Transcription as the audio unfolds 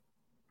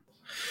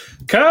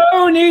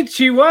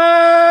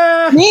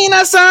Konnichiwa!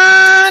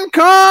 Minasan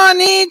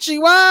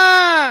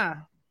konnichiwa!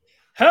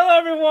 Hello,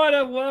 everyone,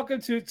 and welcome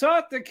to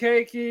Talk to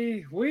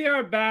Keki. We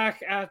are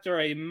back after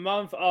a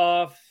month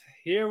off.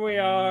 Here we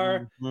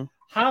are.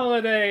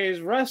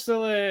 Holidays,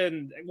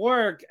 wrestling,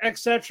 work,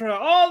 etc.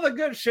 All the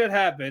good shit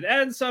happened,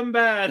 and some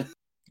bad.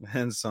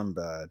 And some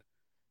bad.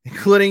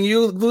 Including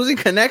you losing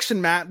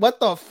connection, Matt. What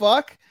the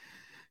fuck?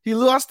 He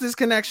lost his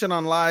connection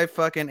on live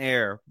fucking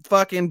air.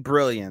 Fucking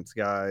brilliant,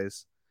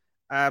 guys.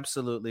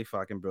 Absolutely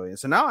fucking brilliant.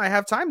 So now I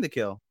have time to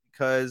kill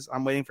because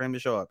I'm waiting for him to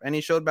show up. And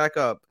he showed back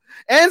up.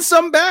 And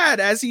some bad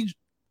as he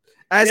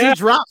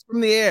drops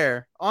from the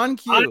air on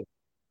cue.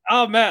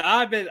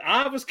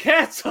 I was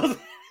canceled.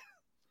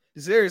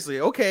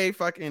 Seriously, okay,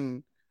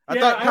 fucking. I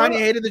thought Kanye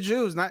hated the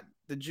Jews, not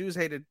the Jews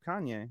hated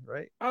Kanye,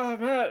 right? Oh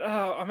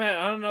man,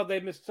 I don't know. They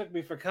mistook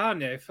me for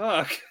Kanye.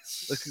 Fuck.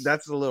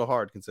 That's a little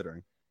hard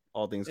considering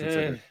all things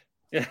considered.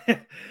 Yeah.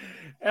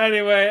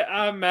 Anyway,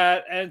 I'm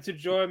Matt, and to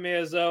join me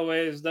as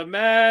always, the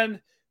man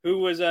who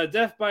was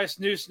deaf by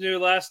snoo snoo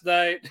last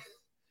night.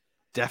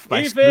 Deaf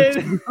by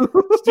snoo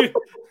snoo.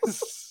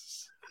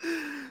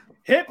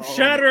 Hip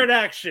shatter in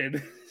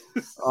action.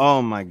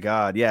 Oh my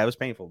god, yeah, it was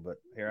painful, but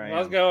here I am.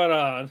 What's going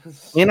on?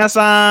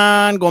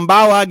 Minasan,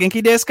 gonbawa,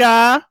 genki desu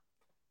ka?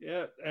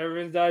 Yep,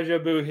 everyone's deja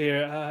vu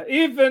here.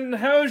 Ethan,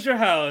 how was your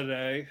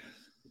holiday?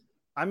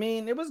 I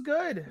mean, it was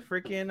good.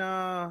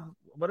 Freaking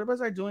what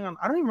was I doing on?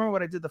 I don't even remember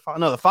what I did the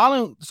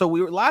following. So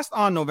we were last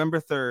on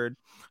November 3rd.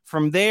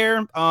 From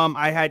there,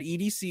 I had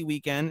EDC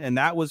weekend, and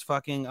that was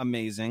fucking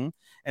amazing.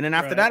 And then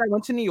after that, I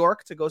went to New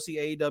York to go see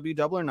AEW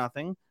Double or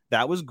Nothing.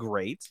 That was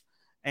great.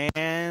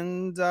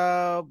 And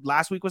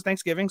last week was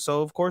Thanksgiving,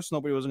 so of course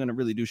nobody was going to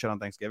really do shit on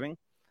Thanksgiving.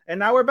 And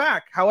now we're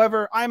back.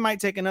 However, I might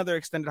take another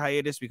extended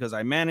hiatus because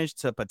I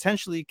managed to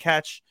potentially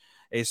catch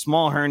a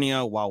small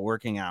hernia while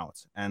working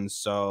out. And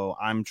so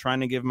I'm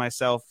trying to give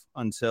myself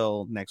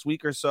until next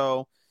week or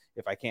so.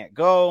 If I can't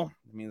go,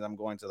 it means I'm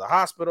going to the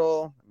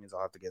hospital. It means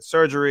I'll have to get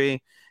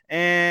surgery.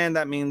 And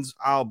that means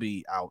I'll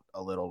be out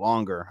a little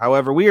longer.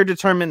 However, we are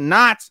determined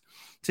not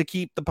to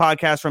keep the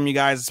podcast from you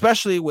guys,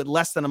 especially with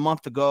less than a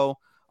month to go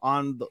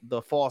on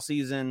the fall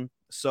season.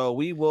 So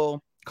we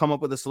will come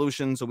up with a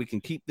solution so we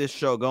can keep this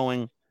show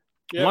going.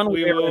 Yep, one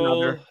way or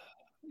another.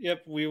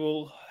 Yep, we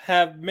will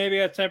have maybe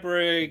a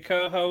temporary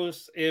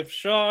co-host if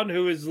Sean,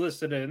 who is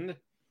listening.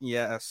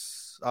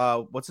 Yes.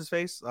 What's his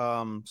face?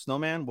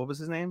 Snowman. What was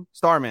his name?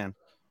 Starman.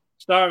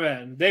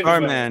 Starman.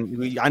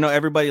 Starman. I know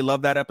everybody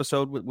loved that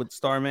episode with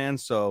Starman.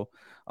 So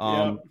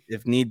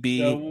if need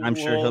be, I'm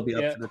sure he'll be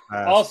up to the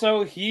task.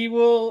 Also, he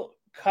will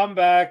come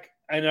back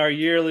in our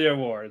yearly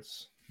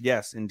awards.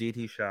 Yes, indeed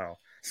he shall.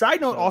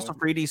 Side note also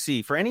for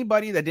EDC. For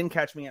anybody that didn't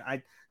catch me,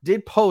 I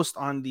did post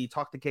on the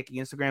Talk to Keki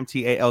Instagram,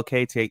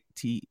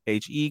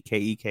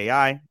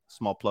 TalkThekeki.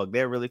 Small plug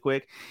there really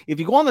quick. If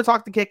you go on the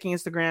Talk to Keki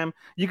Instagram,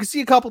 you can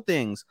see a couple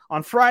things.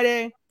 On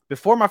Friday,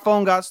 before my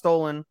phone got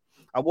stolen,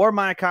 I wore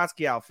my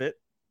Akatsuki outfit.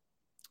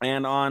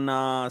 And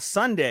on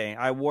Sunday,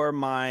 I wore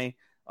my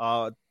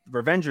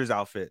Revengers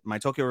outfit, my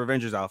Tokyo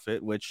Revengers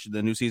outfit, which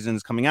the new season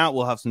is coming out.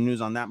 We'll have some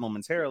news on that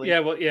momentarily.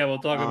 We'll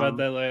talk about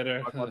that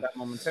later. Talk about that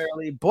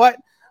momentarily. But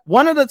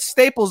one of the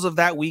staples of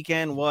that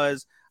weekend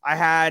was I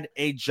had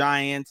a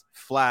giant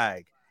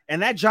flag.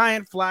 And that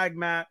giant flag,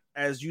 Matt,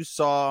 as you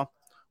saw,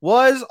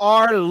 was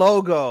our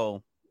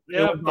logo.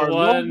 Yep, it was our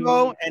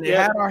logo, and it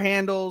had our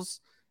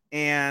handles.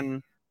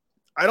 And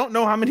I don't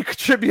know how many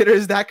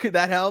contributors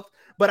that helped.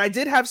 But I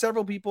did have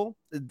several people,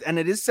 and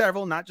it is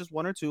several, not just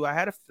one or two. I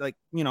had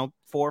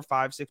 4,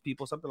 5, 6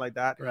 people, something like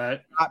that,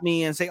 right? Got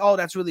me and say, "Oh,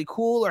 that's really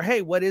cool," or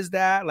 "Hey, what is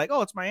that?" Like,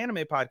 "Oh, it's my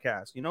anime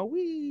podcast," and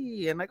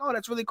like, "Oh,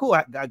 that's really cool."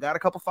 I got a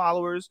couple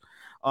followers.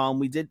 I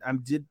did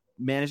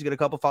manage to get a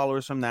couple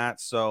followers from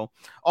that. So,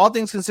 all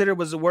things considered,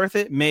 was it worth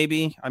it?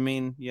 Maybe. I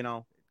mean,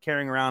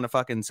 carrying around a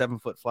fucking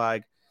 7-foot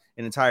flag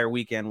an entire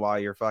weekend while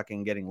you're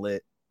fucking getting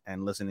lit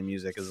and listening to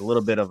music is a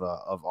little bit of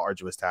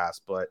arduous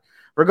task, but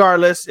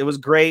regardless, it was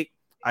great.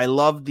 I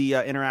loved the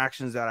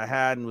interactions that I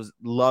had and was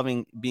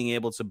loving being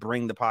able to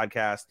bring the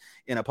podcast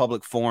in a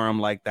public forum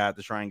like that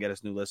to try and get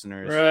us new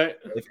listeners. Right.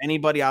 If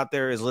anybody out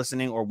there is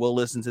listening or will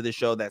listen to this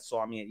show that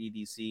saw me at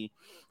EDC,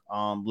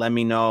 let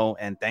me know.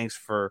 And thanks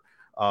for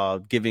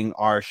giving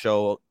our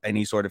show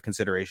any sort of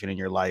consideration in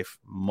your life.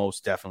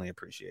 Most definitely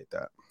appreciate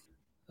that.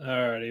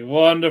 Alrighty.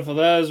 Wonderful.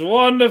 That is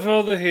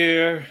wonderful to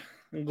hear.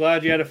 I'm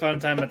glad you had a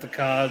fun time at the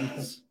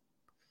cons.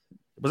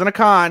 It wasn't a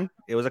con.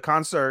 It was a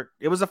concert.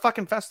 It was a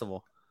fucking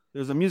festival. It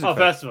was a music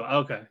festival.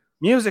 Okay.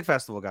 Music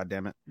festival,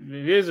 goddammit.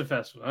 It is a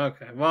festival.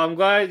 Okay. Well, I'm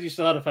glad you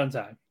still had a fun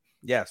time.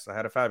 Yes, I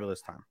had a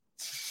fabulous time.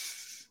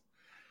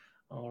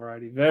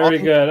 Alrighty. Very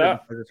good.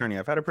 Attorney,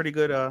 I've had a pretty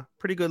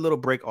good little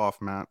break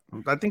off, Matt.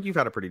 I think you've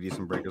had a pretty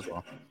decent break as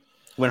well.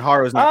 When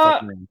Haru's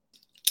not fucking in.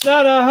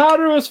 No,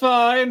 Haru was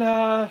fine.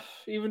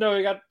 Even though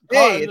he got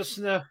caught in the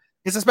snow.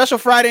 It's a special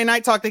Friday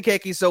night Talk to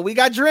Keki, so we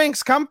got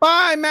drinks. Come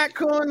by, Matt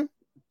Kun.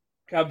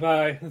 Come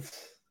by.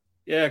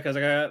 Yeah, because I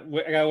got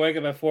to wake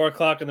up at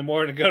 4:00 in the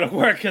morning to go to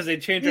work because they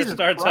changed our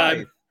start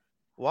time.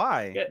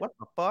 Why? Yeah. What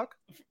the fuck?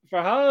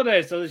 For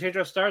holidays, so they changed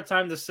our start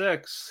time to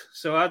 6.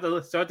 So I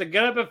have to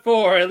get up at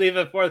 4 and leave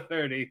at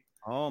 4:30.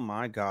 Oh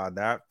my god,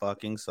 that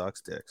fucking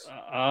sucks dicks.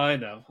 I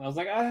know. I was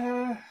like,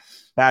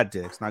 Bad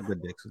dicks, not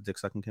good dicks. Dick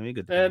sucking can be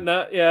good. And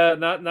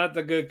not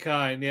the good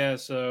kind. Yeah,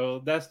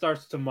 so that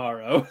starts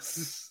tomorrow.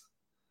 That's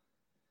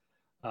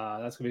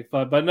gonna be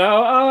fun. But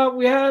no,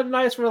 we had a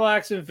nice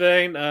relaxing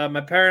thing.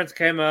 My parents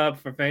came up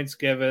for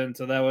Thanksgiving,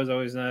 so that was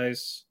always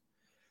nice.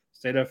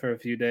 Stayed up for a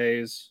few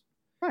days.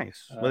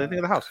 Nice. What do they think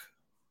of the house?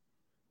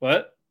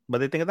 What? What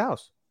do they think of the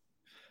house?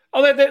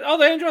 Oh,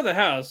 they enjoy the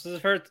house. This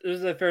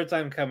is their third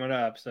time coming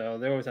up, so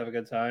they always have a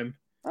good time.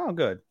 Oh,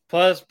 good.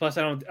 Plus,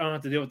 I don't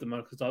have to deal with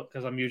them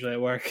because I'm usually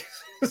at work.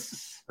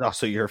 Oh,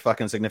 so you're a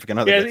fucking significant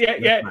other.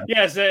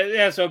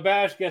 Yeah. So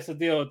Bash gets to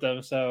deal with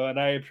them, and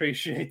I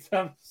appreciate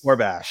them. Or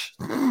Bash.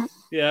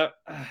 Yeah.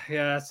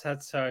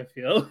 That's how I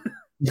feel.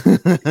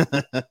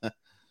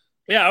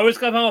 Yeah, I always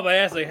come home. I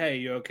ask, like, "Hey,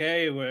 you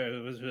okay?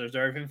 Was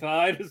everything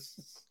fine?"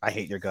 I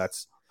hate your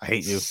guts. I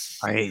hate you.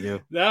 I hate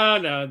you.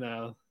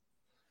 No.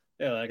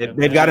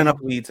 They've got enough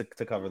weed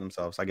to cover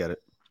themselves. I get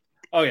it.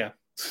 Oh yeah.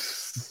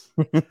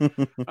 All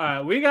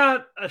right, we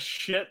got a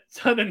shit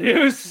ton of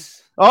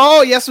news.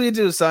 Oh yes, we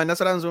do, son.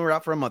 That's what happens when we're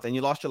out for a month and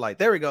you lost your light.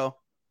 There we go.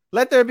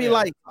 Let there be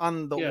light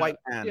on the white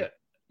man.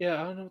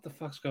 Yeah. I don't know what the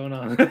fuck's going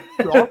on.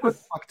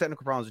 Fuck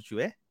technical problems with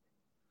you, eh?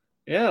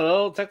 Yeah,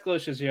 little technical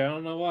issues here. I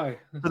don't know why.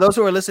 For those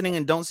who are listening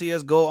and don't see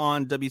us, go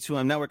on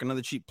W2M Network,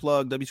 another cheap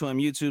plug,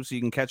 W2M YouTube, so you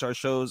can catch our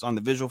shows on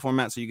the visual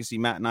format, so you can see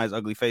Matt and I's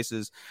ugly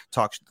faces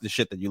talk the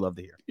shit that you love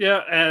to hear.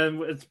 Yeah,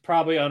 and it's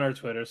probably on our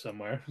Twitter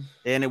somewhere.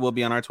 And it will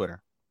be on our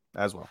Twitter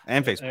as well,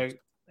 and Facebook.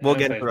 We'll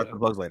get into the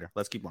plugs later.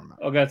 Let's keep warm up.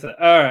 I'll get to that.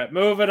 All right,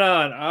 moving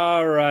on.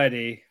 All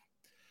righty.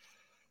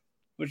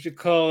 What you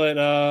call it?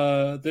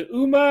 The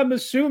Uma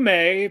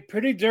Musume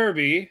Pretty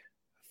Derby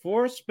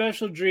for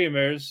Special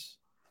Dreamers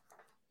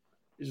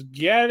is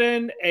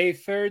getting a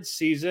third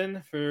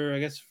season for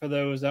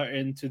those that are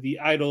into the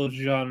idol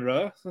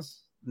genre.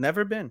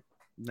 Never been.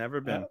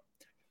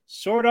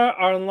 Sword Art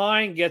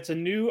Online gets a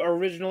new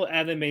original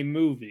anime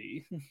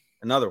movie.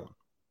 Another one.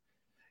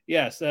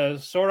 Yes,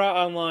 Sword Art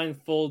Online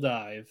Full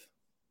Dive.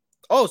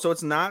 Oh, so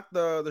it's not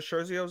the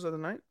Scherzios of the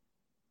night?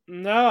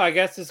 No, I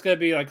guess it's gonna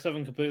be like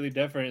something completely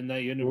different in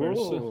that universe.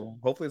 Ooh,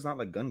 hopefully it's not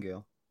like Gun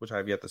Gale, which I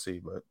have yet to see,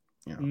 but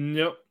you know.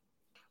 Nope.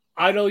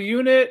 Idol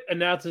Unit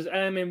announces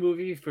anime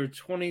movie for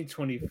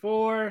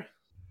 2024.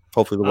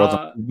 Hopefully the world's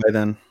by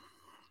then.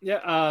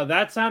 Yeah,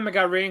 that time I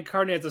got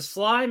reincarnated as a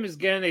slime is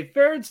getting a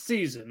third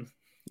season.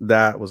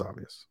 That was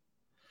obvious.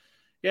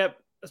 Yep,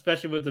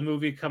 especially with the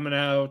movie coming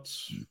out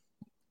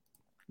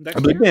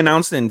next year. They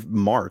announced in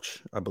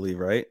March, I believe,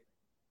 right?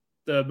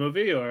 The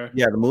movie, or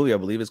the movie, I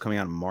believe, is coming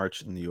out in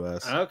March in the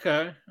US.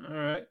 Okay, all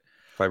right.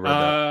 If I read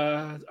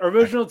that.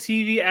 Original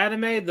TV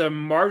anime, The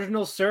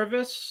Marginal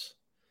Service,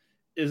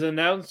 is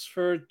announced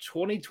for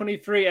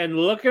 2023. And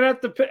looking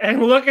at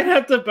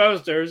the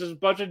posters, there's a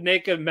bunch of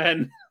naked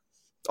men.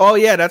 Oh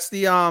yeah, that's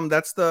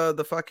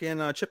the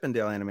fucking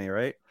Chippendale anime,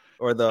 right?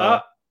 Or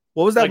the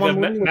what was that one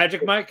movie?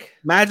 Magic Mike.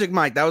 Magic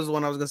Mike. That was the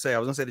one I was gonna say. I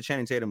was gonna say the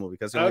Channing Tatum movie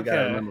because the only guy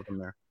I remember from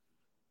there.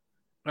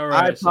 All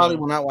right, I probably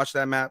will not watch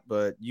that, Matt,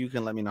 but you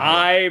can let me know.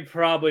 I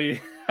probably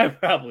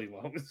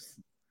won't.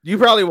 You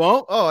probably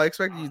won't? Oh, I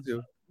expected you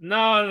to.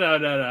 No.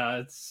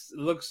 It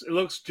looks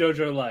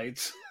JoJo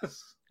light.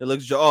 It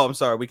looks. Oh, I'm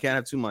sorry. We can't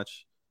have too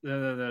much. No.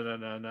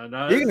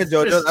 You're gonna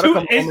JoJo. That'll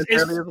come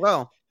momentarily as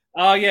well.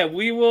 Oh yeah,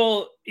 we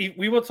will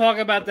talk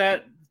about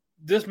that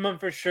this month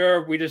for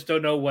sure. We just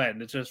don't know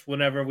when. It's just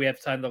whenever we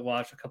have time to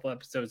watch a couple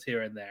episodes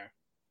here and there.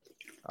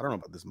 I don't know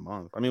about this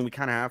month. I mean, we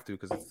kind of have to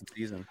because it's the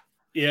season.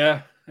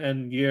 Yeah,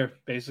 and year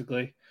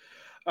basically.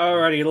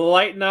 Alrighty,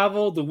 light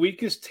novel. The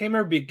Weakest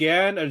Tamer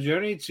began a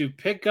journey to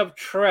pick up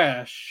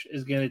trash.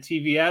 Is getting a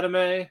TV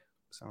anime.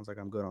 Sounds like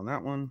I'm good on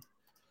that one.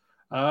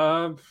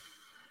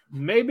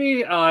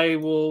 Maybe I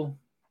will.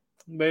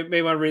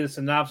 Maybe I'll read the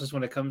synopsis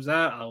when it comes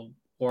out.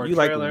 You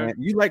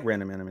like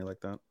random anime like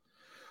that?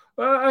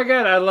 Well,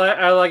 again, I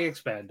like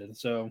expanded.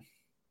 So,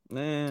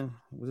 there's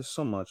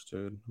so much,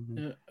 dude.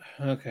 Yeah.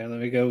 Okay, let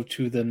me go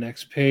to the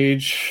next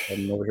page.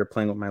 I'm over here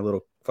playing with my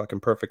little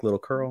fucking perfect little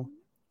curl.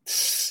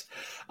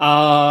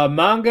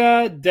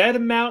 Manga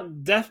Dead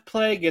Mount Death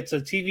Play gets a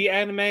TV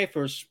anime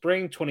for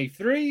spring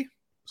 23.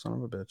 Son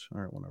of a bitch. All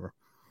right, whatever.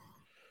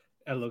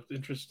 That looked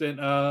interesting.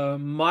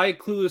 My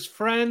Clueless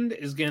Friend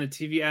is getting a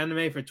TV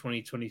anime for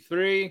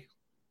 2023.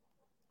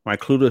 My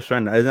Clueless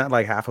Friend, isn't that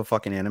like half a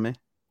fucking anime?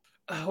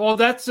 Well,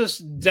 that's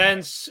just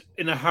dense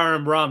in a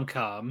harem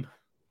rom-com.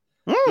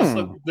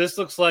 This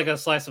looks like a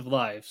slice of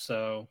life,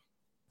 so...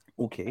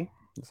 Okay.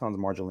 That sounds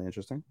marginally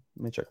interesting.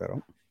 Let me check that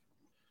out.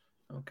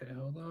 Okay,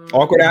 hold on.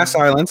 Awkward ass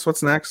silence.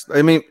 What's next?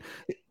 I mean...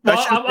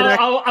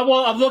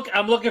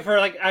 I'm looking for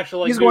like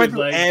actual... He's going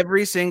through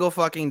every single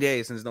fucking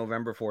day since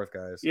November 4th,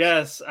 guys.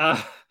 Yes.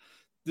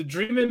 The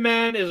Dreaming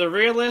Man is a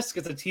realist.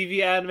 Gets a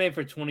TV anime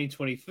for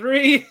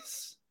 2023.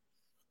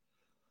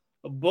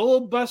 A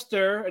Bullet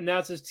Buster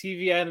announces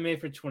TV anime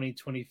for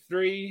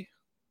 2023.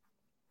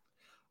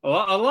 A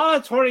lot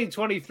of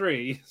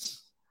 2023.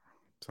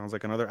 Sounds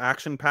like another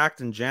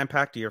action-packed and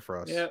jam-packed year for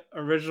us. Yeah,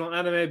 original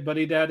anime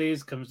Buddy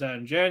Daddies comes out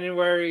in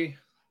January.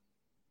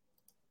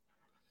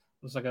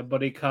 Looks like a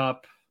buddy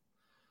cop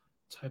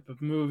type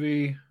of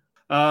movie.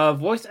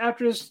 Voice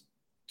actress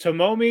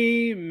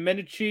Tomomi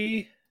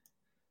Medici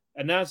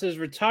announces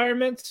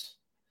retirement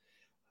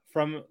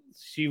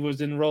she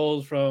was in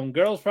roles from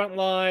Girls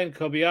Frontline,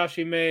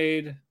 Kobayashi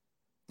Maid,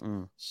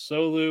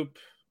 Soul Loop,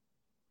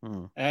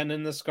 and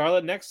in the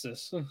Scarlet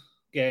Nexus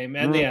game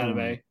and the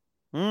anime.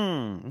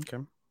 Okay.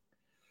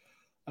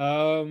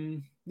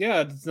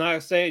 Yeah, it's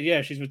not saying.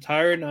 Yeah, she's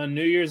retired on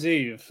New Year's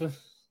Eve.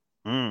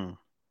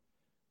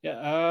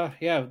 Yeah,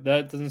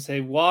 that doesn't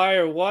say why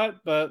or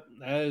what, but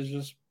that is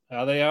just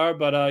how they are.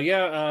 But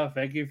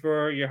thank you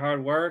for your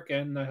hard work,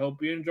 and I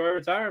hope you enjoy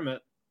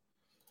retirement.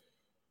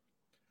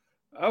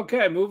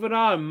 Okay, moving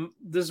on.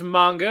 This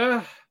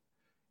manga,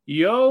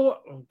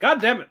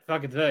 God damn it,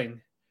 fucking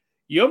thing.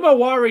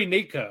 Yomawari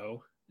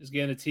Nico is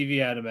getting a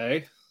TV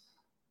anime.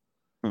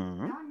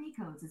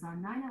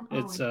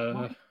 It's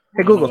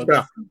Hey Google,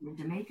 stop.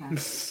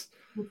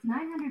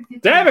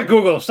 Damn it,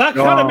 Google, stop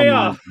cutting me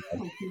off.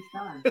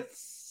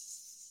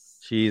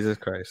 Jesus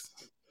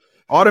Christ.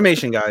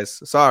 Automation,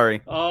 guys.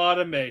 Sorry.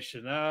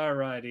 Automation.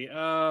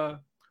 Alrighty.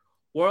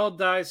 World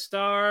Dice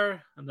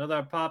Star,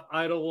 another pop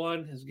idol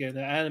one, is getting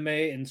an anime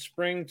in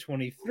spring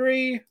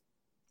 23.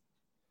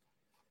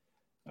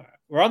 All right.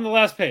 We're on the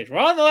last page.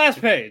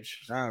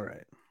 All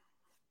right.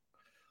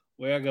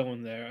 We are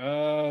going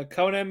there.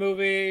 Conan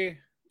movie,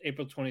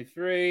 April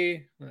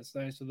 23. That's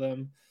nice of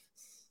them.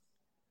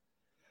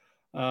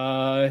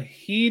 Hinotori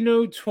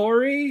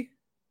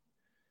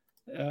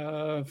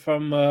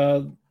from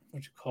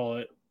what you call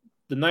it?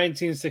 The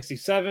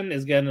 1967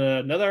 is getting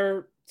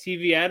another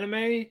TV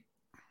anime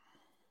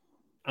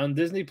on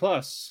Disney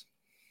Plus.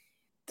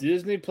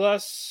 Disney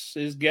Plus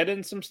is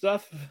getting some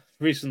stuff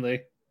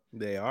recently.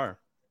 They are.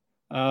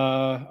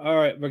 All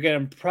right, we're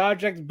getting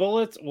Project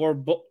Bullets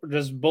or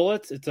just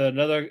Bullets. It's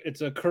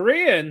a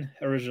Korean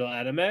original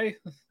anime.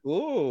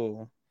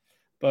 Ooh.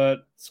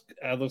 But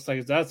it looks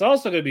like that's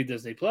also going to be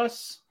Disney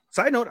Plus.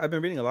 Side note, I've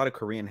been reading a lot of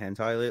Korean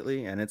hentai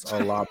lately, and it's a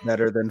lot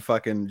better than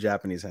fucking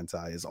Japanese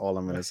hentai, is all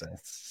I'm going to say.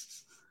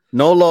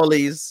 No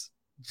lollies,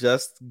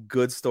 just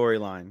good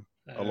storyline.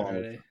 Along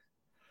with it.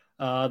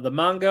 The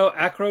manga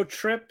Acro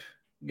Trip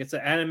gets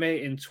an anime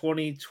in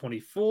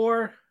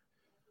 2024.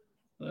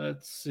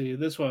 Let's see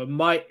this one.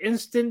 My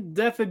instant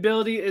death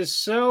ability is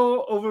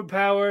so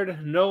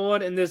overpowered, no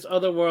one in this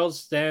other world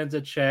stands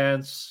a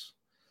chance.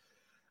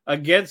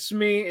 Against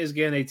Me is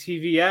getting a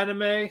TV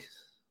anime.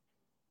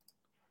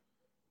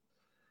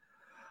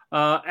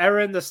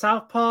 Eren the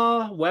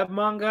Southpaw web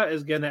manga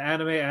is getting an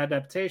anime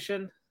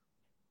adaptation.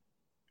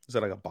 Is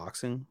that like a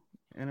boxing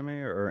anime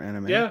or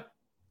anime? Yeah. Okay.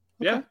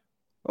 Yeah.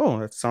 Oh,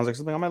 that sounds like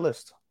something on my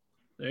list.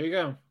 There you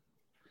go.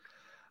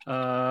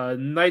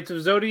 Knights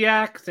of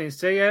Zodiac, Saint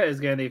Seiya is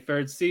getting a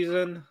third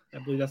season. I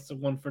believe that's the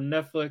one for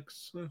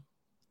Netflix.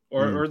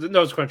 Or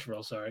it's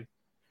Crunchyroll, sorry.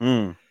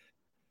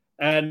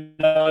 And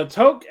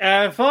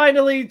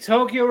finally,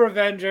 Tokyo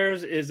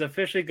Revengers is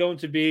officially going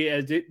to be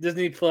a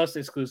Disney Plus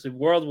exclusive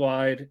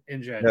worldwide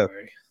in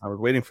January. Yeah, I was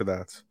waiting for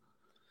that.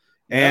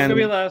 And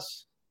gonna be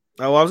less.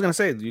 Oh, I was gonna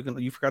say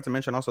you forgot to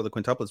mention also the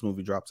Quintuplets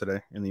movie dropped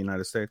today in the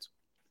United States.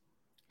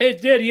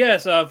 It did,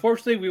 yes.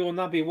 Unfortunately, we will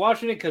not be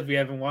watching it because we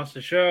haven't watched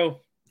the show.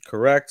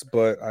 Correct,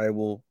 but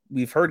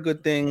we've heard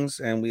good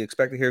things and we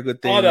expect to hear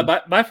good things. Oh,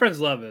 my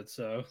friends love it,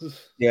 so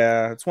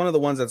yeah, it's one of the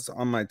ones that's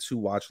on my to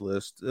watch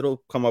list.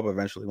 It'll come up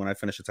eventually when I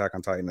finish Attack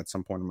on Titan at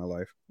some point in my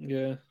life.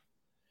 Yeah,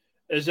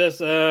 it's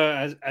just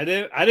I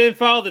didn't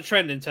follow the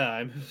trend in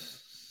time.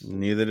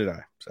 Neither did I,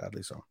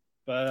 sadly so.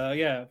 But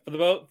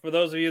for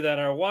those of you that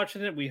are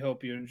watching it, we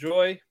hope you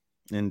enjoy.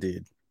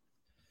 Indeed.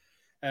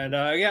 And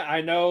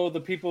I know the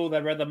people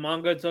that read the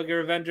manga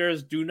Tokyo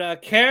Revengers do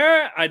not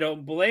care. I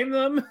don't blame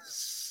them.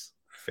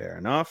 Fair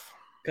enough.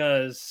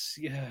 Because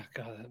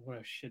God, what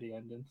a shitty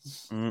ending.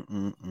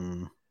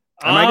 Am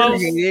I gonna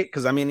hate it?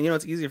 Because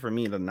it's easier for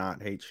me to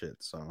not hate shit.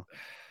 So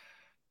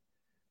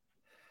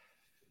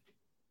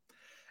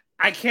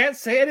I can't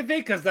say anything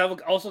because that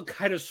would also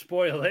kind of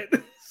spoil it.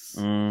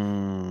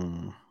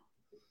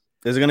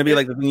 Is it gonna be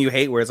like the thing you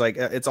hate, where it's like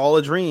it's all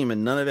a dream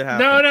and none of it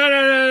happened?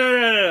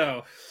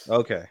 No.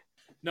 Okay.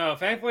 No,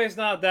 thankfully it's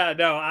not that.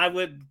 No, I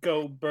would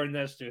go burn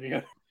that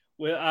studio.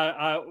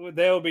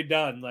 They will be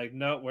done. Like,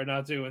 no, we're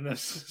not doing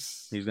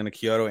this. He's gonna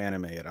Kyoto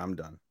anime it. I'm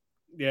done.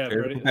 Yeah,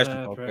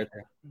 right.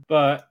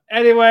 But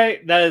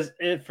anyway, that is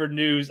it for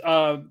news.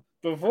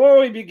 Before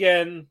we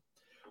begin,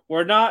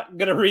 we're not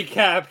gonna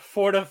recap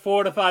four to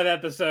 5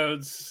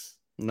 episodes.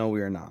 No,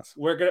 we are not.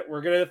 We're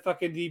gonna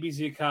fucking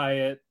DBZ Kai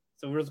it.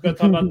 So we're just gonna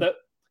talk about that.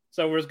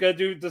 So we're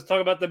just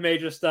talk about the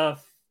major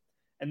stuff,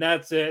 and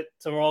that's it.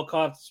 So we're all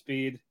caught up to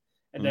speed.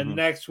 And then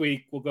next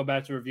week we'll go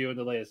back to reviewing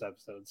the latest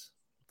episodes.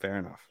 Fair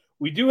enough.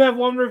 We do have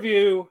one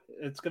review.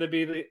 It's going to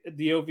be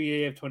the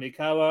OVA of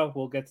Tonikawa.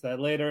 We'll get to that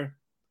later.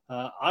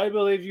 I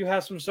believe you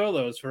have some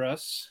solos for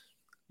us.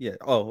 Yeah.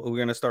 Oh, we're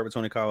going to start with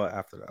Tonikawa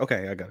after that.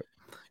 Okay, I got it.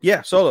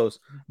 Yeah, solos.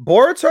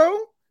 Boruto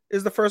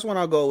is the first one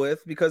I'll go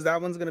with because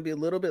that one's going to be a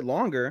little bit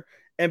longer.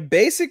 And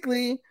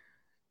basically,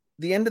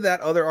 the end of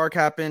that other arc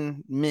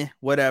happened, meh,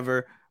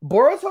 whatever.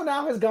 Boruto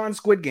now has gone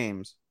Squid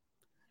Games.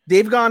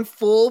 They've gone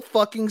full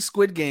fucking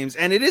Squid Games,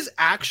 and it is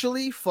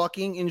actually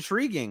fucking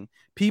intriguing.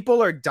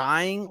 People are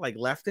dying like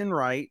left and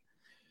right.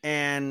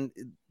 And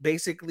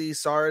basically,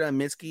 Sarada and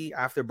Mitsuki,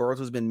 after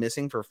Boruto's been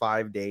missing for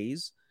 5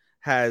 days,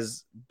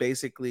 has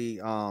basically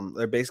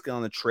they're basically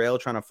on the trail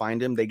trying to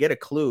find him. They get a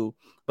clue,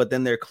 but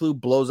then their clue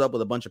blows up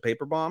with a bunch of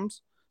paper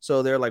bombs.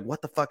 So they're like,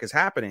 what the fuck is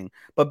happening?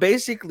 But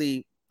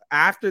basically,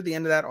 after the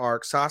end of that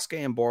arc,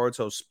 Sasuke and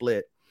Boruto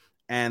split,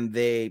 and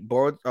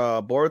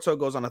Boruto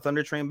goes on a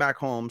thunder train back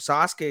home.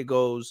 Sasuke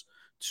goes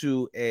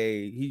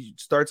he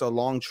starts a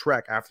long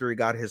trek after he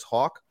got his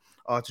hawk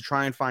to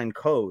try and find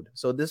code.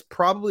 So this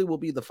probably will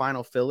be the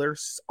final filler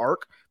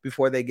arc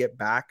before they get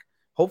back.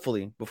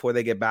 Hopefully, before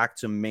they get back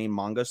to main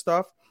manga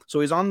stuff. So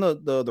he's on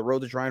the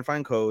road to try and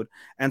find code.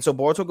 And so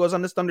Boruto goes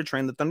on this thunder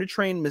train. The thunder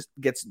train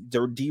gets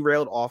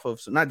derailed off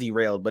of, not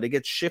derailed, but it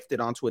gets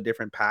shifted onto a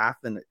different path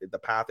than the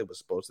path it was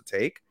supposed to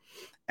take.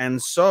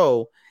 And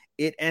so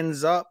it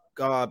ends up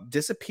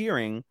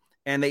disappearing.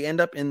 And they end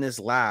up in this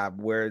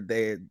lab where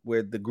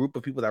the group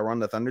of people that run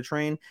the thunder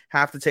train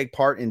have to take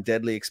part in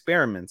deadly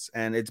experiments.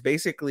 And it's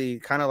basically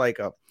kind of like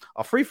a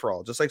free for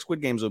all, just like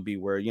Squid Games would be,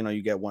 where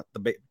you get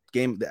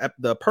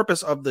the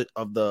purpose of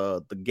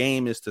the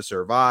game is to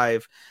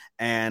survive.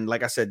 And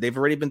like I said, they've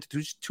already been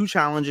through two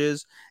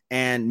challenges,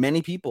 and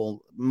many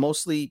people,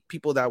 mostly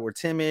people that were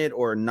timid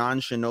or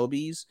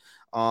non-shinobis,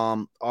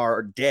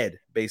 are dead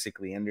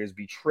basically. And there's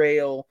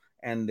betrayal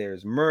and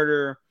there's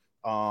murder.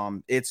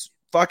 It's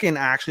fucking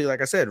actually,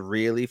 like I said,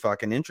 really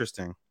fucking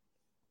interesting.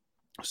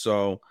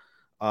 So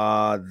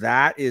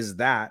that is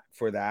that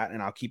for that,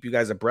 and I'll keep you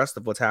guys abreast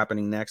of what's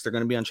happening next. They're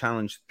going to be on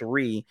challenge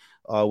 3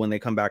 when they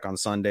come back on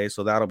Sunday,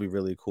 so that'll be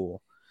really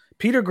cool.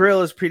 Peter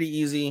Grill is pretty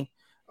easy.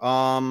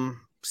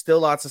 Still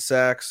lots of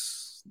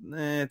sex.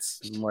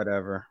 It's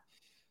whatever.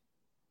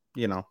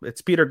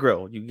 It's Peter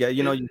Grill. You get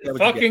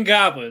fucking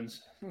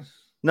goblins.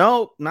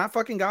 No, not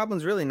fucking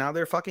goblins, really. Now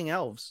they're fucking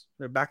elves.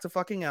 They're back to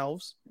fucking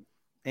elves.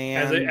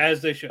 And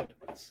as they should.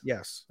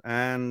 Yes,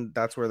 and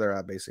that's where they're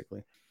at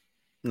basically.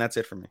 And that's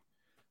it for me.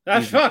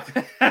 That's fucked.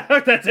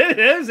 That's it. It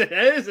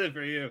is it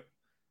for you.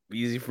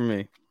 Easy for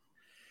me.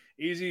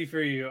 Easy for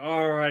you.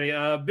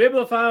 Alrighty.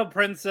 Bibliophile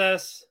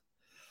Princess.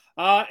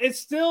 It's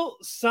still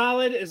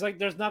solid. It's like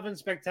there's nothing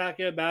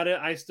spectacular about it.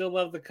 I still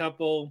love the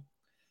couple.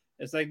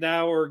 It's like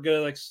now we're gonna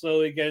like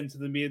slowly get into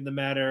the meat of the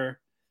matter,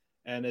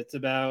 and it's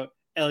about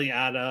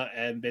Eliana,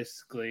 and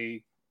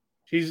basically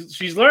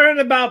she's learning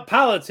about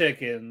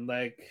politicking,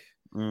 like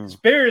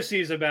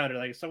conspiracies about her,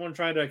 like someone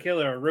trying to kill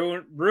her,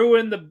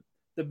 ruin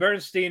the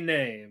Bernstein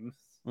name.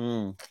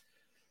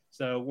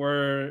 So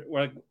we're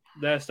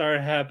that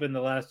started happening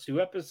the last 2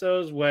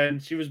 episodes when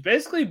she was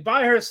basically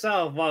by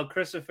herself while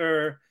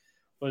Christopher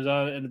was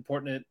on an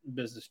important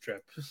business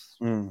trip.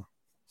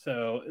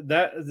 So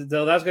that's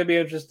going to be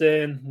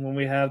interesting when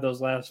we have those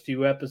last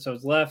few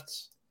episodes left.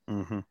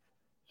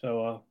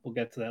 So we'll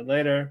get to that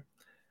later.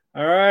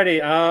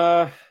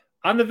 Alrighty.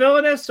 On the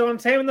villainous, so I'm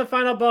taming the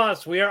final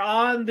boss. We are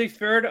on the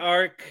 3rd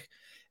arc,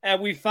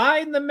 and we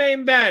find the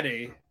main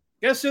baddie.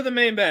 Guess who the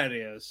main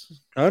baddie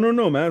is? I don't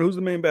know, man. Who's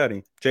the main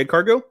baddie? Jade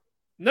Cargill?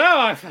 No,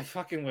 I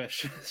fucking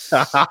wish.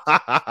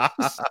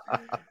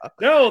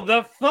 No,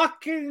 the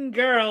fucking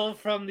girl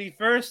from the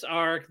 1st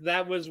arc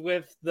that was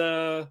with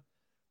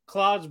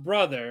Claude's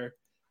brother,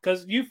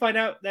 because you find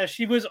out that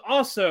she was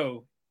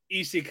also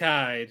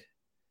isekai'd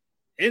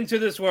into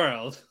this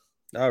world.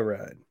 All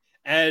right.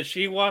 And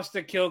she wants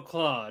to kill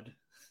Claude,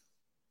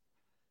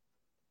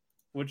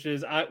 which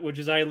is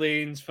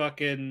Eileen's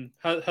fucking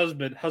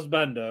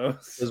husbando.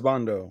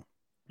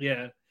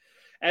 Yeah,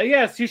 and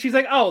yeah, she's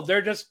like, oh,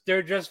 they're just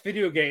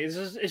video games.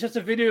 It's just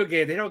a video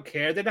game. They don't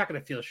care. They're not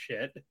gonna feel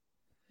shit.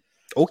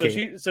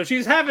 Okay. So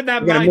she's having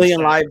that. Got 1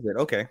 million lives.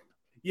 Okay.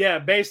 Yeah,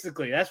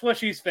 basically, that's what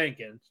she's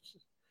thinking.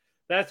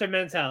 That's her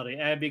mentality,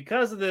 and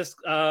because of this,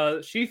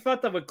 she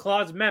fucked up with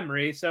Claude's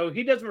memory, so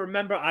he doesn't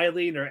remember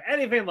Eileen or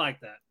anything like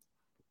that.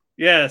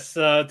 Yes,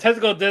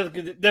 technical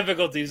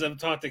difficulties of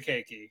Talk to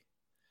Keki.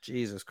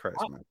 Jesus Christ,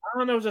 man. I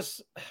don't know,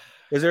 just...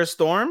 Is there a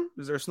storm?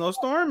 Is there a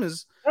snowstorm?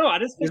 No, I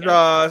just think... Is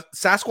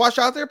Sasquatch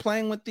out there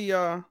playing with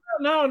the...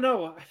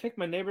 No. I think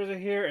my neighbors are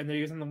here, and they're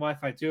using the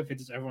Wi-Fi, too, if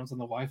everyone's on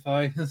the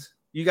Wi-Fi.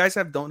 You guys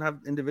don't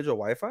have individual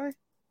Wi-Fi?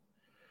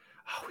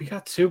 Oh, we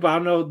got 2, but I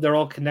don't know if they're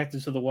all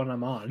connected to the one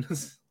I'm on.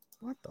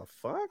 What the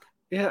fuck?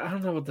 Yeah, I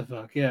don't know what the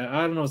fuck. Yeah,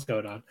 I don't know what's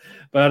going on.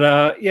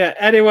 But yeah,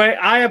 anyway,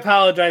 I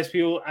apologize,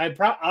 people.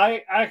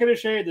 I can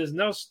assure you there's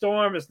no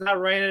storm, it's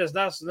not raining, it's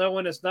not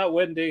snowing, it's not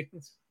windy.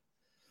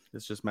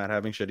 It's just Matt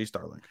having shitty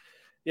Starlink.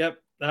 Yep.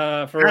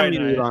 For right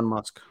now. Elon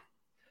Musk.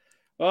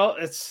 Well,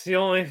 it's the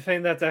only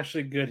thing that's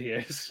actually good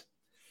here.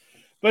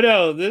 But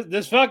no,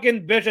 this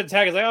fucking bitch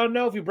attack is like, oh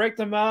no, if you break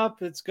them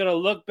up, it's gonna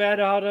look bad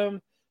on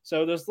them.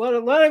 So just let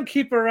him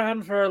keep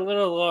around for a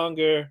little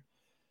longer.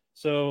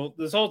 So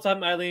this whole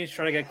time, Eileen's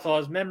trying to get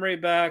Claude's memory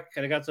back,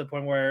 and it got to the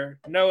point where,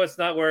 no, it's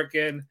not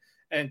working.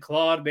 and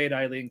Claude made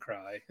Eileen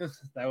cry.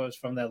 That was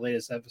from that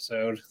latest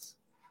episode.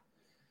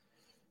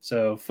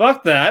 So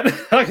fuck that.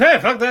 Okay,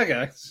 fuck that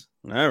guy.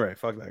 All right,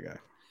 fuck that guy.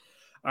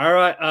 All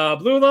right,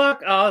 Blue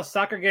Lock,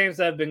 soccer games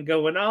that have been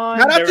going on.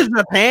 Shout out to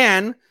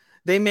Japan.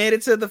 They made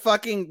it to the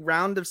fucking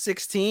round of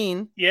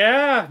 16.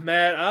 Yeah,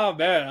 man. Oh,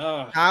 man.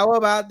 Oh. How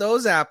about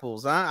those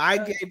apples? Huh?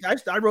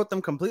 I wrote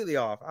them completely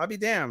off. I'll be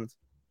damned.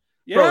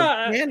 Yeah, bro,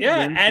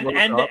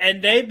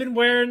 and they've been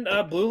wearing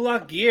Blue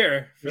Lock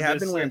gear. They have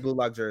been wearing Blue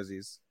Lock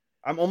jerseys.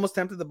 I'm almost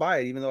tempted to buy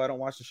it, even though I don't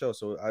watch the show.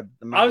 So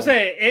I would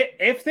say,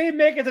 if they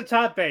make it to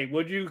top 8,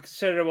 would you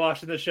consider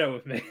watching the show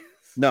with me?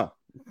 No.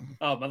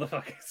 Oh,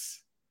 motherfuckers.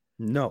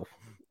 No.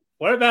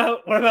 What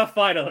about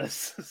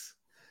finalists?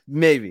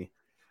 Maybe.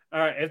 All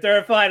right, if they're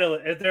a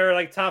finalist, if they're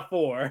like top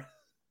 4,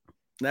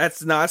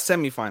 that's not a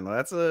semifinal.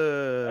 That's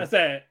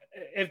it.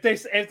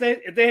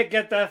 If they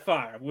get that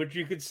far, would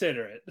you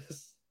consider it?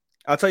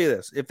 I'll tell you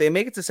this: if they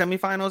make it to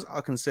semifinals,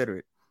 I'll consider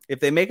it.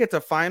 If they make it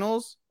to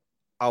finals,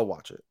 I'll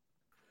watch it.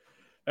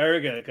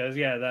 Very good, because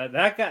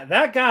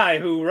that guy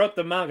who wrote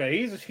the manga,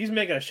 he's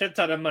making a shit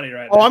ton of money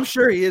right now. Oh, I'm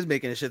sure he is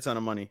making a shit ton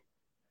of money.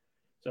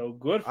 So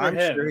good for him.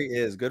 I'm sure he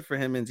is. Good for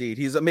him indeed.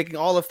 He's making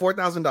all of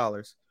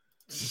 $4,000.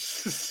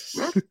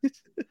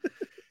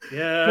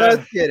 Yeah,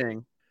 just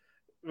kidding.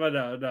 But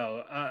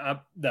no,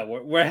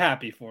 we're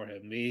happy for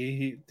him.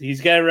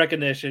 He's getting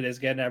recognition. He's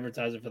getting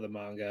advertising for the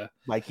manga.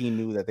 Like he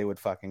knew that they would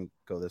fucking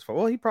go this far.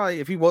 Well, he probably,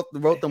 if he wrote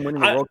them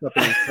winning the World Cup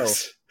in his show,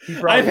 he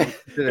probably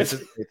did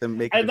anticipate them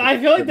making. And I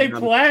feel like they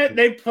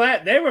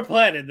were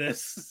planning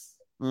this.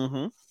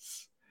 Mm-hmm.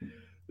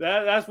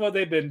 That's what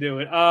they've been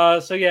doing.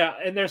 So yeah,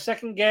 in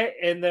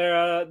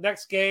their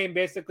next game,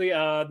 basically,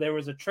 there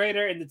was a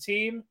traitor in the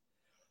team,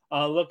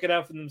 looking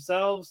out for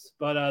themselves,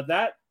 but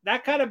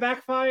that kind of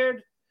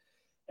backfired.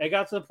 It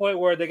got to the point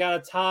where they got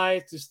a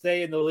tie to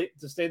stay in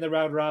the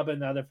round robin.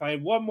 Now they're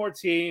fighting one more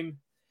team,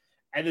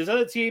 and this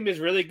other team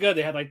is really good.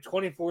 They had like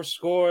 24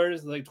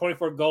 scores, like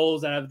 24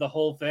 goals out of the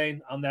whole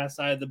thing on that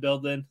side of the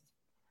building.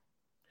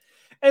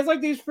 And it's like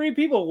these 3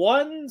 people.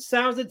 One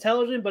sounds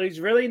intelligent, but he's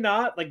really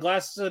not. Like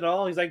glasses and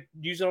all, he's like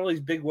using all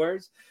these big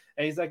words,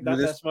 and he's like not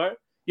that smart.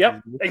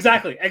 Yep,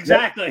 exactly.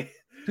 Yep.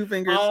 2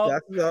 fingers,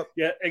 glasses up.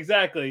 Yeah,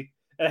 exactly.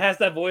 And it has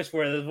that voice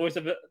for it, the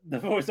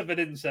voice of an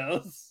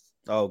incel.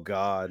 Oh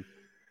God.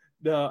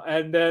 No,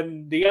 and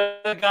then the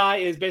other guy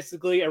is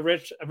basically a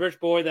rich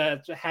boy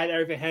that had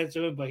everything handed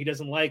to him, but he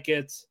doesn't like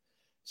it.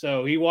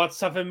 So he wants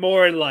something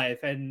more in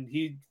life, and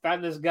he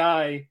found this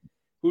guy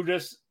who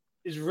just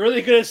is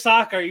really good at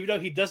soccer, even though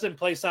he doesn't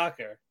play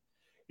soccer.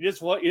 He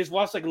just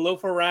wants to like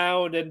loaf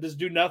around and just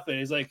do nothing.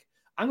 He's like,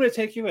 I'm going to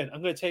take you in.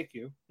 I'm going to take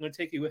you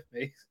with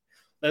me.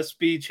 Let's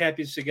be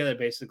champions together,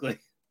 basically.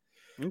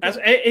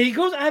 Okay. He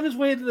goes out of his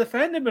way to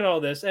defend him and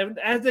all this. And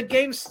as the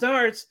game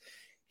starts,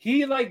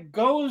 he like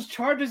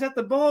charges at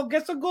the ball,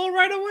 gets a goal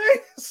right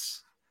away.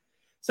 So,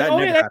 that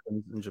never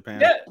happens in Japan.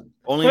 Yeah,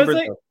 only in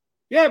Brazil.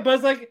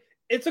 But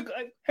it's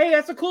like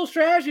that's a cool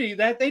strategy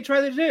that they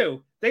try to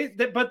do.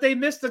 But they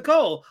missed the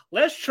goal.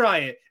 Let's try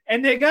it,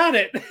 and they got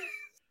it.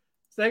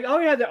 It's like, oh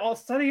yeah, they're all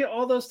studying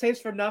all those tapes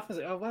for nothing.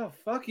 Like, oh wow,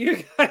 fuck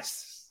you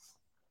guys.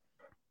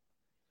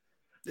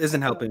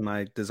 Isn't helping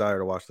my desire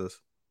to watch this.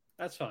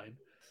 That's fine.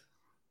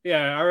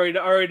 Yeah, I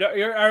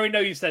already know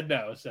you said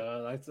no,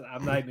 so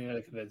I'm not even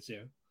going to convince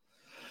you.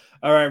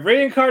 All right,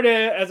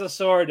 reincarnated as a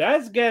sword.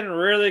 That's getting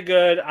really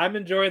good. I'm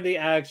enjoying the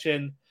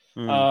action.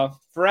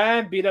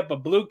 Fran beat up a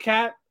blue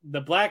cat.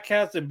 The black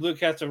cats and blue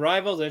cats are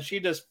rivals, and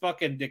she just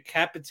fucking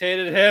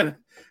decapitated him,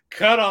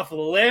 cut off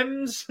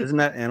limbs. Isn't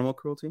that animal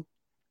cruelty?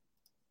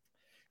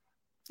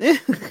 Okay,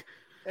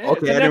 I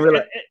didn't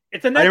realize. I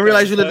didn't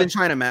realize you lived in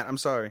China, Matt. I'm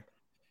sorry.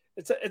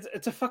 It's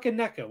a fucking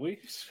Neko.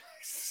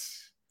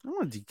 I don't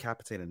want to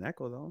decapitate a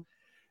Neko though.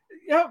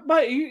 Yeah,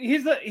 but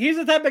he's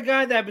the type of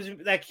guy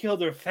that killed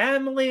their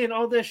family and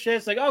all this shit.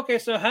 It's like, okay,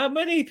 so how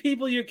many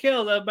people you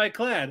killed of my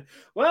clan?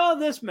 Well,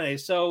 this many.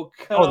 So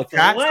the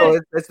cat. So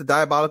it's the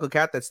diabolical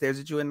cat that stares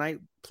at you at night,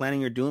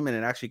 planning your doom, and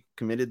it actually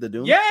committed the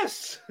doom.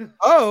 Yes.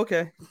 Oh,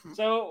 okay.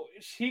 So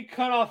she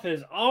cut off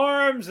his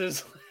arms,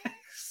 his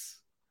legs.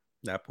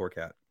 That poor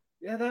cat.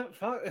 Yeah,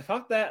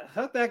 fuck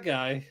that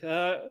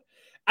guy.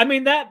 I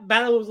mean, that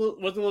battle was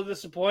a little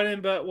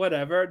disappointing, but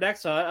whatever.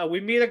 Next on,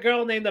 we meet a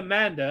girl named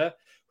Amanda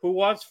who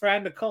wants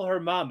Fran to call her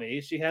mommy.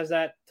 She has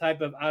that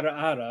type of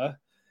ara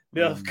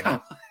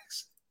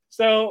complex.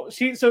 So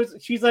she's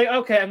like,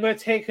 okay, I'm going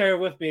to take her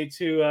with me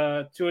to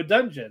a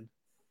dungeon.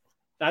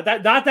 Not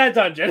that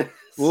dungeon.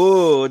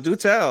 Ooh, do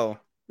tell.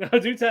 No,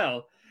 do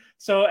tell.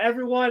 So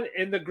everyone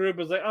in the group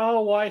is like,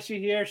 oh, why is she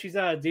here? she's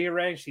not a D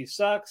rank. She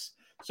sucks.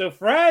 So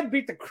Fran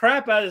beat the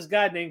crap out of this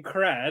guy named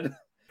Crad.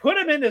 Put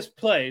him in this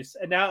place,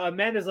 and now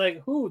Amanda's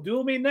like, "Who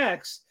duel me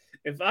next?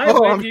 If I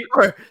win,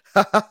 sure.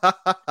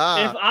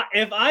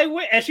 if I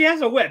win, and she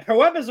has a whip. Her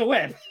weapon's a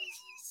whip.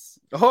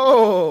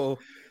 Oh,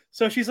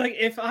 so she's like,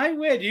 if I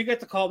win, you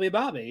get to call me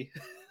Bobby.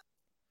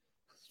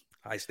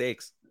 High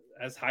stakes.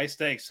 That's high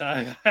stakes.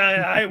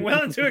 I'm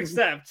willing to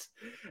accept.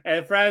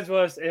 And Franz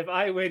was, if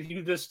I win,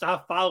 you just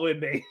stop following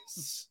me.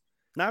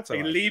 Not so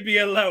Like, hard. leave me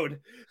alone.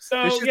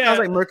 So This shit sounds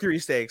like Mercury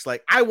Steaks.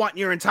 Like, I want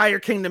your entire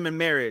kingdom in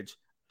marriage.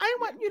 I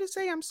want you to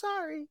say I'm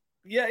sorry.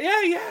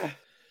 Yeah.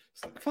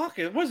 Fuck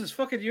it. What is this,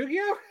 fucking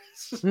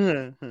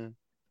Yu-Gi-Oh?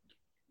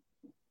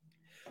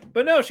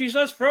 But no, she's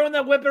just throwing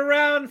that whip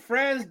around.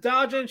 Fran's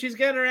dodging. She's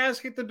getting her ass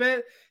kicked a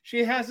bit.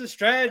 She has a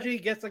strategy.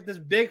 Gets like this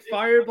big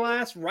fire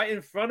blast right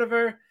in front of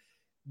her.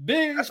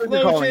 Big That's what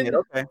you're calling it.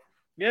 explosion. Okay.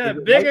 Yeah,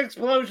 big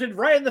explosion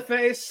right in the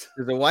face.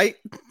 Is it white?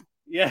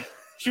 Yeah,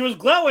 she was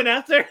glowing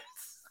after.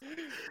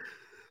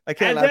 I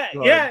can't laugh too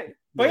hard. Yeah,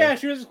 but yeah,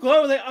 she was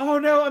glowing. Like, oh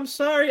no, I'm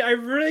sorry. I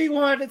really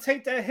wanted to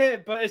take that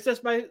hit, but it's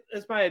just my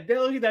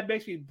ability that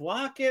makes me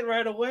block it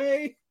right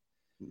away.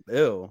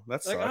 Ew,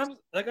 that sucks.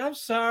 I'm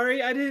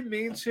sorry. I didn't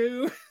mean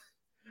to.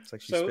 It's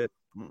like she spit.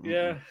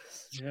 Yeah,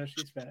 she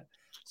spit.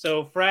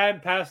 So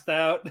Fran passed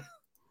out,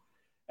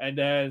 and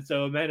then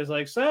so Amanda's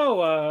like,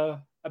 so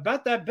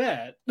about that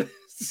bet.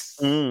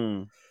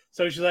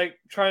 So she's like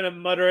trying to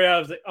mutter it out. I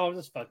was like, oh, I'm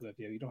just fucking with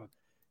you. You don't.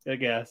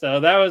 Yeah. So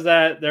that was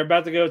that. They're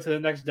about to go to the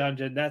next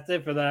dungeon. That's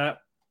it for that.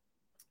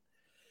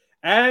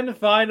 And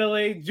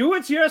finally, do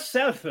it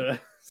yourself.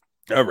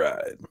 All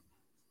right.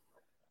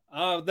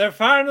 They're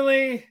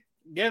finally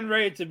getting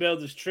ready to build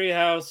this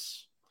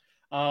treehouse.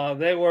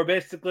 They were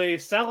basically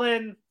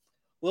selling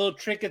little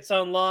trinkets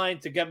online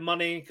to get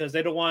money because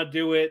they don't want to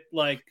do it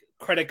like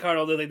credit card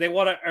or anything. They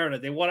want to earn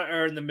it. They want to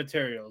earn the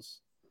materials.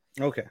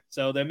 Okay.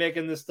 So they're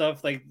making this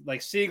stuff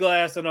like sea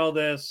glass and all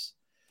this.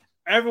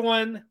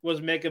 Everyone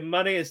was making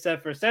money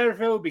except for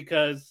Centerfield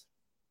because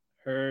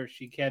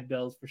she can't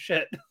build for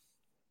shit.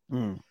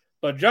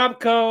 But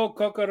Jobco,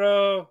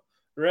 Kokoro,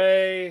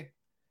 Ray,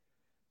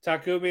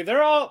 Takumi,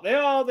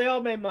 they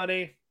all made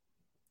money.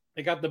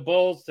 They got the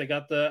bolts, they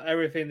got the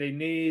everything they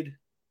need.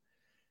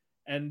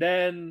 And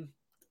then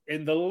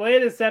in the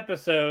latest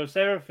episode,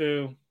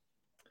 Serafu,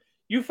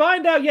 you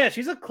find out,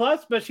 she's a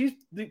klutz, but she's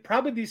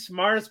probably the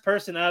smartest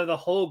person out of the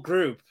whole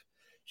group.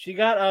 She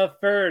got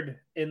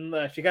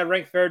she got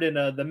ranked third in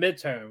the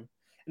midterm, and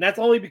that's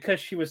only because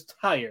she was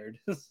tired.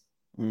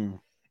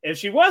 If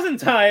she wasn't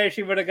tired,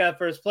 she would have got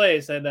first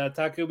place, and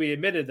Takumi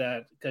admitted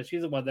that because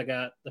she's the one that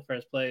got the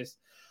first place.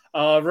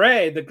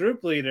 Ray, the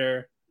group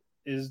leader,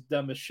 is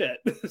dumb as shit.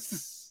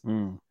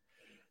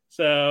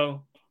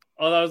 So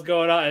all that was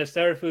going on, and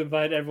Serafu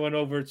invited everyone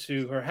over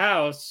to her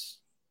house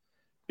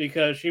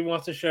because she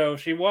wants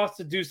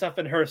to do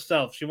something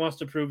herself. She wants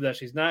to prove that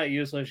she's not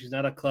useless. She's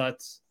not a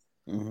klutz.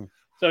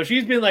 So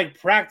she's been like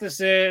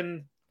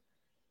practicing.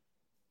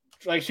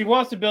 Like she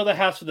wants to build a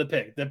house for the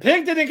pig. The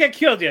pig didn't get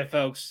killed yet,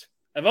 folks.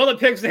 Of all the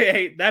pigs they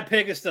ate, that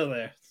pig is still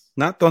there.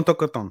 Not tonto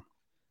coton.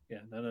 Yeah,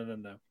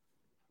 no.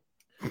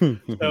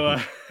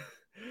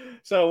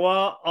 So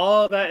while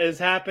all of that is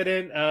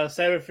happening,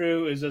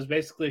 Serafu is just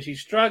basically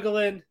she's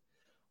struggling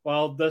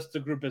while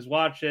the group is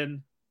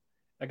watching.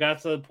 I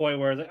got to the point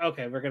where it's like,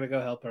 okay, we're gonna go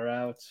help her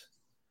out.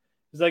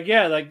 It's like,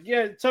 yeah.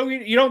 So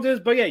you don't do this,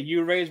 but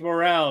you raise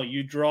morale,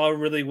 you draw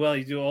really well,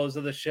 you do all this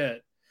other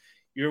shit.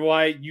 You're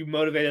why you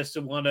motivate us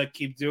to want to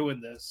keep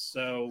doing this.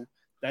 So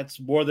that's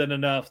more than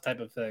enough, type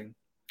of thing.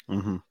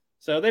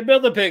 So they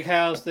build a big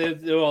house, they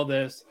do all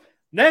this.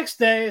 Next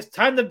day, it's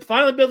time to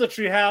finally build a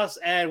tree house,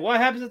 and what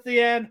happens at the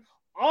end?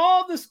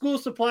 All the school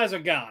supplies are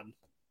gone.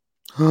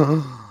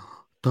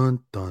 Dun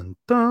dun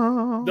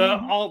dun.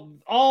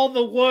 All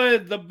the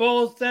wood, the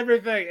bolts,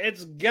 everything.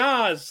 It's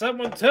gone.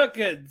 Someone took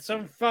it.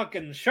 Some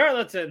fucking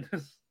charlatan.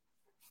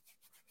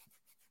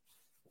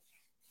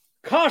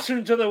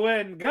 Caution to the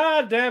wind.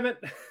 God damn it.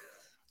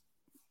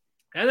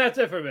 And that's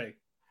it for me.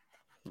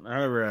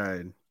 All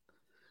right.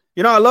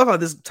 I love how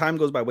this time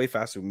goes by way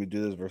faster when we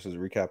do this versus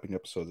recapping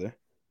episodes, eh?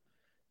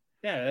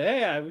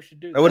 Yeah, we should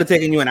do that. That would have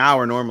taken you an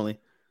hour normally.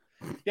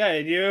 Yeah,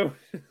 you.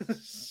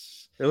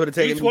 It would have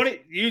taken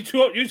you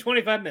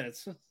 25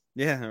 minutes.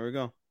 Yeah, there we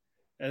go.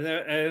 And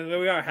there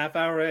we are, half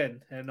hour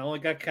in, and only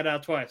got cut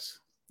out twice.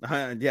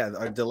 Yeah,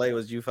 our delay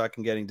was you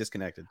fucking getting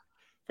disconnected.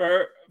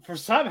 For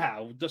some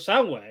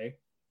way.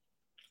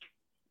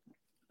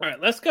 All right,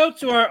 let's go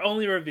to our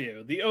only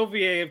review, the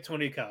OVA of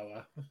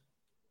Tonikawa.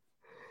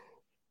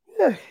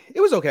 Yeah,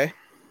 it was okay.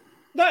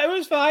 No, it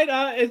was fine.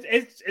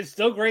 It's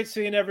still great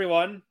seeing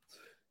everyone.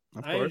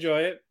 I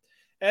enjoy it.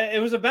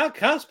 It was about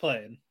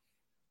cosplaying.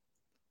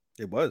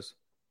 It was.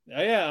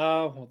 Oh, yeah.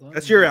 Hold on.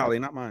 That's your alley,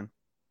 not mine.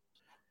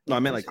 No, I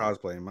meant like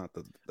cosplaying, not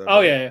the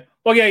yeah.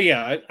 Well,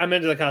 yeah. I'm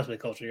into the cosplay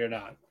culture. You're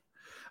not.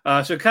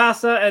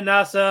 Shikasa and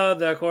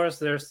Nasa, of course,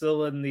 they're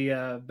still in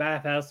the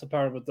bathhouse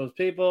apartment with those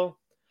people.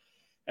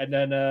 And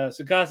then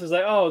Sukasa's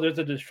like, oh, there's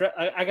a distract.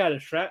 I got a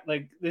distract.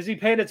 Like, is he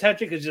paying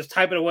attention? Because he's just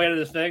typing away on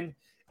this thing.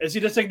 Is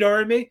he just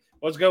ignoring me?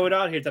 What's going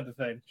on here? Type of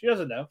thing. She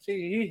doesn't know.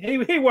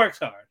 He works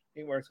hard.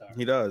 He works hard.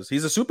 He does.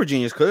 He's a super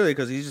genius, clearly,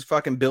 because he's just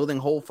fucking building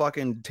whole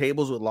fucking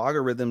tables with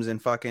logarithms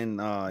and fucking in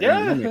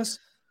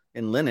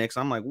Linux.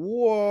 I'm like,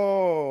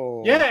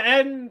 whoa.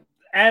 Yeah,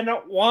 and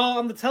while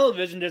on the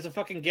television, there's a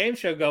fucking game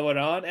show going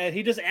on, and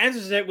he just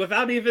answers it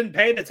without even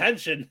paying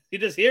attention. He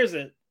just hears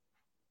it.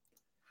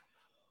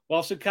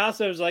 While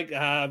Tsukasa is like,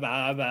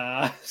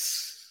 bah.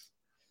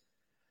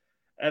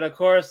 And of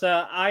course,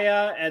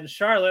 Aya and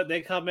Charlotte,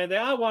 they come in.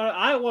 I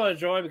want to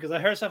join because I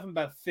heard something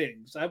about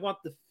figs. I want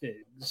the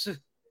figs.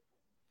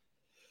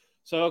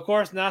 So of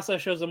course, NASA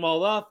shows them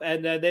all up,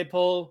 and then they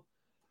pull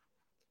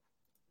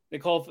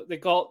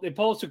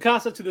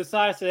Tsukasa to the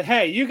side and say,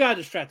 "Hey, you gotta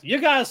distract him.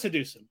 You gotta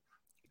seduce him.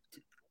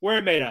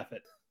 We're made of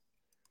it."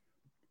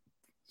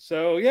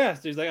 So yeah,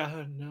 so he's like,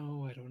 "Oh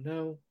no, I don't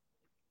know."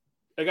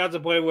 It got to the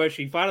point where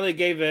she finally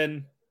gave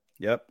in.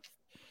 Yep.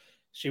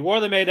 She wore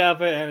the maid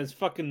outfit,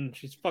 and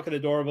she's fucking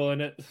adorable in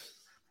it.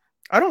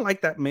 I don't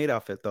like that maid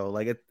outfit though.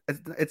 Like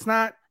it's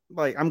not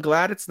like, I'm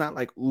glad it's not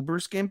like uber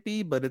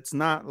skimpy, but it's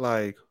not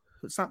like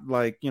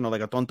like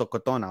a tonto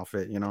coton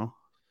outfit.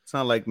 It's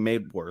not like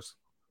maid wars.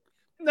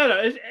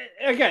 No.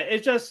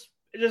 It's just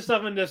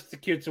something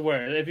just cute to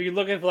wear. If you're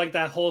looking for like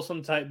that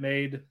wholesome type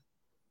maid,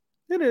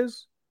 it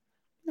is.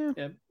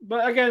 Yeah.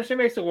 But again, she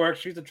makes it work.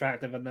 She's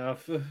attractive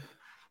enough.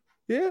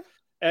 Yeah.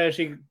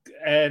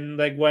 And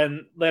like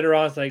when later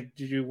on, it's like,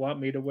 did you want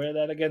me to wear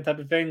that again? Type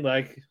of thing,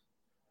 like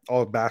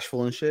all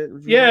bashful and shit.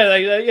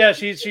 Yeah,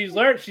 she's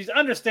learned. She's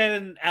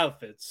understanding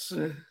outfits.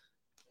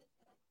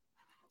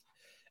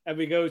 And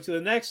we go to the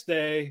next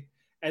day,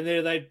 and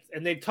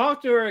they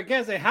talk to her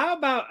again. Say, how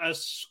about a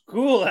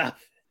school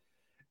outfit?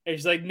 And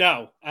she's like,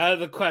 no, out of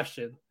the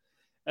question.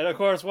 And of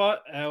course,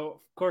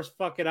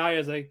 fucking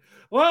Aya's like,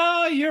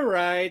 well, you're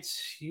right.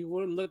 You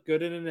wouldn't look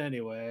good in it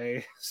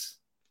anyway.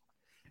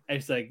 And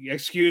he's like,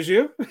 excuse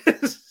you?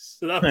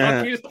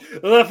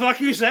 the fuck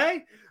you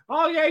say?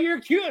 Oh, yeah,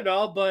 you're cute and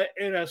all, but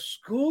in a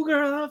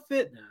schoolgirl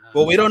outfit? No.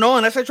 Well, we don't know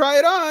unless I try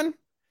it on.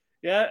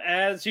 Yeah,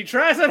 and she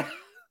tries it.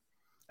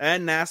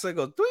 And NASA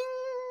goes, Dwing!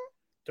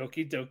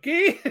 Doki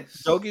doki.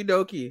 Doki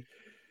doki.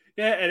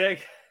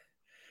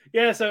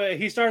 Yeah, so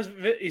he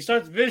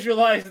starts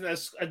visualizing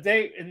a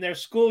date in their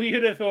school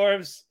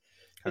uniforms.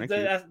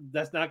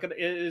 That's not gonna.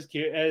 It is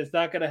cute, and it's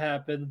not gonna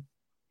happen.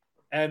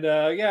 And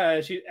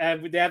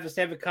they have the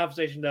same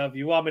conversation of,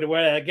 you want me to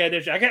wear that again?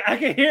 I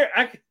can hear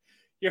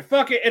your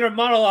fucking inner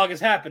monologue is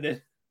happening.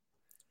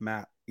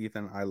 Matt,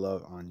 Ethan, I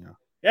love Anya.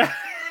 Yeah.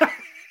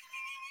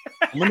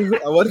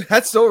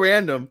 That's so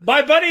random.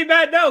 My buddy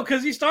Matt, no,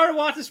 because he started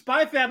watching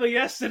Spy Family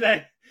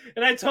yesterday,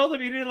 and I told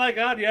him he didn't like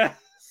Anya.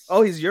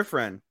 Oh, he's your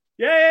friend.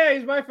 Yeah,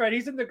 he's my friend.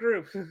 He's in the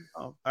group.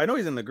 Oh, I know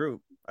he's in the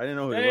group. I didn't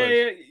know who he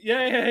was.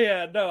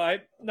 Yeah. No,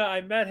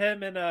 I met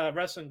him in a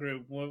wrestling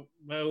group when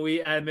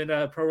I'm in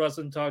a Pro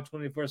Wrestling Talk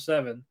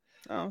 24/7.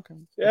 Oh, okay.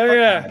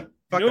 Yeah.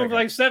 Knew him for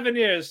like 7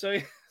 years. So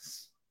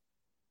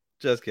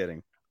just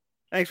kidding.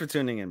 Thanks for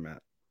tuning in,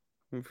 Matt.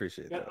 We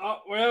appreciate that.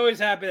 We're always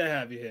happy to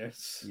have you here.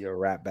 You're a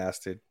rat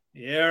bastard.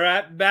 You're a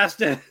rat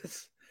bastard.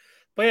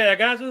 But yeah, I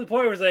got to the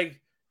point where it's like,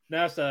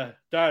 NASA,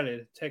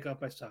 darling, take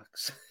off my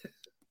socks.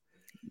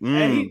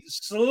 And he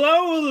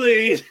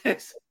slowly,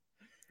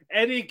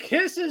 and he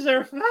kisses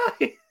her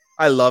face.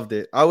 I loved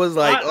it. I was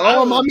like,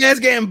 my man's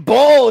getting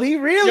bold. He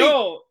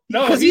really,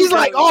 because he's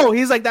like,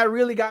 that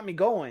really got me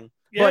going.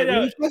 Yeah, but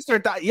when he kissed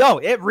her,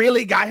 it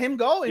really got him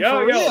going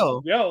for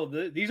real.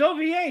 These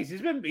OVAs,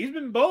 he's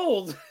been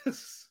bold.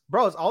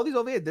 Bro, it's all these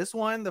OVAs. This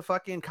one, the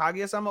fucking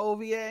Kaguya-sama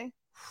OVA.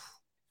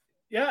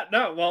 Yeah,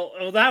 no,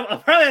 well, that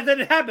apparently that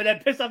didn't happen.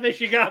 That pissed off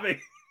Ishigami.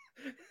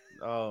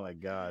 Oh my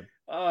god.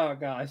 Oh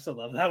god, I still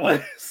love that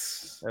one.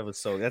 That's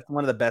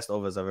one of the best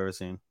OVAs I've ever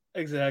seen.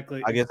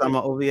 Exactly. I guess I'm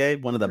an OVA,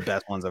 one of the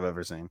best ones I've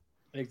ever seen.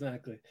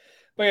 Exactly.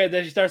 But yeah,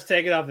 then she starts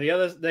taking off the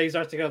other. Then he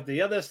starts taking off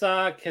the other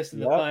sock, kissing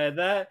the fly of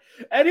that,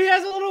 and he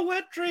has a little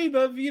wet dream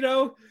of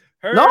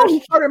her. No,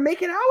 he started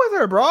making out with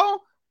her, bro.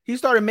 He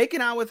started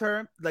making out with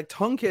her, like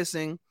tongue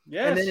kissing,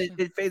 and then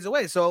it fades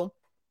away. So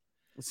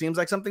it seems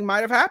like something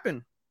might have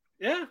happened.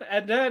 Yeah,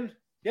 and then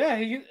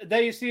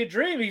then you see a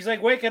dream. He's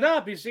like waking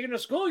up. He's seeing a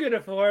school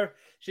uniform.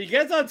 She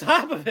gets on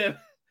top of him.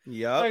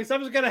 Yeah, like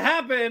something's gonna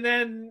happen, and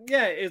then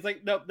it's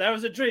like, nope, that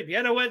was a dream. He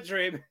had a wet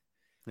dream.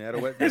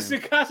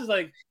 Tsukasa's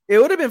like, it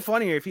would have been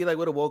funnier if he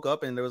would have woke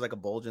up and there was like a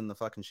bulge in the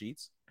fucking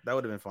sheets. That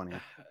would have been funnier.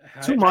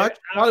 Too much.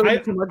 I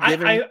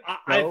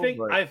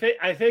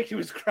think he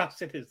was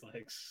crossing his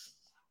legs.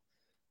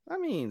 I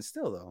mean,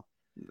 still though.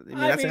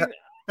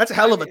 That's a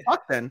hell of a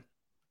tuck then.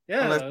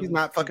 Yeah, unless he's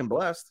not fucking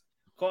blessed.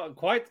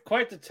 Quite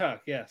the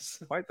tuck,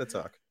 yes. Quite the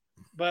tuck.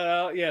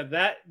 But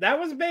that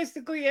was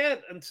basically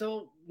it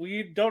until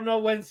we don't know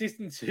when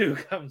season 2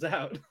 comes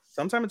out.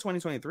 Sometime in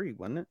 2023,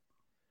 wasn't it?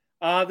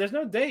 There's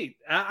no date.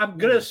 I'm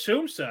gonna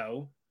assume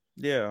so.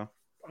 Yeah.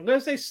 I'm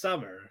gonna say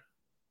summer.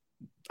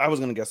 I was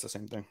gonna guess the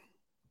same thing.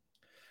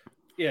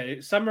 Yeah,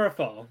 summer or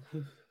fall.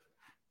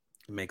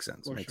 Makes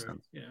sense. Makes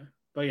sense. Yeah.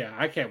 But yeah,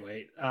 I can't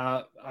wait.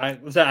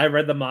 I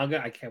read the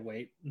manga. I can't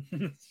wait.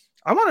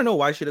 I want to know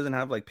why she doesn't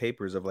have like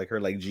papers of like her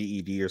like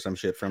GED or some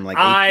shit from like.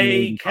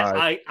 I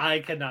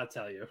cannot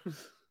tell you.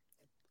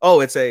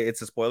 Oh, it's a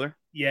spoiler.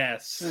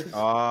 Yes.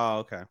 Oh,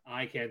 okay.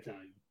 I can't tell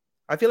you.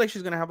 I feel like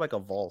she's gonna have like a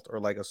vault or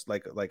like a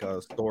storage like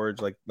a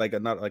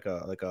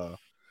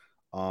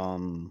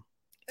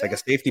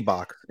safety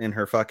box in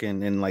her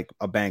fucking in like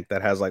a bank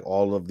that has like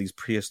all of these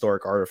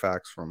prehistoric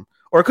artifacts from,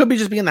 or it could be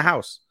just be in the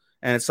house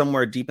and it's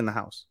somewhere deep in the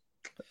house.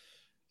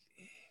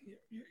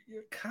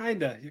 You're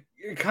kind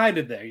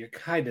of there. You're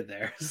kind of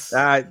there.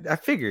 I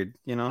figured,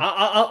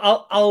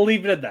 I'll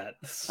leave it at that.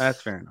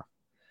 That's fair enough.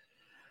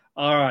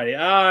 All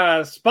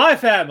righty. Spy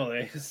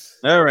Family.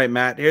 All right,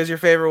 Matt. Here's your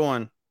favorite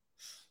one.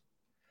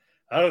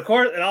 Of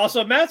course, and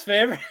also Matt's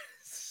favorite.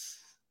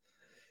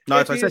 No,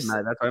 that's what I said,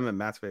 Matt. That's why I meant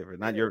Matt's favorite.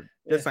 Not your.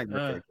 That's not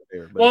your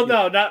favorite. Well,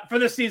 no, not for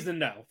the season.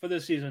 No, for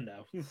this season,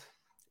 no.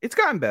 It's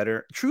gotten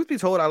better. Truth be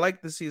told, I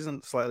like the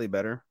season slightly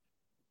better.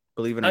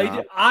 Believe it or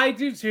not, I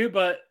do too.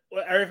 But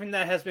everything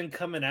that has been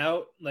coming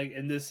out like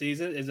in this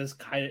season is just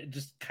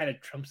kind of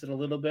trumps it a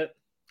little bit.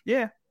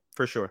 Yeah,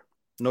 for sure,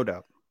 no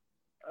doubt.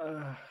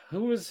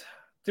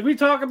 Did we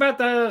talk about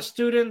the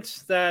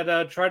students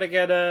that try to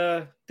get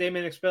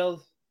Damien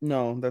expelled?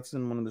 No, that's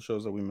in one of the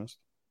shows that we missed.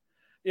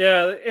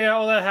 Yeah,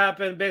 all that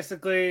happened.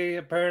 Basically,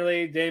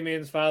 apparently,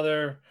 Damien's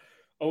father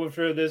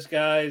overthrew this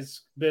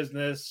guy's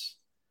business.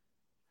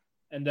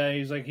 And then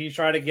he's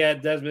trying to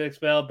get Desmond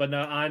expelled, but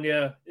now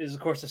Anya is, of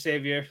course, the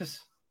savior.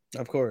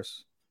 Of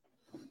course.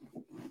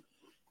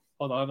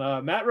 Hold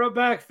on. Matt wrote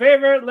back,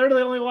 favorite,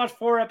 literally only watched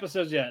 4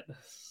 episodes yet.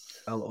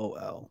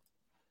 LOL.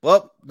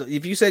 Well,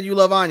 if you said you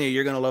love Anya,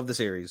 you're going to love the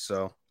series.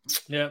 So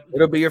yeah,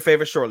 it'll be your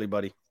favorite shortly,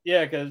 buddy.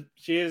 Yeah, because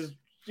she's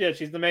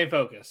the main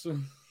focus.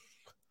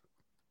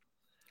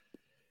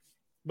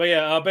 But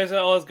yeah, basically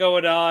all that's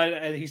going on,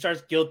 and he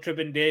starts guilt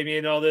tripping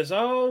Damien, all this.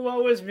 Oh,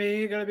 woe is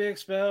me, gonna be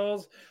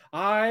expelled.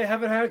 I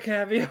haven't had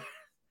caviar.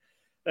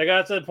 They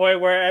got to the point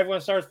where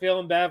everyone starts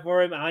feeling bad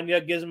for him. Anya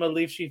gives him a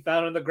leaf she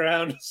found on the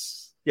ground.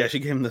 Yeah, she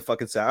gave him the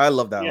fucking sound. I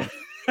love that one.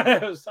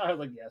 I was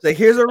like, yes. Like,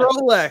 here's a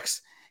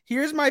Rolex.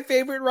 Here's my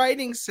favorite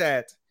writing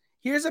set.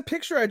 Here's a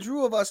picture I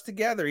drew of us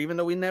together, even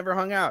though we never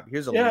hung out.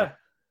 Here's a leaf.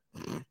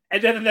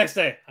 And then the next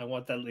day, I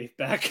want that leaf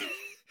back.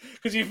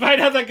 Because you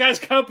find out that guy's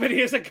company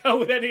isn't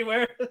going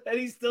anywhere, and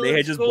he's still. They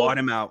had just bought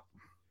him out.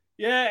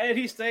 Yeah, and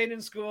he's staying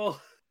in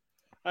school.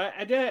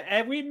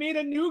 And we meet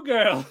a new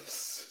girl.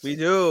 We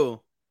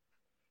do.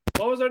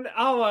 What was her name?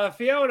 Oh,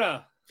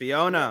 Fiona.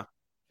 Fiona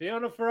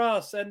for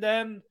us, and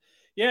then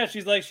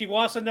she's like she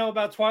wants to know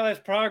about Twilight's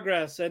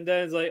progress, and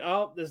then it's like,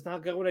 oh, it's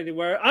not going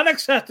anywhere.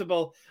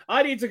 Unacceptable.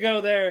 I need to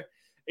go there.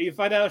 And you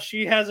find out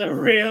she has a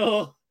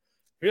real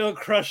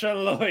crush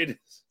on Lloyd.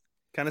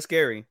 Kind of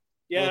scary.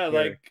 Yeah,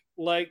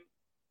 like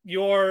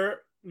your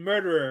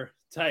murderer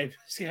type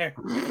scare.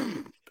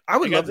 I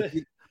would love to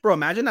see, bro.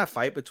 Imagine that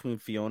fight between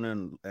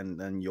Fiona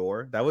and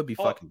Yor. That would be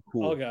fucking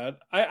cool. Oh god,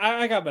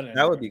 I got money.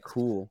 That would be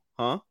cool,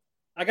 huh?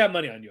 I got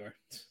money on Yor.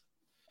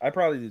 I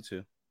probably do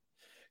too.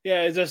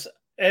 Yeah, it's just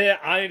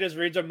I just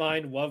reads her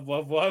mind. Wub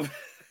wub wub.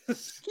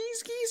 Ski.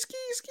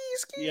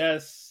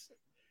 Yes.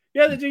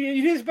 Yeah, you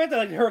didn't expect that.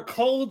 Like her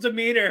cold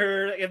demeanor,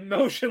 her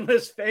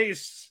emotionless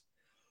face.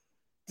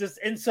 Just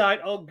inside,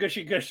 all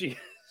gushy.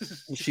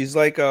 She's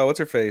like, what's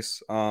her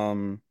face?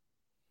 Damn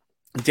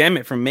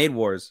it, from Maid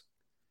Wars.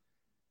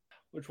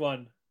 Which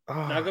one?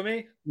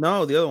 Nagami?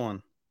 No, the other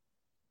one.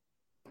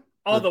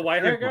 Oh, the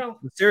white hair girl?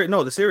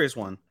 The serious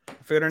one. I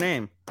forget her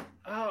name.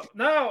 Oh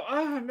no!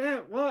 Oh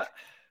man, what?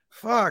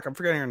 Fuck, I'm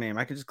forgetting her name.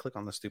 I could just click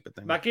on the stupid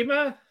thing.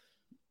 Makima?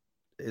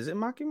 Is it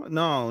Makima?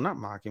 No, not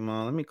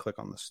Makima. Let me click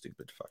on the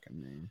stupid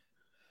fucking name.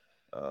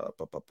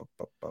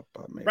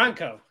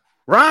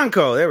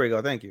 Ranko. There we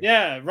go. Thank you.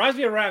 Yeah, reminds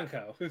me of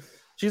Ranko.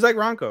 She's like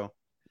Ranko,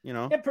 you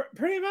know? Yeah,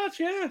 pretty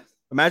much, yeah.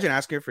 Imagine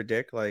asking her for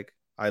dick, like,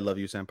 I love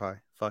you, senpai.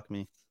 Fuck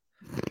me.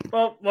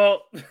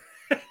 Well.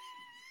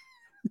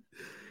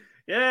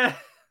 Yeah.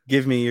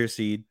 Give me your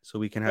seed so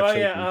we can have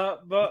children. Yeah,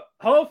 but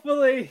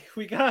hopefully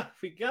we got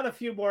a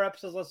few more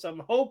episodes left, so I'm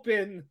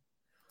hoping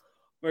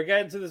we're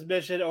getting to this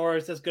mission, or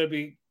is this going to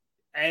be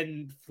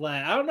end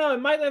flat? I don't know.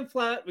 It might end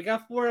flat. We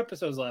got 4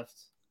 episodes left.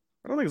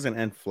 I don't think it's going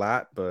to end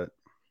flat, but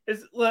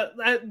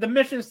the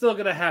mission's still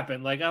gonna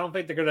happen. Like I don't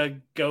think they're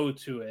gonna go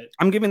to it.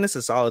 I'm giving this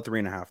a solid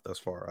 3.5 thus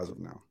far as of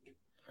now.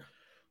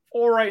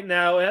 Or right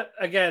now,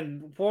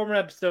 again, 4 more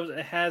episodes.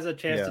 It has a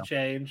chance to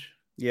change.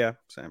 Yeah,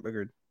 Sam,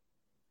 agreed.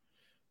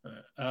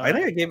 I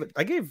think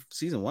I gave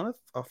season 1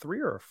 a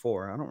 3 or a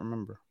 4. I don't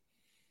remember.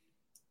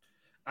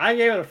 I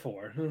gave it a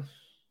 4.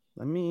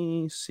 Let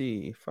me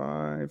see. 5.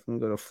 I'm gonna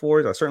go to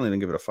 4. I certainly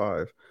didn't give it a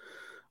 5.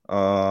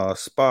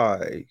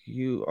 Spy.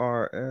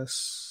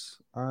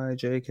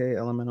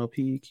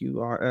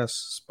 URSIJKLMNOPQRS.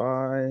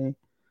 Spy.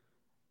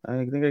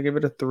 I think I give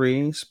it a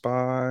 3.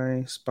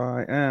 Spy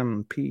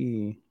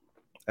MP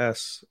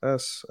S. I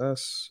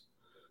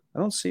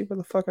don't see where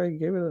the fuck I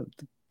gave it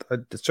I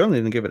certainly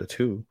didn't give it a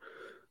 2.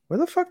 Where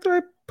the fuck did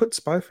I put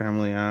Spy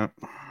Family at?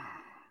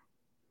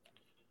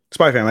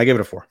 Spy Family, I gave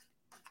it a 4.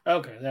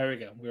 Okay, there we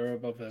go. We were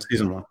above that.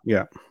 Season 1,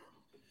 yeah.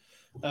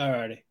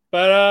 Alrighty.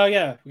 But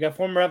we got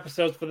 4 more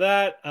episodes for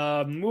that.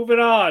 Moving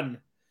on.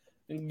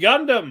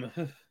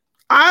 Gundam.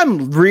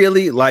 I'm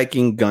really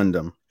liking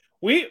Gundam.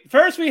 We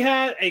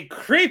had a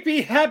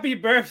creepy happy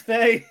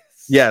birthday.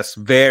 Yes,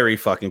 very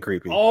fucking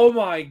creepy. Oh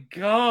my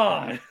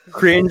god.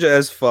 Cringe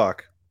as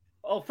fuck.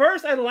 Well,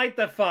 first I liked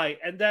the fight,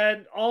 and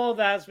then all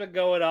that's been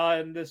going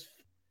on. This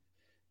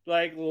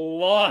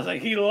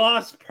he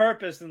lost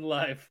purpose in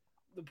life.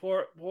 The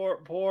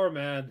poor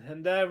man.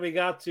 And then we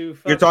got to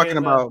You're talking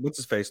about what's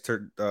his face?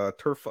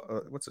 Turf.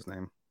 What's his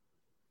name?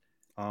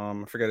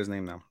 I forget his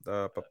name now.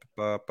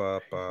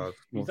 Gundam.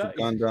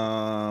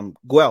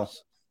 Guel.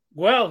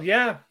 Well,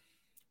 yeah.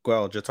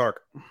 Guel Jatark.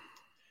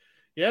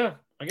 Yeah.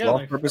 Again,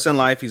 lost purpose in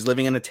life. He's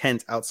living in a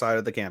tent outside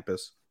of the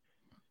campus.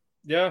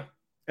 Yeah.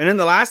 And in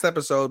the last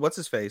episode, what's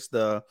his face?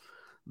 The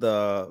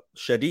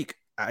Shadiq.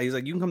 He's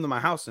like, you can come to my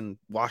house and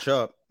wash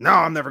up. No,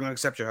 I'm never going to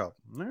accept your help.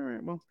 All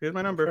right, well, here's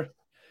my number.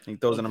 He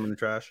throws them in the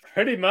trash.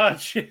 Pretty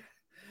much.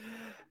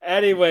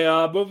 Anyway,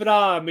 moving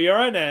on.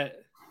 Miorin,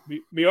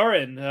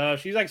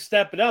 she's like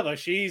stepping up. Like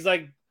she's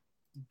like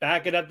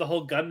backing up the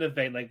whole Gundam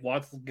thing. Like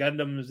wants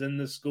Gundams in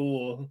the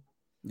school.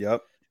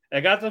 Yep.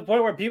 It got to the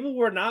point where people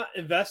were not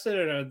invested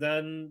in her.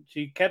 Then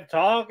she kept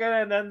talking,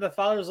 and then the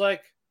father's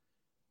like,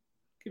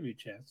 "Give me a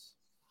chance.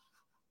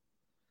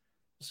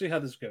 We'll see how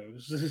this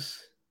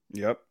goes."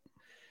 Yep.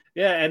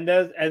 Yeah, and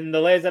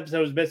the latest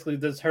episode was basically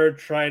just her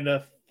trying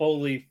to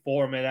fully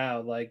form it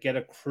out, like get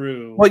a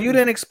crew. Well, you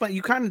didn't explain.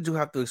 You kind of do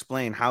have to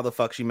explain how the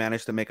fuck she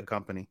managed to make a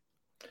company,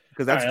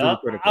 because that's really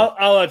critical.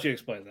 I'll let you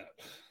explain that.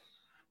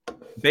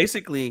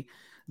 Basically,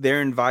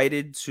 they're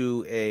invited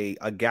to a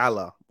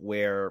gala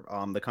where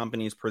the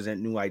companies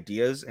present new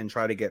ideas and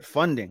try to get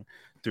funding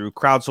through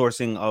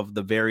crowdsourcing of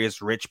the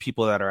various rich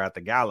people that are at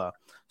the gala.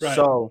 Right.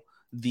 So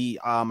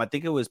I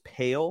think it was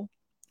Pale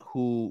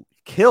who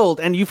killed,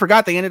 and you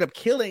forgot they ended up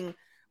killing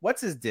what's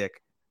his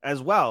dick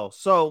as well.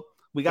 So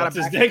we got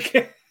his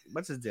dick.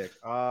 What's his dick?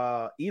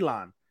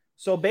 Elon.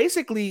 So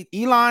basically,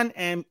 Elon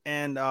and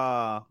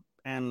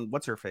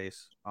what's her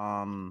face?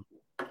 And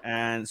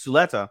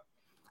Suletta.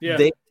 Yeah.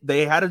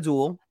 They had a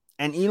duel,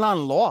 and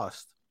Elon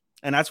lost,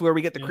 and that's where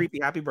we get the creepy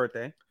happy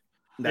birthday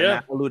that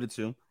Matt alluded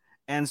to.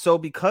 And so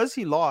because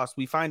he lost,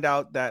 we find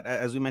out that,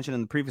 as we mentioned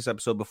in the previous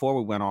episode before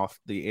we went off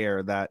the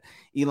air, that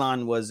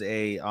Elon was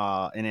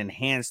an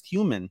enhanced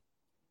human.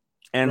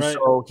 And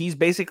so he's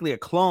basically a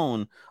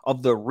clone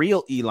of the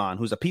real Elon,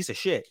 who's a piece of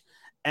shit.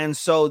 And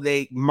so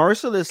they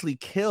mercilessly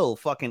kill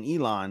fucking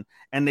Elon,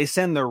 and they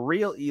send the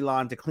real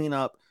Elon to clean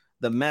up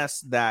the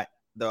mess that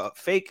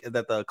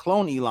the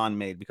clone Elon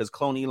made, because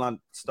clone Elon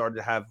started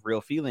to have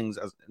real feelings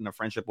in a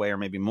friendship way, or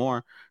maybe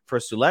more, for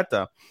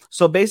Suletta.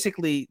 So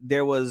basically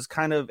there was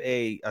kind of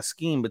a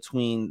scheme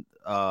between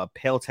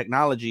Pale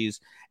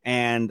Technologies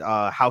and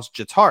House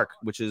Jatark,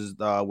 which is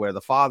where the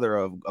father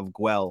of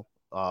Guel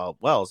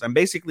Wells, and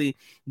basically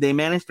they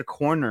managed to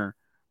corner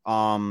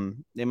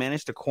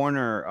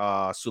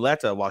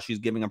Suletta while she's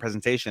giving a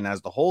presentation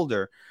as the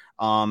holder,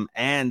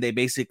 and they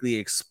basically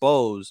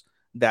expose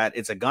that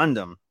it's a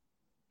Gundam.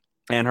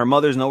 And her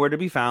mother's nowhere to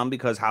be found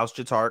because House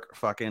Jatark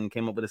fucking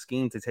came up with a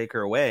scheme to take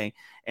her away.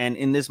 And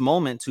in this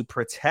moment, to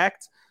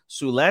protect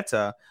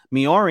Suletta,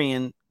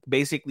 Miorin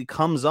basically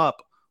comes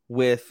up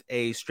with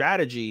a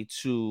strategy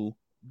to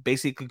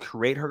basically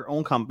create her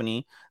own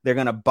company. They're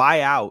going to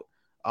buy out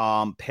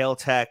Pale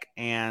Tech,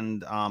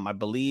 and I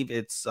believe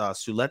it's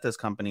Suletta's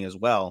company as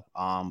well,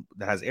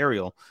 that has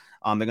Ariel.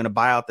 They're going to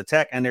buy out the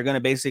tech, and they're going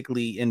to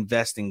basically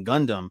invest in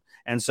Gundam.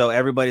 And so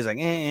everybody's like,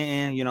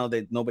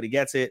 nobody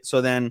gets it. So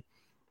then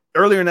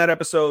earlier in that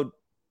episode,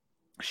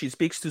 she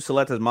speaks to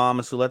Suletta's mom,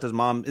 and Suletta's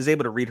mom is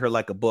able to read her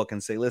like a book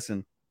and say,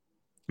 listen,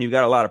 you've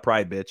got a lot of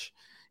pride, bitch.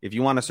 If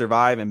you want to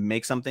survive and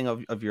make something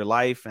of your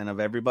life and of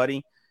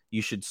everybody,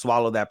 you should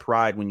swallow that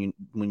pride when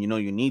you know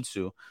you need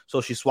to.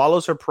 So she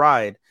swallows her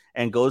pride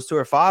and goes to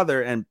her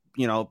father and,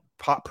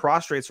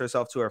 prostrates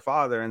herself to her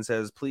father and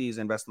says, please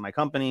invest in my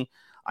company.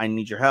 I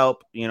need your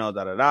help,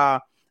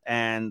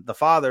 And the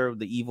father,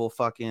 the evil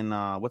fucking,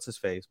 what's his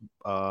face?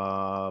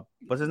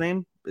 What's his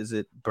name? Is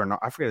it Bernard?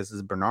 I forget. Is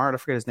it Bernard? I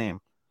forget his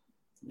name.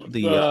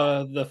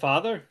 The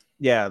father?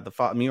 Yeah,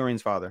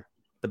 Miorin's father,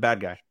 the bad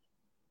guy.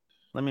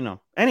 Let me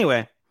know.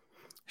 Anyway,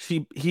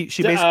 she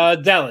basically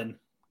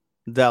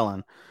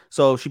Dellen.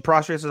 So she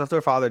prostrates herself to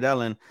her father,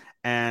 Dellen,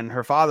 and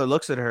her father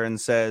looks at her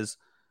and says,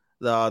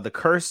 the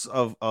curse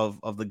of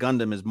the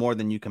Gundam is more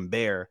than you can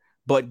bear,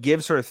 but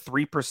gives her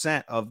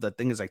 3% of the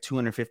thing is like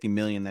 250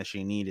 million that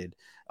she needed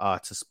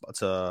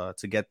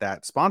to get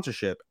that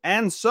sponsorship.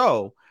 And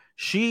so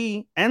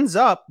she ends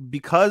up,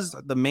 because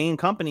the main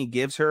company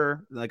gives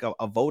her like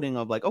a voting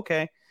of like,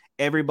 okay,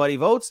 everybody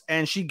votes,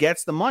 and she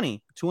gets the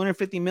money,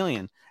 250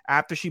 million.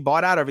 After she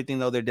bought out everything,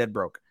 though, they're dead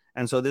broke.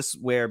 And so this is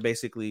where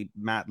basically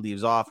Matt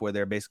leaves off, where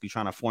they're basically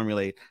trying to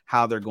formulate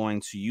how they're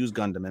going to use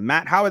Gundam. And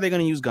Matt, how are they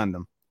going to use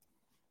Gundam?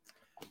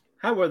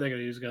 How are they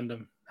going to use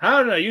Gundam? I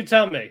don't know. You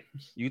tell me.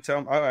 You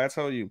tell me. All right, I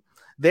tell you.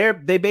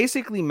 They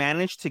basically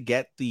managed to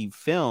get the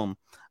film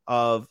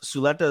of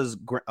Suletta's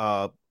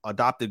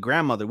adopted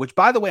grandmother, which,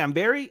 by the way, I'm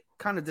very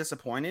kind of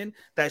disappointed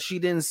that she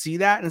didn't see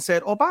that and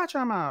said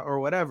Oba-chama or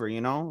whatever,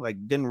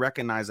 like didn't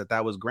recognize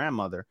that was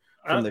grandmother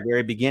from the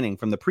very beginning,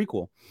 from the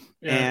prequel.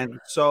 Yeah. And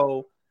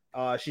so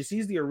she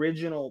sees the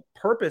original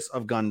purpose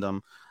of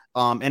Gundam.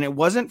 And it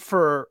wasn't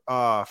for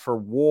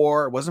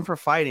war. It wasn't for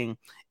fighting.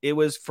 It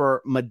was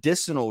for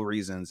medicinal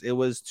reasons. It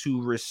was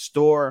to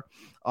restore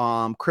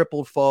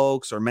crippled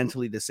folks or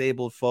mentally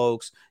disabled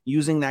folks,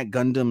 using that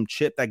Gundam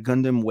chip, that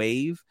Gundam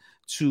wave,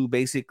 to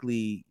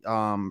basically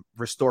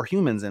restore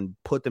humans and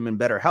put them in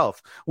better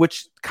health,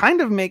 which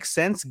kind of makes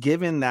sense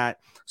given that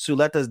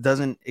Suleta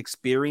doesn't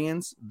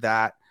experience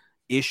that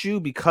issue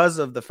because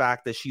of the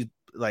fact that she's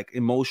like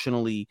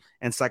emotionally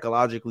and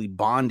psychologically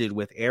bonded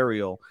with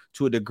Ariel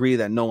to a degree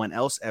that no one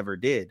else ever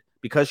did.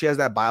 Because she has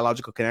that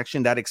biological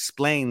connection, that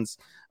explains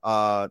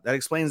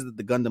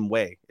the Gundam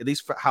way, at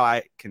least for how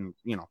I can,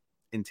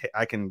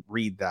 I can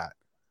read that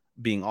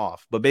being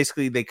off. But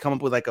basically they come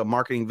up with like a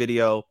marketing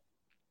video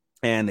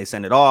and they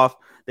send it off.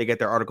 They get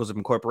their articles of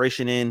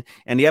incorporation in,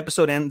 and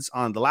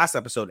the last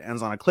episode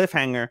ends on a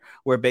cliffhanger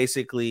where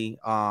basically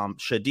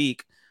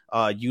Shadiq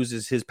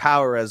uses his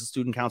power as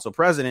student council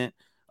president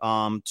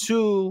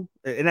to,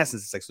 in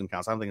essence, it's like student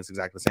council. I don't think it's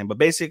exactly the same, but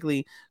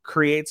basically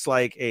creates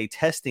like a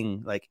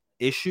testing like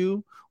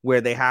issue where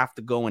they have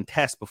to go and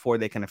test before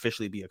they can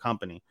officially be a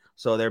company.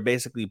 So they're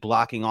basically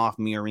blocking off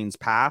Miorine's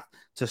path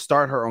to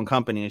start her own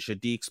company, and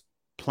Shadiq's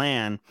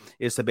plan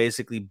is to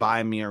basically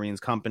buy Miorine's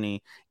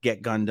company,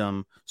 get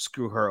Gundam,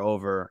 screw her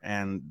over,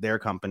 and their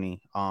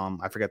company,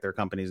 I forget their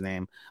company's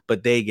name,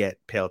 but they get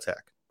Pale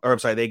Tech. Or I'm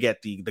sorry, they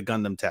get the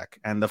Gundam Tech.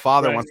 And the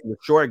father wants to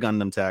destroy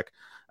Gundam Tech.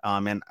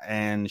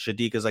 And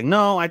Shadiq is like,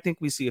 no, I think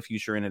we see a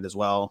future in it as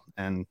well,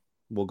 and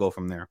we'll go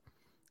from there.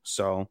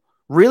 So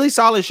really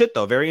solid shit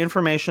though, very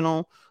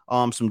informational,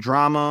 some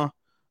drama.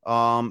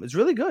 It's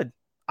really good.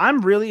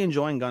 I'm really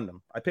enjoying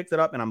Gundam. I picked it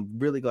up and I'm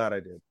really glad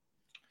I did.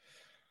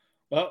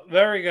 Well,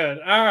 very good.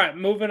 All right,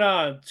 moving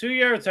on to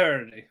Your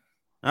Eternity.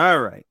 All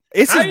right.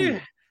 How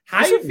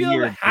do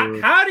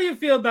you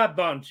feel about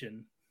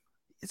Bonchin?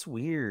 It's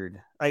weird.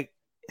 Like,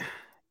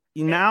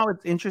 now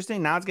it's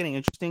interesting. Now it's getting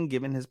interesting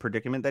given his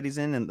predicament that he's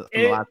in the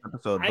last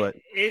episode. But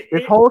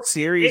this whole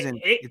series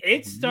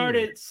it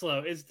started slow.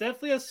 It's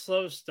definitely a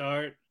slow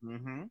start.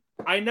 Mm-hmm.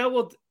 I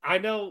know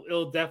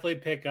it'll definitely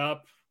pick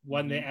up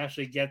when they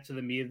actually get to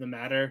the meat of the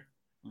matter.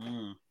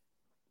 Mm.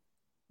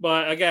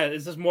 But again,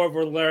 it's just more of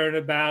we're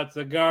learning about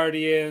the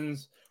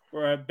Guardians,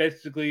 where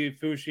basically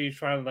Fushi's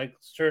trying to like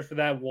search for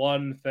that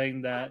one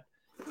thing that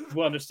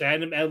will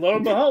understand him. And lo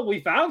and behold, we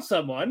found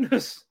someone.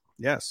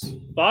 Yes.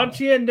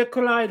 Bocchi and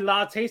Nikolai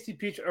La Tasty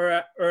Peach are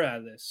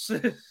at this.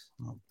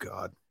 Oh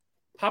God.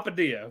 Papa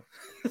Dio.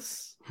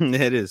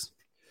 It is.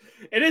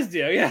 It is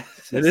Dio, yeah.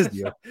 It is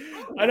Dio.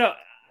 I know.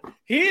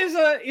 He's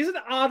an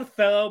odd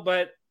fellow,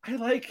 but I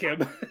like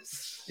him.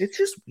 It's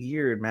just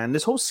weird, man.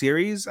 This whole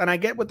series, and I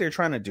get what they're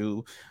trying to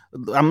do.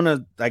 I'm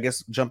gonna, I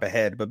guess, jump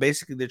ahead, but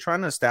basically they're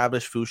trying to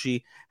establish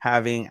Fushi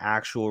having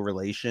actual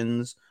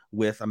relations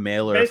with a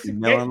male or a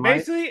female in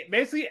life.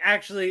 Basically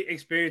actually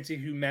experiencing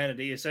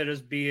humanity instead of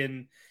just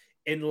being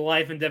in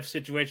life and death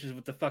situations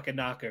with the fucking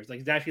knockers. Like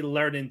he's actually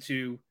learning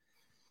to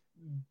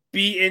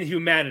be in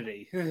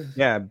humanity.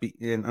 Yeah,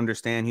 and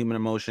understand human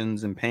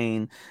emotions and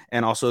pain,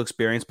 and also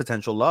experience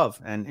potential love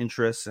and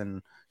interests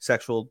and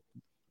sexual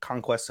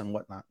conquests and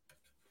whatnot.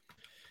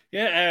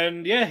 Yeah,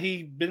 and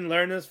he been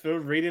learning this through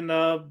reading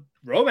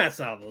romance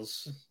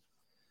novels.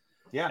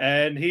 Yeah,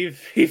 and he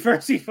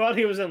thought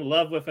he was in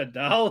love with a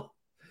doll.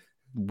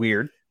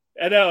 Weird.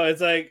 I know,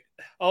 it's like,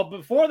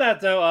 before that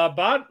though,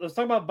 let's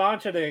talk about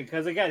Bonchin,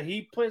 because again,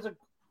 he plays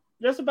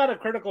just about a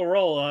critical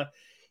role.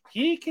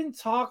 He can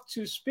talk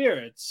to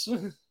spirits.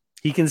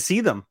 He can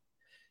see them.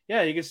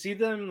 Yeah, you can see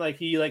them. Like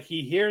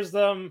he hears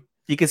them.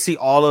 He can see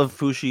all of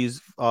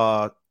Fushi's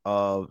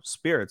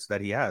spirits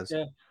that he has.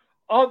 Yeah.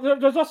 Oh,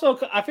 there's also,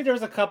 I think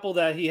there's a couple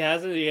that he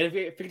hasn't. I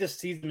think he just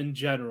sees them in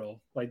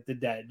general, like the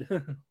dead.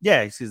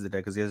 Yeah, he sees the dead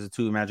because he has the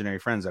two imaginary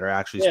friends that are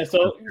actually. Yeah,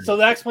 so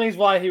that explains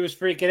why he was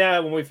freaking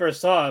out when we first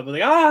saw it. But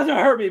like, that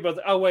hurt me. But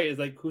oh wait, it's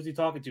like, who's he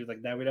talking to?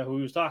 Like now we know who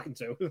he was talking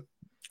to.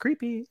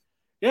 Creepy.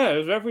 Yeah, it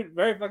was very,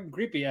 very fucking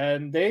creepy,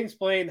 and they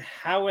explain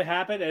how it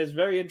happened. And it's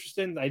very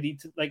interesting.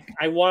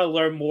 I want to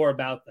learn more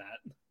about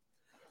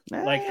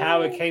that, like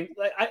how it came.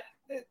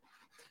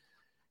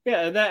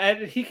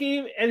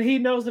 And he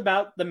knows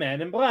about the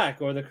Man in Black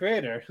or the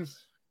creator.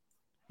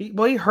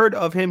 He heard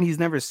of him. He's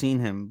never seen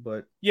him,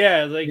 but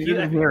yeah, like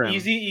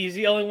he's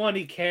the only one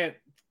he can't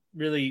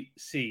really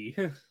see.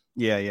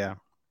 Yeah,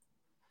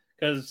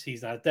 because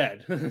he's not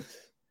dead.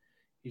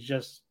 He's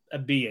just a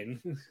being.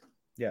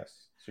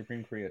 Yes,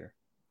 Supreme Creator.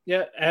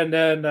 Yeah, and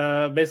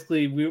then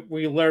basically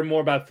we learn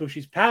more about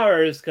Fushi's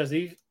powers because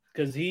he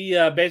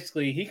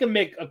basically he can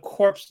make a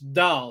corpse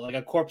doll, like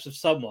a corpse of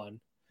someone.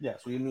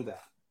 Yes, we knew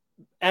that.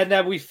 And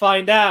then we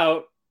find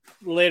out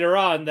later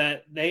on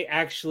that they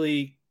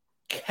actually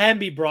can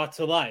be brought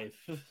to life.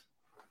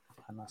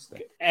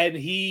 And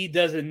he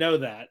doesn't know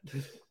that.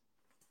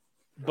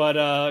 But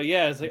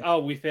it's like, oh,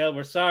 we failed,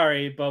 we're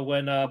sorry. But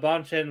when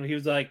Bonchin, he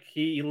was like,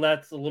 he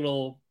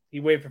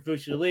waited for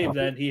Fushi to leave,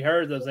 then he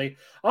heard us like,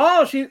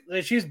 oh,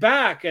 she's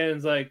back. And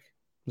it's like,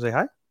 say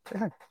hi. Say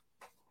hi.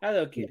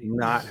 Hello, kitty.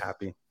 Not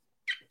happy.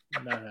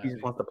 Not happy. He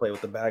just wants to play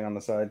with the bag on the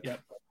side.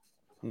 Yep.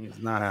 He's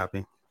not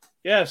happy.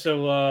 Yeah, so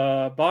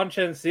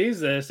Bonchin sees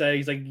this and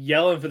he's like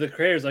yelling for the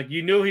creators, like,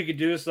 you knew he could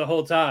do this the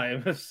whole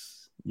time.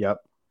 Yep.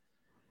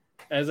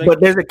 Like, but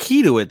there's a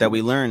key to it that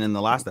we learned in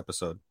the last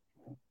episode.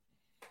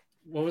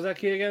 What was that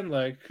key again?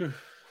 Like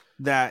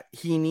that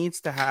he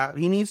needs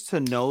to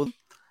know,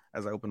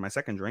 as I open my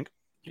second drink.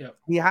 Yeah.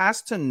 He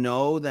has to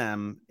know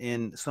them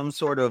in some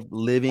sort of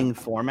living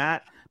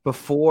format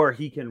before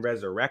he can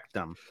resurrect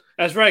them.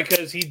 That's right,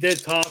 because he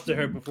did talk to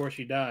her before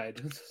she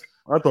died.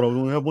 I thought I would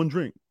only have one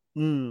drink.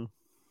 No,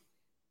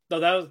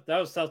 that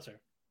was seltzer.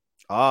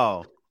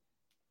 Oh.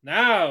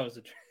 Now it's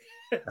a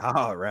drink.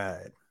 All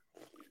right.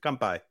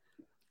 Kampai.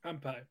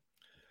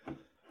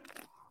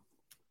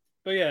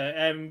 But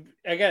yeah, and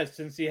I guess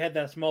since he had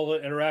that small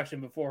interaction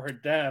before her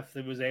death,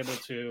 it was able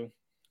to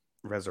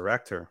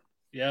resurrect her.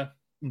 Yeah.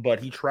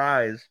 But he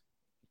tries,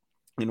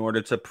 in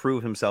order to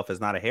prove himself as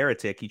not a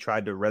heretic, he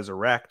tried to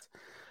resurrect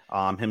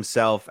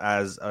himself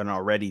as an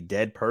already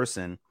dead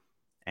person,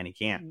 and he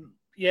can't.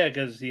 Yeah,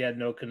 because he had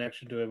no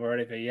connection to him or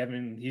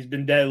anything. He's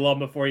been dead long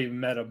before you even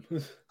met him.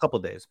 A couple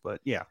days, but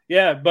yeah.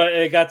 Yeah, but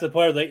it got to the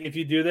point like if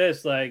you do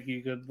this, like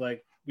you could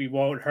we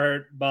won't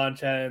hurt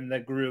Boncha and the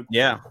group.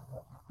 Yeah.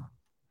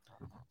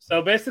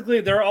 So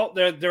basically,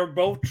 they're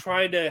both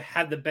trying to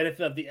have the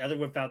benefit of the other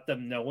without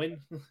them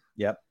knowing.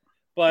 Yep.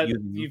 But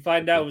you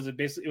find out it was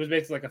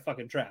basically like a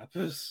fucking trap.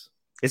 It's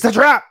a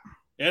trap.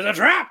 It's a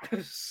trap.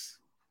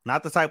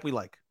 Not the type we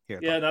like here.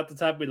 Yeah, not the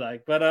type we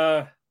like.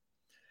 But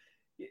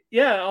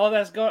yeah, all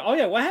that's going. Oh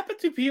yeah, what happened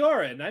to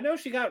Piorin? I know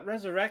she got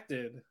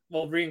resurrected.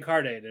 Well,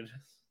 reincarnated.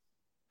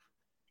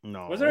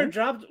 No. Was there a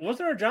job? Was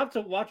there a job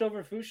to watch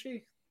over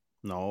Fushi?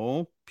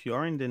 No,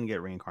 Piorin didn't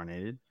get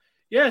reincarnated.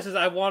 Yeah, it says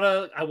I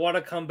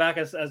wanna come back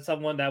as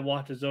someone that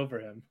watches over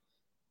him.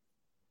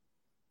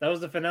 That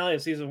was the finale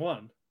of season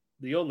 1.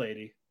 The old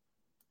lady.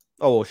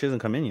 Oh, well, she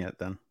hasn't come in yet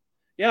then.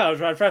 Yeah, I was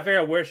trying to figure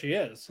out where she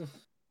is.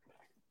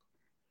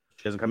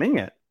 She hasn't come in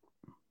yet.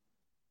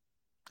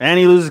 And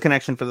he loses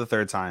connection for the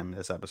 3rd time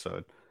this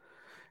episode.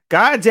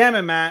 God damn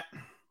it, Matt.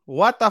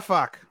 What the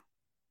fuck?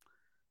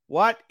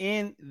 What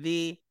in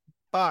the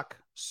fuck,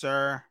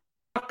 sir?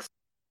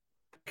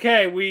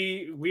 Okay,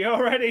 we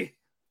already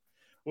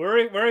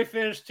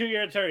finished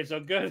 2-year attorney, so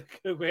good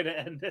way to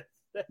end it.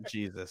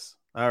 Jesus.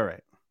 All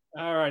right.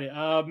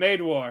 Alrighty.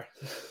 Maid War.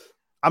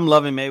 I'm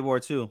loving Maid War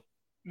too.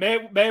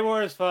 Maid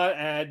War is fun,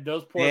 and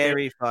those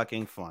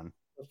fucking fun.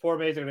 Those poor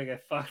maids are gonna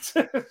get fucked.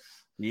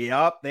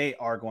 Yep, they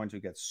are going to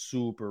get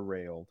super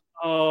railed.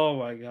 Oh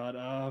my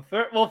god.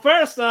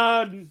 First,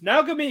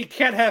 Naogami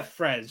can't have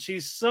friends.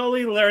 She's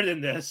slowly learning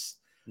this.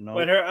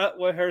 Nope.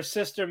 When her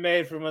sister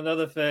made from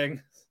another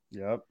thing.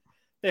 Yep.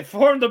 They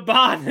formed a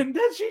bond, and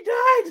then she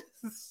died.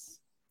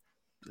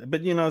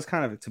 But it's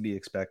kind of to be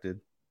expected,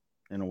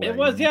 in a way. It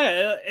was,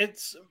 yeah.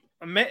 It's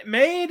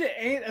Maid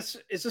ain't.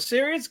 It's a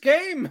serious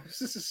game.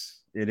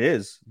 It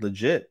is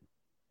legit.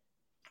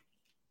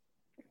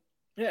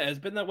 Yeah, it's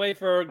been that way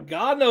for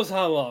God knows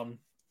how long.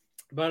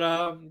 But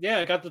yeah,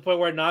 it got to the point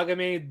where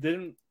Naogami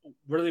didn't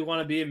really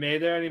want to be a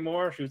maid there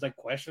anymore. She was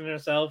questioning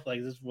herself,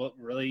 is this what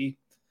really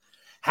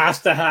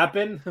has to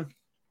happen?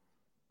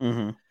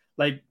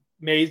 Mm-hmm.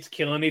 Maids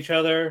killing each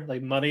other,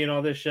 money and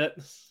all this shit.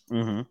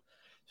 Mm-hmm.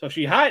 So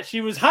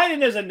she was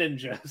hiding as a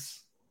ninja.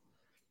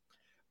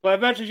 But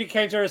eventually she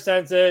came to her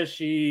senses.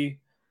 She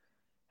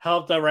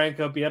helped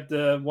Aranko beat up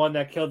the one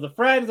that killed the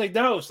friend.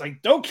 No,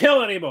 don't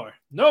kill anymore.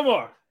 No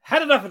more.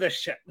 Had enough of this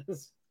shit.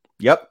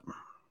 Yep.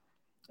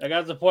 I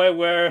got to the point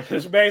where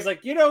this maid's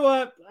you know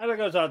what? I'm going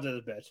to go talk to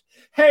this bitch.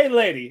 Hey,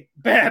 lady.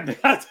 Bam.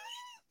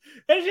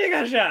 And she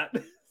got shot.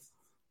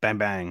 Bang,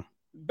 bang.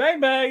 Bang,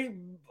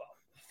 bang.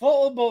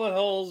 Full of bullet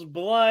holes,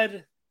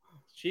 blood.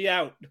 She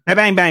out.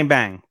 Bang, bang,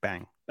 bang,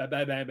 bang. Bang,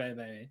 bang, bang, bang,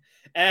 bang.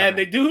 And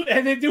they do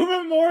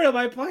memorial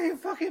by playing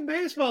fucking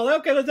baseball.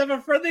 Okay, let's have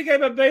a friendly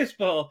game of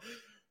baseball.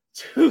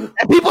 And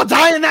people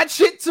die in that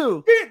shit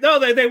too. No,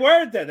 they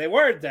weren't dead. They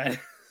weren't dead.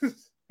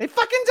 They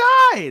fucking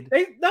died.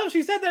 No,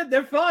 she said that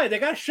they're fine. They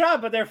got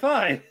shot, but they're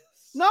fine.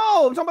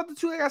 No, I'm talking about the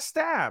 2 that got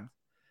stabbed.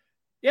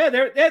 Yeah,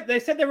 they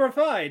said they were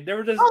fine. They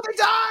were just. Oh, they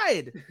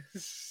died.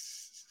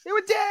 They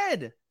were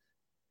dead.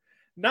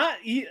 Not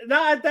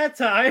at that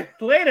time.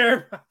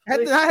 Later.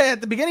 At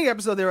the beginning of the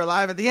episode, they were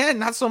alive. At the end,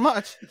 not so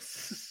much.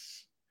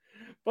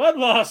 Blood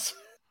loss.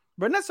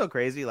 But not so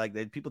crazy.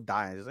 People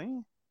die.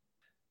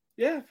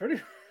 Yeah,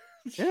 pretty.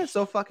 Yeah, it's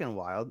so fucking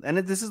wild. And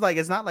this is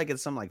it's not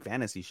it's some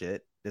fantasy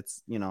shit.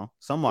 It's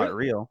somewhat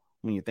real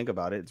when you think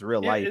about it. It's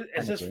real life.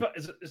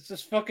 It's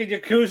just fucking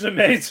Yakuza,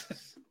 mates.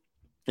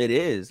 It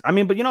is. I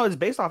mean, but it's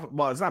based off.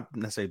 Well, it's not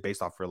necessarily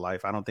based off real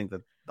life. I don't think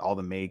that all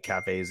the maid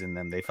cafes in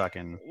them they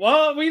fucking.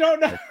 Well, we don't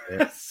know.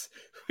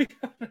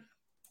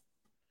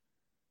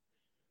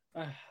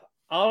 I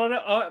don't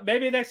know.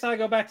 Maybe next time I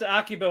go back to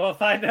Akiba, we'll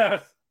find out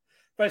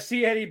if I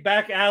see any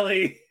back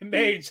alley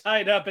maids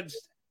tied up and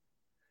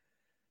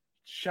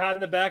shot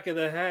in the back of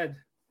the head.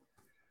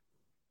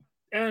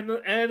 And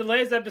the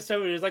latest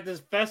episode is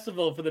this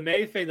festival for the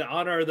maid thing to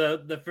honor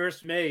the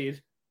first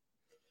maid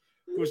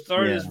who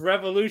started this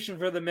revolution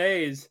for the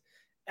maids.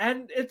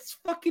 And it's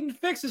fucking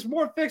fixed. It's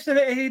more fixed than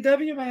the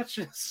AEW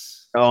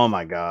matches. Oh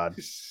my god.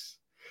 It's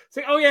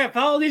oh yeah,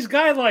 follow these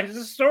guidelines.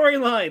 It's a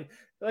storyline.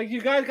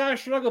 You guys gotta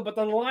struggle, but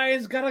the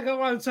lion's gotta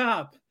go on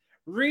top.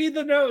 Read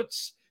the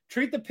notes.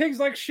 Treat the pigs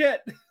like shit.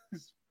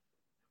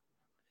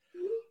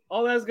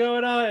 all that's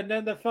going on, and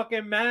then the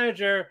fucking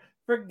manager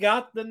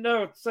forgot the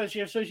notes, so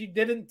she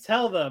didn't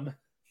tell them.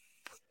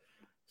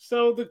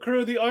 So the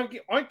crew, the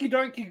Anki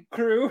Donkey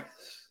crew,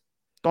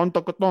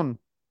 Ton.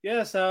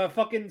 yes,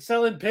 fucking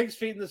selling pig's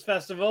feet in this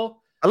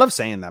festival. I love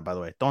saying that, by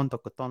the way. Ton.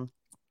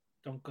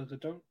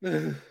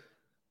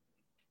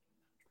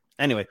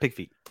 Anyway, pig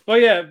feet.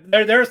 But yeah,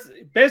 they're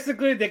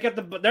basically they're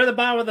the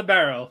bottom of the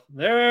barrel.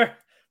 They're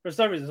for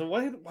some reason. So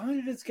why did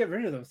they just get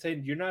rid of them?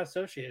 Saying you're not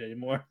associated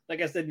anymore. I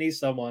guess they need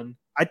someone.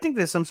 I think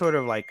there's some sort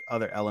of like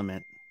other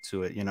element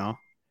to it, you know.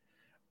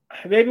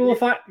 Maybe we'll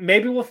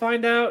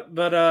find out.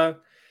 But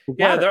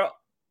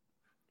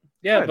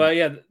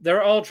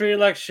they're all treated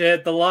like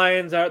shit. Their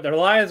lions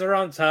are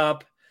on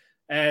top,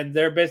 and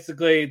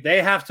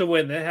they have to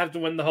win. They have to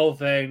win the whole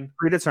thing.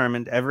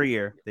 Predetermined every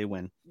year they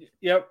win.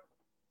 Yep.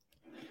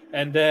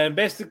 And then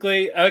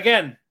basically,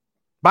 again.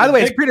 By the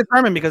way, it's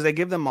predetermined because they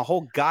give them a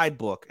whole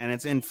guidebook, and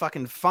it's in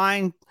fucking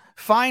fine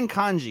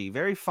kanji,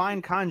 very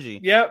fine kanji.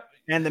 Yep.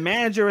 And the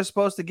manager was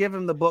supposed to give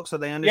him the book so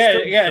they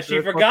understood. Yeah. She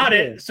forgot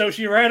it, so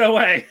she ran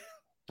away.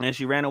 And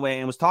she ran away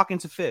and was talking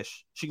to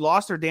fish. She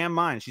lost her damn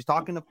mind. She's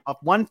talking to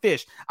one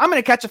fish. I'm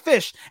gonna catch a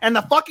fish, and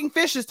the fucking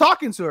fish is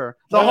talking to her.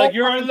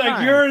 You're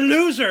a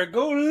loser.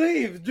 Go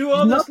leave. Do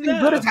all this. Nothing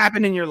good has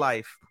happened in your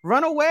life.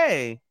 Run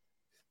away.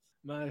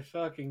 My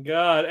fucking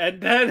God.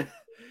 And then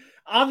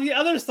on the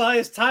other side,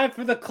 it's time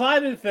for the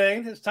climbing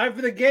thing. It's time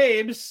for the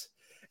games.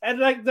 And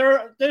like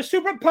they're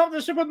super pumped, they're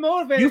super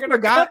motivated. You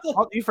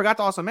forgot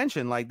to also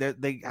mention, like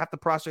they have to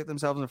prostrate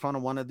themselves in front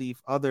of one of the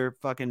other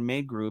fucking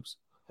maid groups.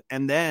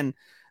 And then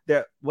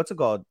what's it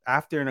called?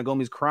 After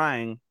Nagomi's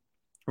crying,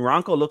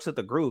 Ranko looks at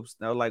the groups.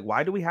 They're like,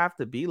 why do we have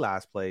to be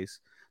last place?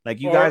 Like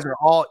you guys are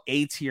all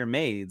A-tier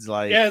maids.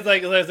 Like it's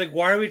like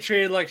why are we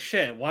treated like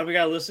shit? Why do we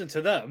gotta listen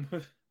to them?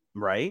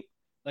 Right?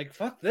 Like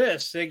fuck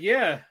this. Like,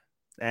 yeah.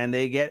 And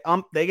they get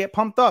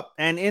pumped up.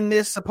 And in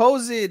this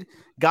supposed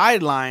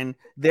guideline,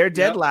 they're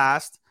dead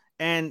last.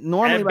 And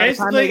normally by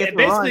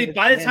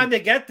the time they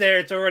get there,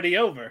 it's already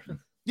over.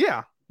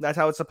 Yeah, that's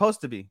how it's supposed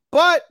to be.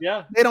 But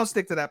they don't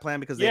stick to that plan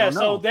because they don't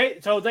know.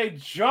 So they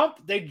jump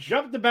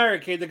the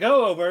barricade to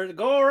go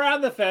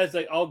around the fence.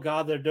 Like, oh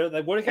God, they're doing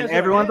like what are you guys doing?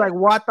 Everyone's like,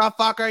 what the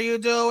fuck are you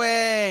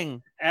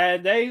doing?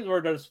 And they were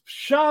just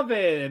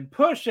shoving and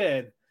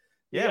pushing.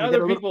 Yeah,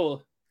 other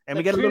people. And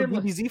we get a little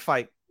DBZ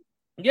fight.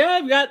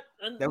 Yeah, we got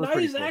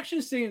nice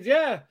action scenes.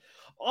 Yeah.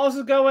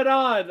 Also going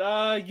on,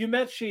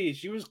 Yumechi.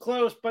 She was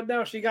close, but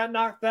no, she got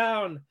knocked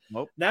down.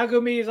 Nope.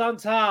 Nagumi is on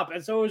top,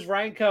 and so is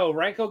Ranko.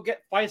 Ranko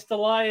fights the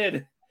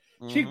lion.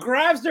 Mm-hmm. She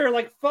grabs her,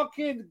 like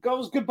fucking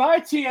goes goodbye,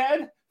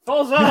 Tien.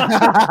 Falls off.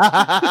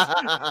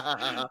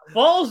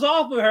 Falls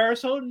off of her,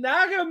 so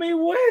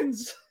Nagumi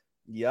wins.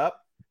 Yep.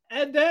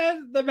 And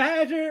then the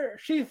manager,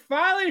 she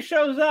finally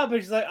shows up,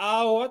 and she's like,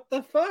 "Oh, what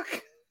the fuck?"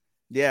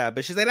 Yeah,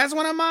 but she's like, that's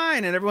one of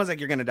mine. And everyone's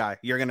like, you're going to die.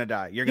 You're going to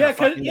die. You're going to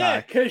fucking die.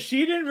 Yeah, because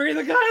she didn't read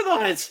the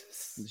guidelines.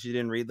 She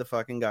didn't read the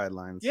fucking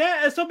guidelines.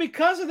 Yeah, and so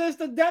because of this,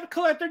 the debt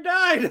collector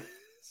died.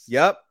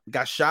 Yep.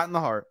 Got shot in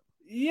the heart.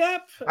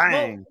 Yep.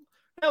 Bang.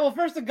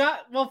 First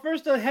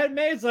the head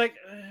maid's like,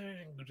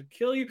 I'm going to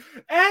kill you.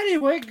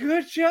 Anyway,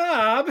 good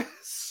job.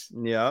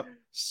 Yep.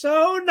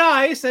 So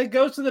nice. And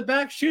goes to the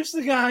back, shoots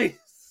the guy.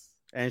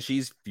 And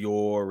she's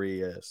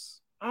furious.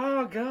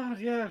 Oh God,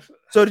 yeah.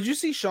 So did you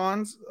see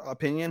Sean's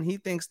opinion? He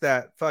thinks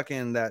that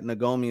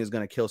Nagomi is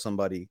gonna kill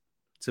somebody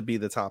to be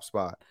the top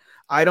spot.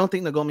 I don't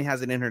think Nagomi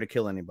has it in her to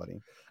kill anybody.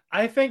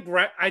 I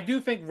do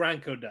think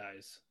Ranko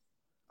dies.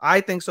 I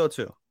think so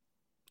too.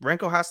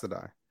 Ranko has to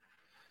die.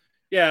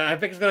 Yeah, I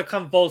think it's gonna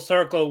come full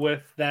circle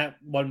with that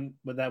one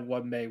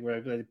maid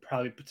where they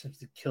probably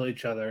potentially kill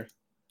each other.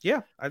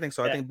 Yeah, I think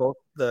so. Yeah. I think both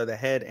the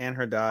head and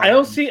her die. I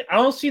don't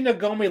see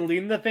Nagomi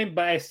leading the thing,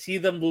 but I see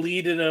them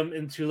leading them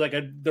into like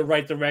the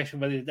right direction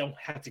where they don't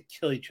have to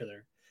kill each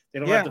other. They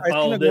don't have to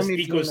follow this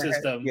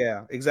ecosystem.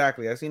 Yeah,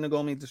 exactly. I see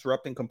Nagomi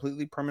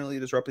permanently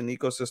disrupting the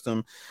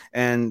ecosystem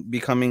and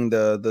becoming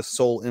the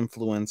sole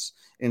influence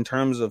in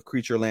terms of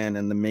Creature Land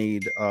and the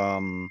maid.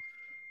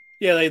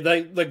 Yeah,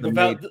 like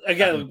without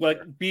again,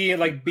 like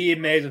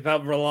being maids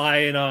without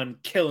relying on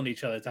killing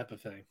each other type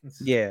of thing.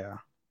 Yeah.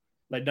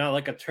 Like not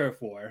like a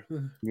turf war.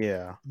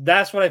 Yeah.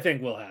 That's what I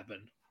think will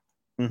happen.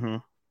 Mm-hmm.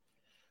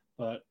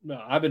 But no,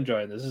 I'm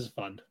enjoying this. This is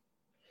fun.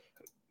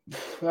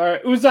 All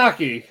right,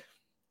 Uzaki.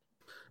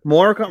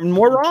 More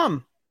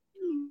rum.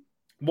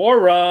 More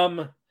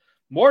rum.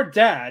 More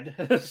dad.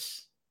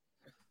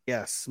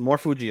 Yes, more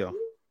Fujio.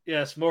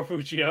 Yes, more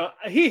Fujio.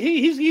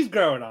 He's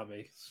growing on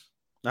me.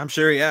 I'm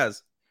sure he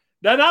has.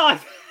 No, not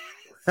like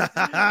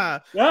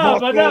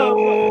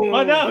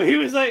no. He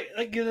was like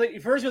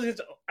first he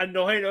was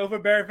annoying,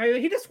 overbearing.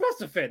 He just wants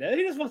to fit in.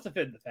 He just wants to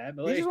fit in the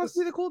family. He just wants to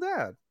be the cool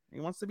dad. He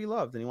wants to be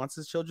loved, and he wants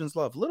his children's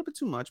love. A little bit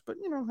too much, but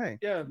hey,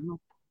 yeah,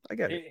 I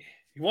get it.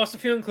 He wants to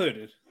feel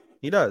included.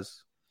 He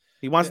does.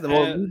 He wants he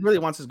really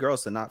wants his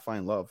girls to not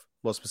find love.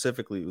 Well,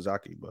 specifically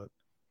Uzaki, but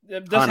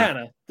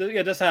Hana.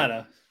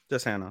 Hana.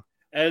 Just Hana.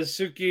 As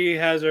Suki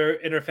has her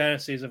inner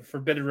fantasies of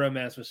forbidden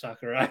romance with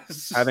Sakurai.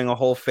 Having a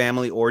whole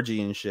family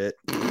orgy and shit.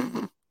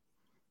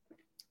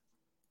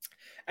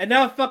 And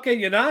now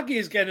fucking Yanagi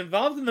is getting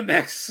involved in the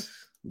mix.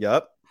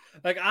 Yep.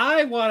 Like,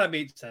 I want to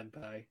meet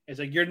Senpai. It's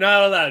like, you're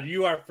not allowed.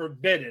 You are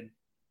forbidden.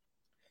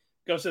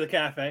 Goes to the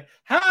cafe.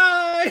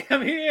 Hi,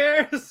 I'm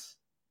here.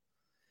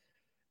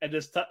 And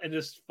just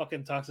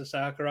fucking talks to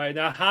Sakurai.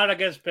 Now Hana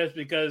gets pissed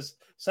because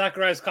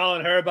Sakurai's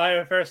calling her by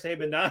her first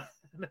name and not.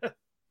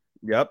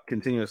 Yep,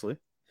 continuously.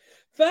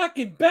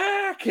 Fucking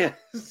back.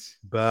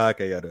 Back.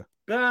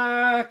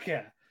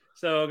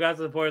 So it got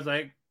to the point, it's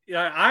like,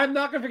 I'm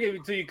not gonna forget you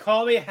until you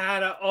call me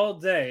Hana all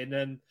day. And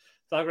then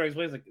Sakurai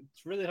explains, like,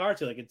 it's really hard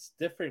to, like, it's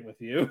different with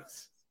you.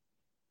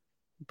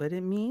 But it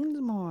means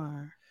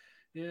more.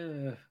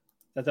 Yeah.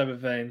 That type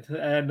of thing.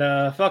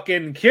 And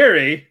fucking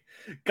Kiri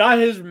got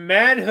his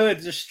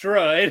manhood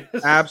destroyed.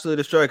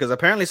 Absolutely destroyed, because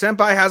apparently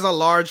Senpai has a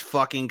large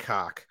fucking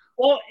cock.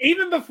 Well,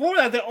 even before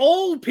that, the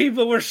old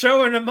people were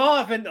showing him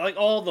off and like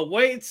all the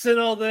weights and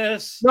all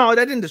this. No,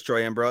 that didn't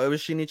destroy him, bro. It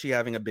was Shinichi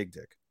having a big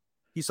dick.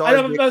 He saw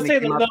and he's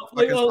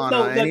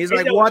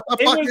like, what the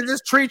fuck is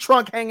this tree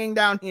trunk hanging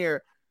down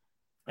here?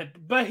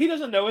 But he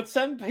doesn't know it's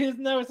Senpai. He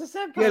doesn't know it's a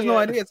Senpai. He has no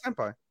idea it's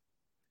Senpai.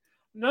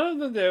 None of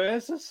them do.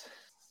 It's just...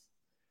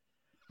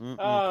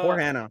 poor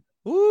Hannah.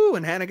 Ooh,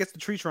 and Hannah gets the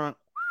tree trunk.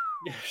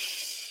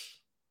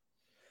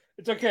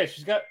 It's okay.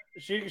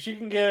 She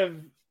can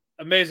give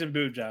amazing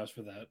boob jobs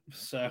for that.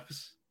 So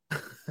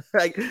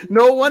like,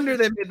 no wonder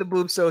they made the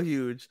boobs so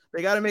huge.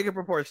 They got to make it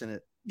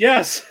proportionate.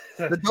 Yes,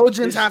 the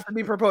dojins have to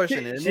be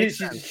proportionate.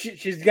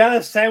 She's got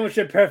to sandwich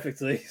it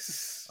perfectly.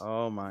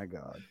 Oh my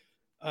god.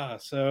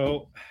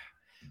 So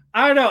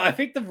I don't know. I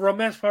think the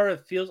romance part of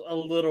it feels a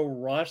little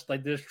rushed.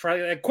 Like, just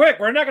trying, like, quick,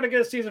 we're not going to get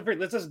a season 3.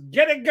 Let's just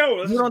get it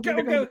going.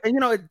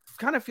 And it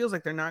kind of feels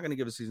like they're not going to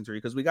give a season 3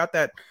 because we got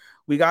that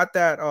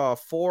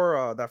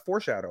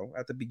foreshadow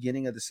at the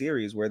beginning of the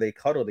series where they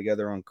cuddle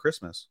together on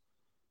Christmas,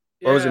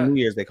 or was it New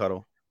Year's they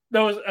cuddle?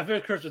 No, it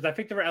was Christmas. I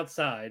think they were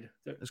outside.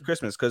 It's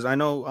Christmas because I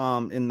know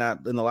in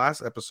the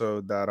last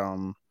episode that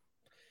or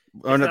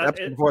the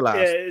episode before last,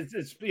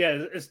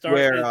 it starts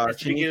where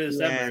it's beginning of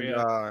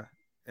December,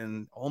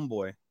 and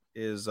Homeboy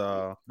is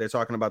they're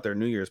talking about their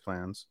New Year's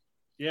plans.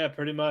 Yeah,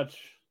 pretty much.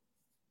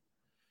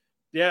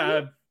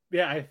 I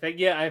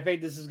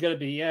think this is gonna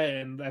be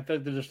and I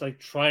think they're just like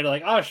trying to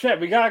like, oh shit,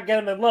 we gotta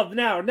get them in love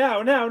now.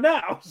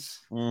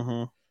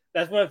 Mm-hmm.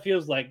 That's what it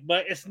feels like,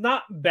 but it's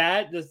not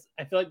bad.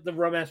 I feel like the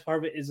romance part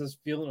of it is just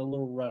feeling a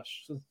little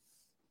rushed.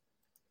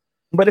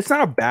 But it's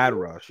not a bad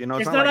rush, you know.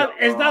 It's not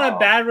a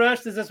bad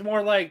rush. It's just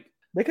more like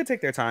they could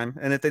take their time,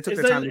 and if they took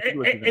their time,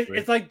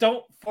 it's like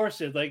don't force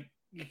it. Like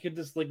you could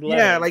just like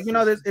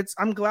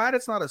I'm glad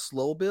it's not a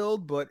slow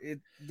build, but it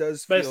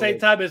does. But at the same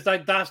time, it's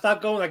like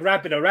stop going like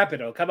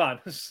rapido. Come on.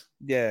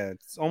 Yeah,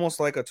 it's almost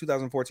like a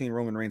 2014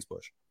 Roman Reigns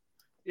push.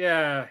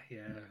 Yeah.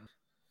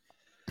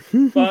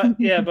 But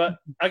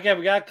again,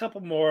 we got a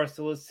couple more,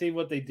 so let's see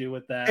what they do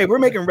with that. Hey, we're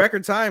making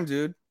record time,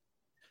 dude.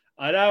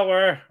 I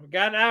know we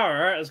got an hour.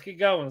 All right, let's keep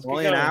going.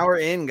 Only an hour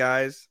in,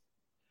 guys.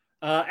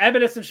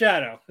 Evidence and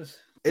Shadow.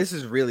 This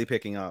is really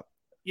picking up.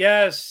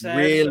 Yes,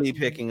 really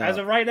picking up. As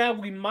of right now,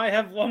 we might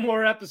have one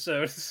more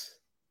episode.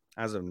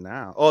 As of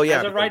now, oh yeah.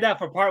 As of right now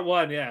for part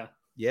 1, yeah.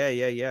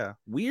 Yeah.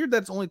 Weird.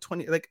 That's only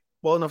 20. Like,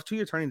 well, enough. 2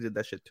 Year Turning did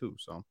that shit too.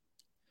 So.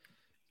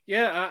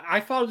 Yeah,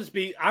 I thought it'd just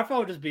be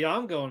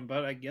ongoing,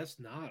 but I guess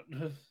not.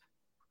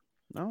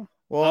 No.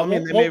 Well, I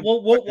mean,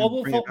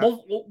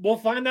 we'll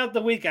find out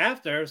the week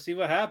after. See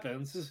what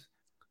happens.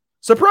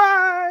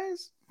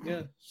 Surprise!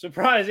 Yeah,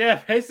 surprise.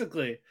 Yeah,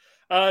 basically.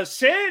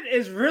 Sid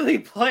is really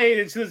playing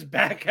into his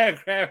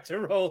backhand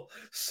character role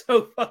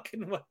so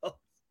fucking well.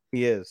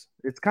 He is.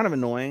 It's kind of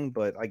annoying,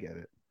 but I get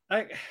it.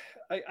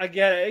 I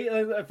get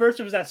it. At first,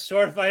 it was that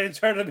sword fighting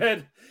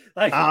tournament.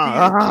 Like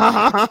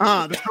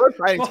the sword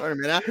fighting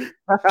tournament.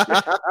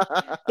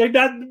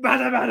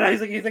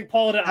 He's like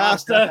Paul and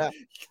Asta.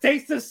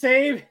 Takes the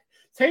same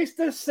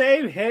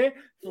hit,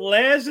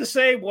 lands the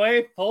same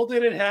way, fold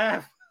it in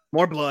half.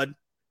 More blood.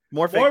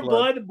 More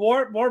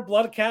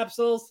blood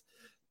capsules.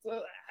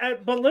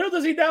 But little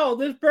does he know,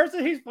 this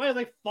person he's fighting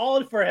like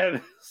falling for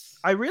him.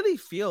 I really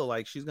feel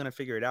like she's gonna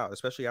figure it out,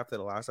 especially after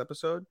the last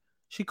episode.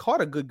 She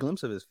caught a good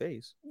glimpse of his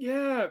face.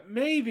 Yeah,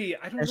 maybe.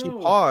 I don't know. And she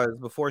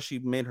paused before she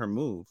made her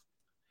move.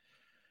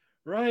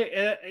 Right.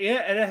 And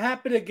it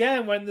happened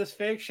again when this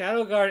fake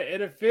Shadow Guard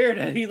interfered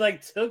and he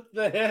like took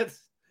the hit.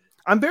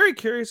 I'm very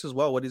curious as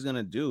well what he's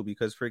gonna do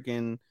because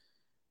freaking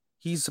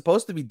he's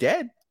supposed to be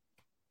dead.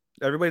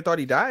 Everybody thought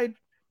he died.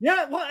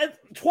 Yeah, well,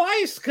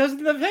 twice because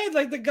in the vein,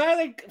 like the guy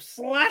like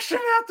slashed him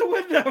out the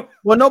window.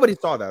 Well, nobody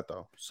saw that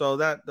though, so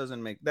that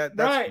doesn't make that.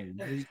 That's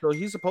right. So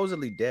he's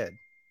supposedly dead.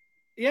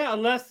 Yeah,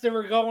 unless they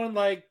were going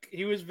like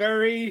he was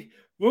very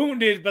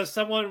wounded, but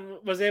someone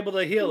was able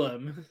to heal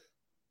him.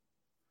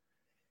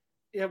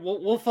 Yeah,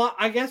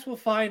 I guess we'll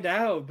find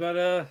out.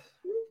 But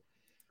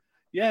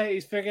yeah,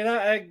 he's figured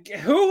out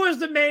who was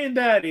the main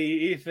baddie,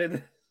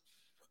 Ethan.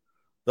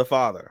 The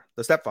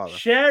stepfather.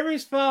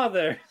 Sherry's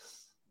father.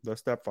 The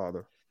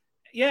stepfather.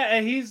 Yeah,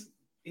 and he's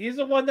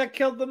the one that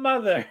killed the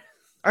mother.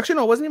 Actually,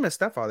 no, it wasn't even a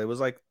stepfather. It was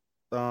like,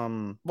 well,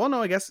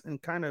 no, I guess,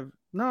 and kind of,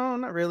 no,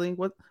 not really.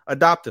 What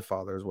adoptive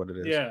father is what it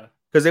is. Yeah.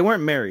 because they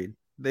weren't married.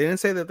 They didn't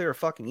say that they were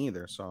fucking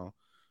either. So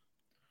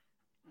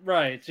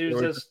right, she was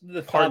they were just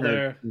the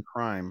partners father in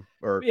crime,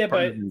 or Yeah,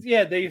 but partners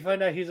yeah, they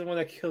find out he's the one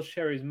that killed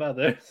Sherry's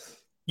mother.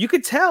 you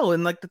could tell,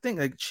 and like the thing,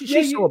 like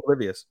Yeah, she's so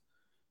oblivious.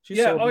 She's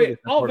yeah, so oblivious.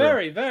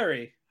 very,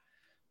 very.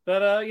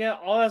 But yeah,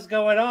 all that's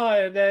going on,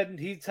 and then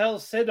he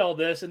tells Sid all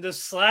this and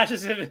just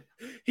slashes him.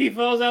 He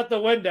falls out the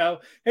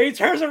window, and he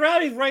turns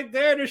around. He's right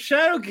there in the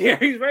shadow gear.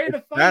 He's ready to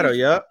fight. Shadow,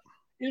 yep.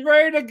 He's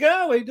ready to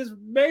go. He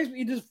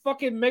just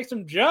fucking makes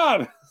him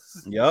jump.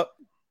 Yep.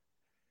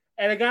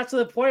 And it got to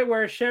the point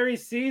where Sherry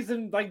sees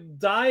him like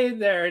dying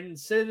there, and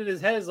Sid in his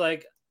head is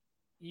like,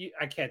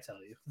 "I can't tell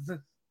you."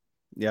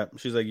 Yep.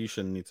 She's like, you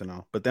shouldn't need to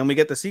know. But then we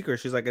get the secret.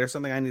 She's like, there's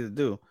something I need to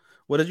do.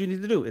 What did you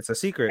need to do? It's a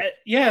secret.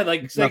 Yeah,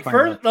 like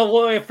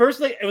first,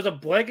 like it was a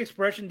blank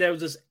expression. There was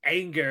this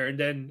anger, and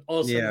then all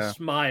of a sudden, a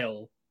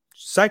smile.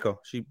 Psycho.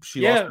 She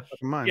lost her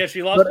fucking mind. Yeah,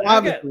 she lost. But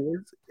obviously,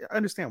 I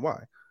understand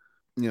why.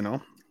 You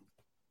know.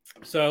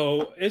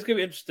 So it's gonna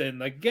be interesting.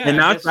 Like, yeah, and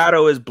now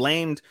Shadow is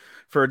blamed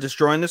for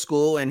destroying the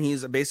school, and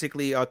he's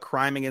basically a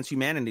crime against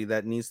humanity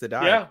that needs to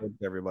die. Yeah,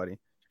 everybody.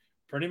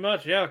 Pretty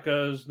much, yeah,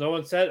 because no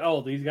one said,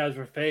 "Oh, these guys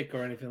were fake"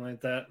 or anything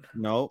like that.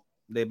 No,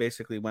 they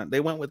basically went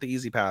with the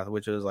easy path,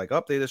 which is like,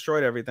 they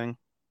destroyed everything.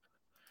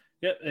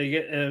 Yep,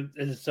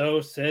 and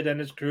so Sid and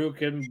his crew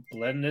can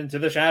blend into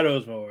the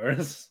shadows more.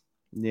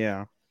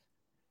 Yeah,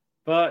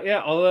 but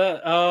yeah, all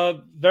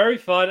that very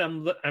fun.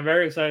 I'm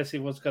very excited to see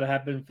what's going to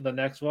happen for the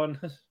next one.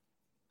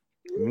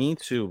 Me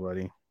too,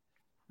 buddy.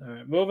 All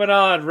right, moving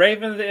on.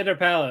 Raven of the Inner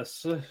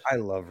Palace. I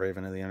love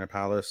Raven of the Inner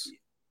Palace.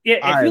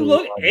 Yeah,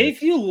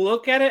 if you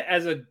look at it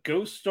as a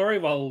ghost story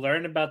while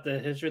learning about the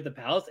history of the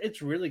palace,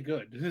 it's really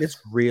good. It's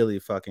really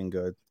fucking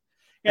good.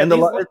 Yeah, and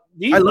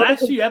these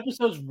last few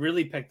episodes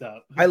really picked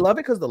up. I love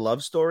it because the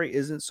love story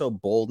isn't so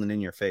bold and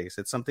in your face.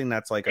 It's something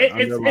that's like an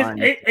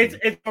underlying.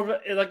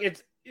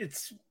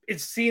 It's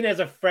seen as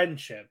a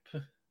friendship.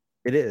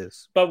 It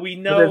is, but we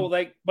know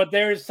but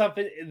there's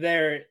something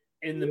there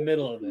in the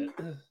middle of it.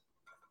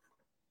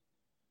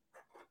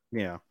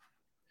 Yeah.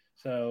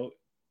 So.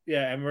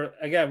 Yeah, and we're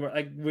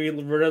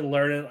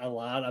learning a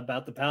lot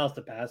about the palace,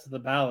 the past of the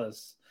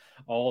palace,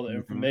 all the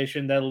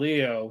information that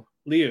Leo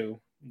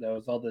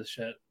knows, all this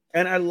shit.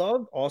 And I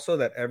love also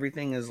that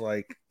everything is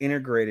like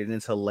integrated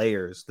into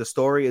layers. The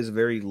story is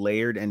very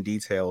layered and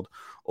detailed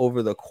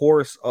over the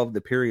course of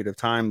the period of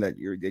time that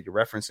you're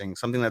referencing,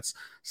 something that's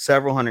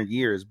several hundred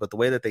years. But the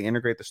way that they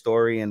integrate the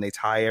story and they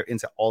tie it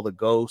into all the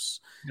ghosts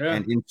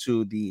and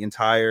into the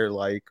entire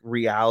like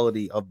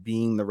reality of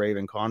being the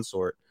Raven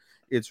consort.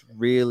 It's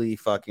really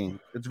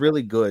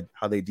good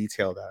how they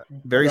detail that.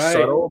 Very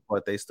subtle,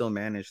 but they still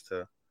manage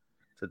to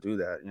do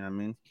that. You know what I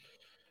mean?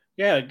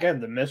 Yeah,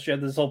 again, the mystery of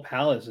this whole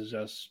palace is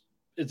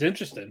it's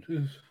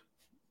interesting.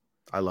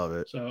 I love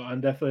it. So I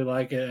definitely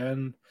like it.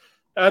 And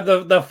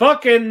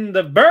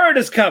the bird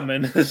is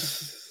coming.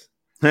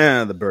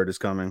 Yeah, the bird is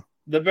coming.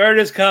 The bird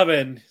is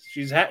coming.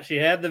 She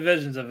had the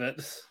visions of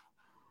it.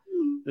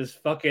 This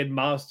fucking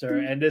monster,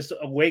 and this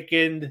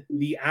awakened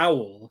the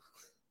owl.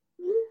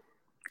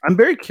 I'm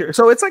very curious.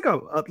 So it's like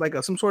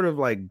a some sort of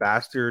like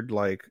bastard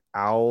like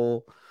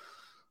owl,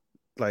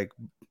 like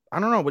I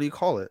don't know, what do you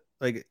call it?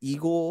 Like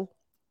eagle?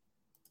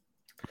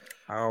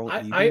 Owl?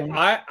 I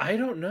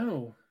don't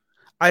know.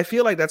 I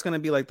feel like that's gonna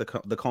be like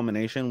the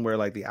culmination where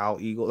like the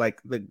owl eagle, like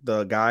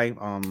the guy,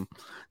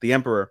 the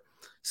emperor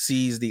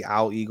sees the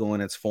owl eagle in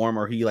its form,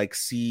 or he like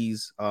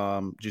sees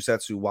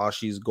Jusetsu while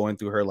she's going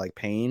through her like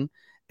pain,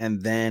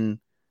 and then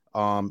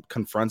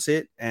confronts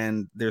it,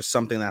 and there's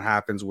something that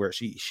happens where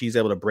she's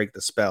able to break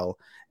the spell,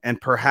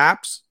 and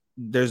perhaps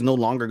there's no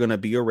longer going to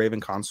be a Raven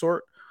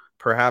consort.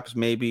 Perhaps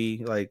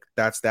maybe like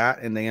that's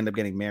that, and they end up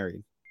getting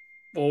married.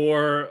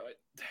 Or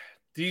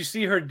do you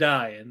see her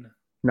dying?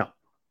 No,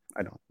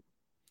 I don't.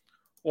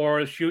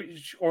 Or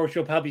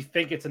she'll probably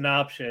think it's an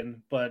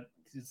option, but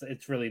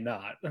it's really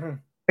not.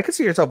 I could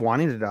see herself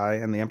wanting to die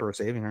and the Emperor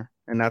saving her,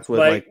 and that's what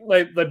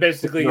like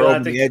basically you'll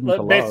have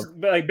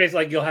to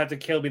basically you'll have to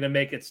kill me to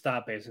make it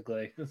stop.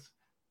 Basically,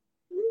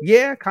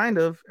 yeah, kind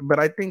of. But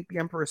I think the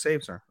Emperor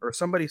saves her, or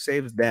somebody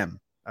saves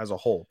them as a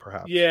whole,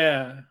 perhaps.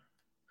 Yeah,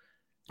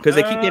 because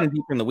they keep getting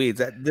deeper in the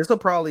weeds. This will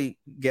probably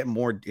get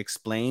more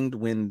explained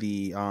when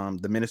the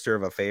Minister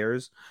of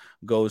Affairs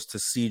goes to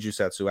see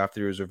Jusetsu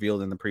after it was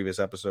revealed in the previous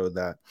episode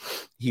that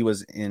he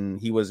was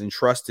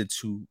entrusted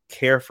to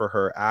care for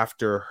her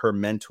after her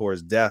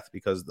mentor's death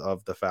because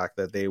of the fact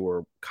that they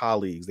were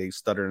colleagues. They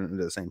stuttered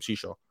into the same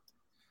shisho.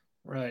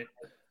 Right.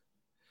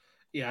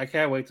 Yeah, I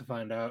can't wait to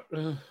find out.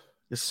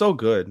 It's so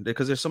good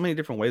because there's so many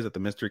different ways that the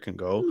mystery can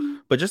go,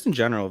 but just in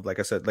general, like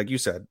I said, like you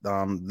said,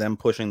 them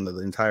pushing the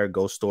entire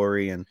ghost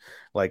story and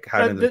like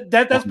having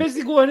that's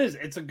basically what it is.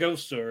 It's a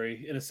ghost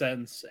story in a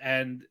sense,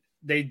 and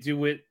they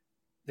do it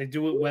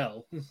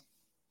well.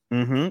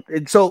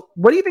 Mm-hmm. So,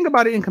 what do you think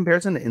about it in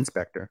comparison to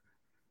Inspector?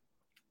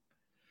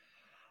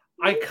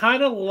 I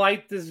kind of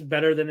like this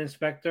better than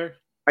Inspector.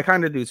 I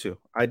kind of do too.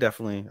 I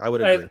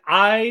would agree.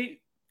 I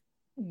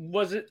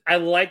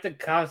like the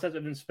concept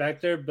of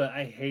Inspector, but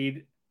I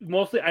hated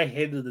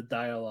the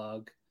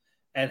dialogue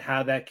and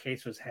how that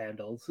case was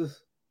handled. It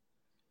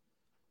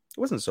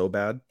wasn't so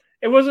bad.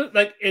 It wasn't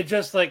like it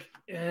just like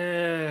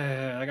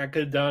I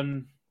could have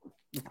done.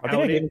 I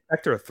think I gave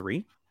Spectre a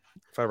 3,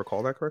 if I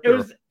recall that It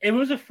correctly.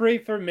 was a 3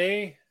 for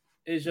me.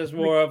 It's just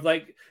more of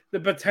like the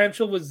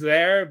potential was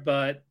there,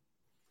 but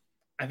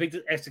I think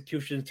the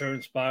execution in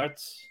certain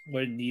spots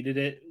where it needed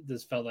it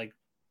just felt like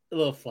a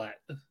little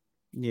flat.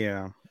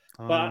 Yeah.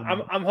 But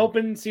I'm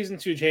hoping season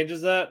 2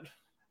 changes that.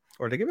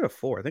 Or did I give it a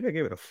 4? I think I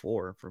gave it a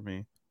 4 for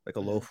me, like a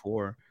low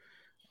 4.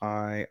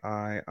 I.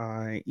 Yeah,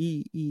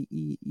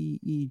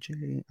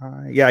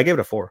 I gave it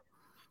a 4.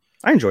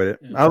 I enjoyed it.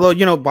 Yeah.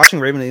 Although,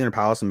 watching Raven in the Inner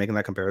Palace and making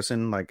that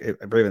comparison, like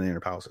Raven in the Inner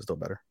Palace is still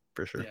better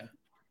for sure. Yeah.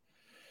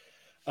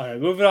 All right,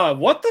 moving on.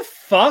 What the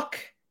fuck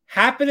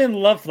happened in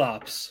Love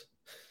Flops?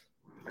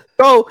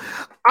 So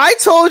I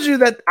told you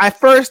that at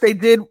first they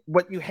did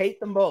what you hate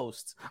the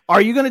most.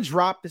 Are you going to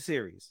drop the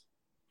series?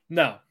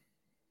 No.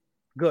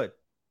 Good.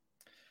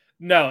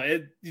 No,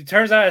 it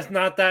turns out it's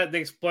not that. They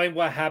explain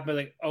what happened.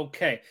 Like,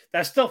 okay,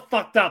 that's still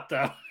fucked up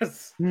though.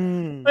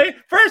 Like,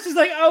 first it's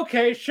like,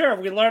 okay,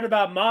 sure, we learned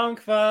about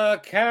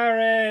Monkfa,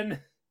 Karen.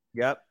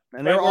 Yep,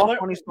 and they're all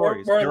funny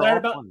stories. We're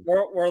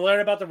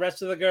learning about the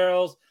rest of the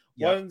girls.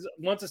 Yep.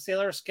 One's a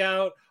Sailor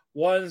Scout.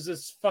 One's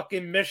this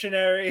fucking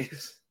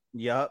missionaries.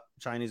 Yep,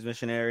 Chinese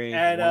missionary.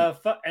 And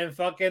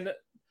fucking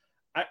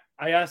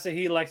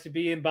Ayasahi likes to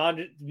be in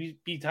bondage,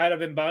 be tied up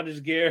in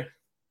bondage gear.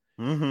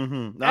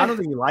 Mm-hmm. I don't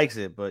think he likes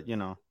it, but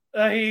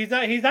he's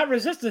not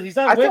resistant. He's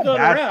not wiggling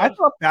around. I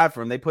felt bad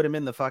for him. They put him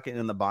in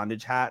the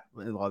bondage hat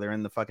while they're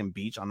in the fucking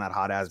beach on that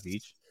hot ass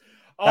beach.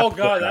 Oh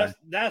god,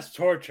 that's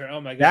torture.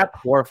 Oh my god, that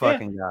poor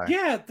fucking guy.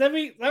 Yeah, then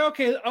we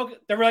okay.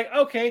 They were like,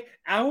 okay,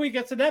 Aoi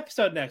gets an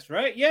episode next,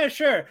 right? Yeah,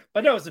 sure.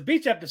 But no, it's a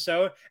beach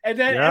episode, and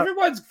then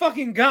everyone's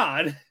fucking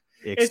gone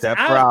except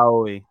for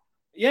Aoi.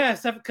 Yeah,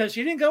 except because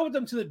she didn't go with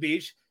them to the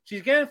beach.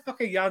 She's getting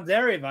fucking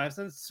yandere vibes,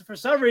 and for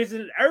some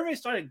reason, everybody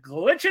started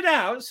glitching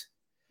out.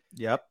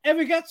 Yep. And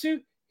we got to,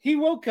 he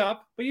woke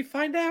up, but you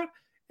find out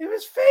it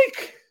was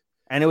fake.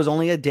 And it was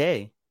only a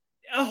day.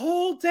 A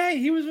whole day.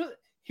 He was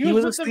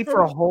asleep for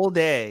a whole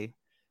day,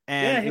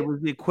 and it was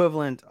the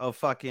equivalent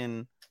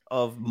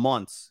of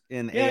months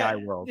in AI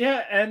world.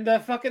 Yeah, and the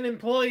fucking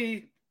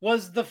employee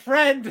was the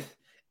friend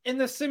in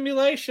the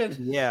simulation.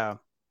 Yeah.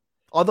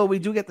 Although we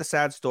do get the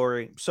sad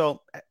story.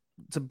 So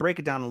to break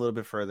it down a little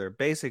bit further,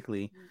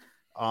 basically,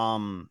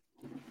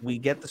 we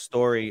get the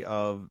story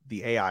of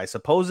the AI.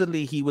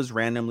 Supposedly, he was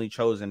randomly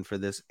chosen for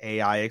this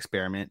AI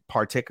experiment,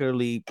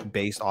 particularly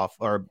based off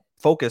or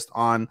focused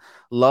on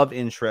love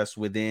interest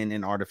within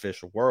an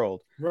artificial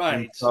world. Right.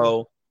 And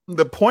so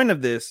the point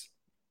of this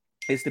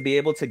is to be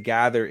able to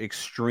gather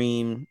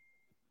gather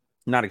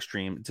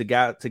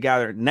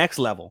next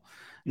level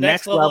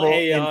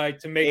AI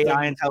to make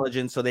AI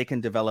intelligence so they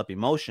can develop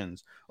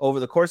emotions. Over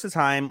the course of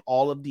time,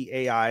 all of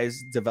the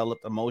AIs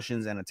developed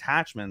emotions and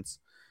attachments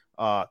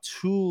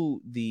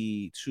to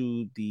the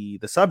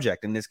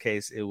subject. In this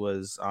case, it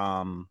was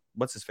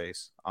what's his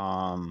face?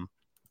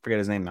 Forget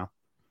his name now.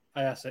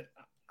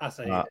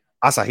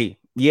 Asahi.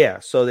 Yeah.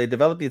 So they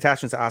developed the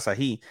attachments to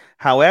Asahi.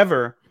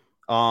 However,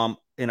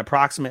 in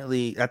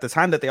approximately at the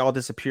time that they all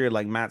disappeared,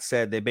 like Matt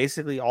said, they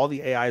basically all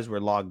the AIs were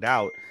logged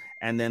out.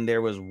 And then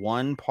there was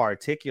one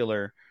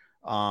particular,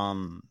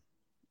 one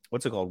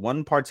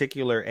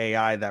particular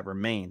AI that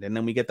remained. And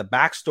then we get the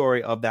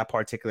backstory of that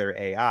particular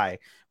AI.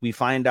 We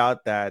find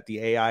out that the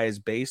AI is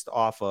based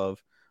off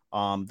of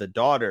the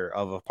daughter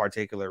of a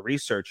particular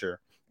researcher.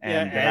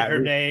 And her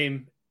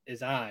name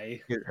is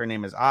I. Her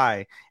name is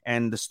I.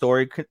 And the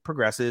story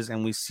progresses,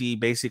 and we see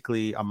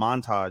basically a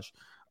montage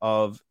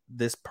of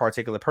this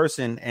particular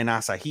person and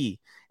Asahi.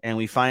 And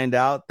we find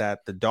out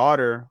that the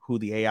daughter, who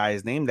the AI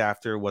is named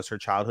after, was her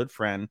childhood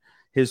friend,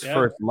 his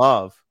first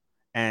love,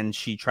 and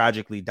she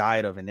tragically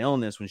died of an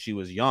illness when she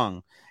was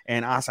young.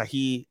 And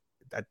Asahi,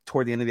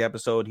 toward the end of the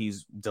episode,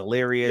 he's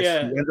delirious. He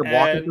ends up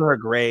walking to her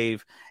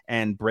grave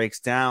and breaks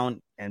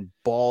down and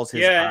bawls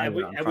his eyes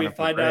out. And we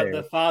find out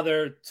the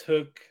father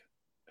took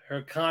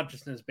her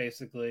consciousness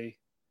basically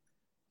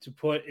to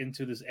put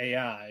into this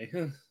AI.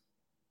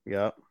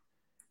 Yep.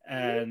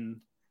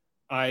 And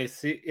I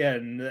see,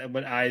 and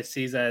when I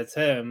sees that it's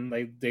him,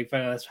 like they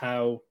find out that's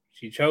how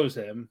she chose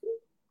him,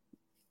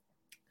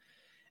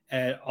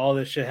 and all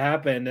this shit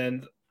happened,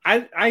 and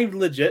I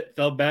legit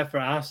felt bad for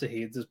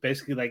Asahi. It's just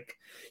basically like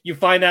you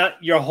find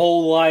out your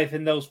whole life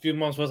in those few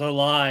months was a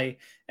lie,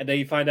 and then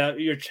you find out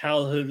your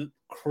childhood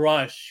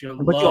crush, your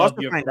but love, you also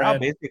your find friend.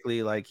 out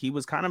basically like he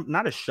was kind of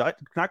not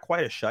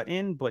quite a shut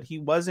in, but he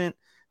wasn't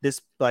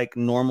this like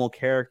normal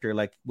character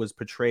like was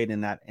portrayed in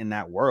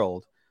that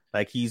world.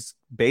 Like he's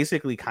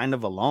basically kind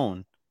of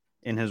alone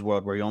in his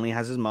world where he only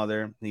has his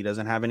mother. He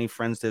doesn't have any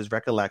friends to his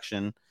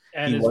recollection.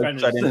 And he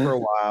was shut in for a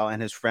while,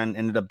 and his friend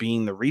ended up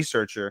being the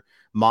researcher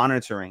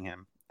monitoring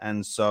him.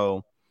 And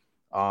so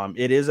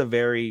it is a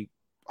very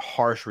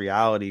harsh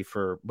reality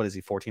for, what is he,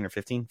 14 or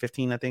 15?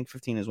 15, I think.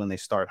 15 is when they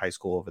start high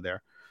school over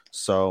there.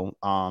 So,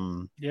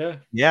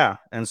 yeah.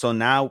 And so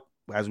now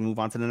as we move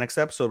on to the next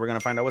episode, we're gonna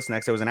find out what's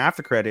next. There was an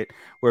after credit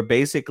where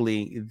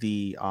basically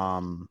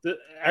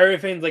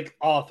everything's like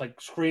off, like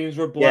screens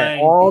were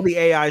blank. All the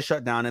AI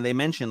shut down, and they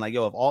mentioned like,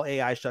 yo, if all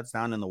AI shuts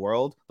down in the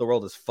world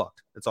is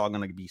fucked. It's all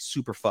gonna be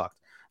super fucked.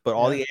 But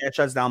all the AI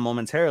shuts down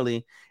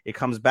momentarily. It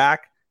comes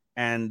back,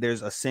 and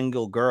there's a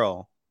single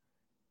girl,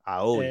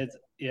 Aoi.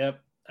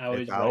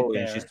 Aoi's right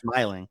there. She's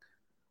smiling.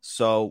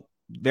 So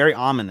very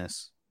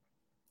ominous.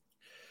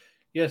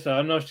 Yes, I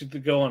don't know if she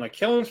could go on a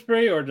killing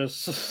spree or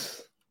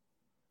just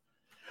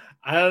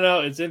I don't know.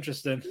 It's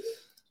interesting.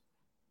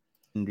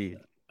 Indeed.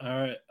 All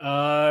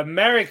right.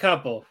 Married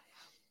couple.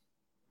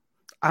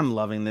 I'm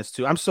loving this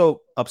too. I'm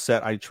so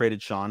upset I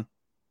traded Sean.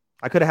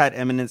 I could have had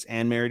Eminence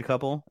and married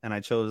couple, and I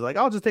chose like,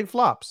 I'll just take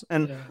flops.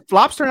 And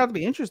flops turned out to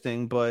be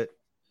interesting, but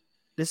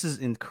this is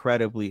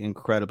incredibly,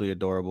 incredibly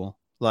adorable.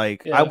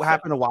 Like I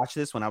happened to watch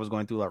this when I was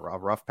going through a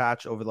rough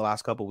patch over the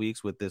last couple of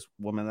weeks with this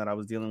woman that I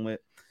was dealing with.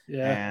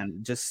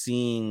 And just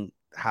seeing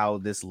how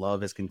this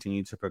love has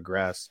continued to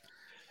progress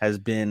has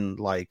been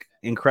like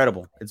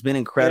incredible. It's been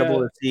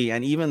incredible to see.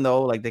 And even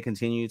though like they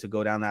continue to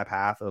go down that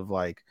path of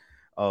like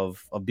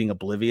of being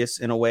oblivious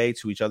in a way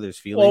to each other's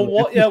feelings.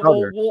 One's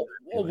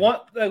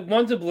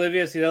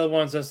oblivious, the other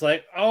one's just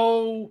like,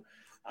 oh,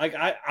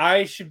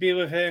 I should be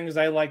with him because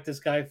I like this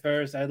guy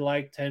first. I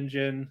like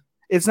Tenjin.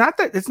 It's not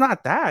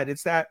that.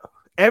 It's that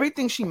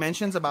everything she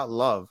mentions about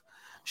love,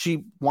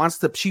 she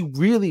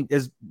really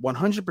is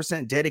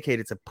 100%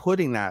 dedicated to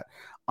putting that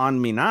on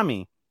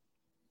Minami.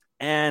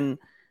 And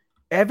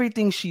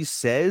everything she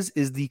says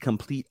is the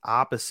complete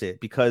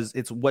opposite because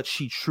it's what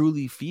she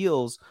truly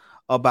feels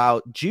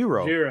about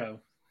Jiro.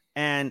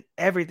 And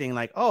everything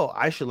like, oh,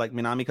 I should like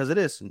Minami because of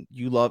this. And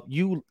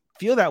you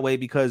feel that way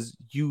because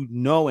you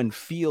know and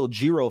feel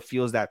Jiro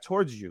feels that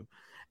towards you.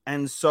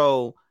 And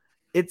so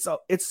it's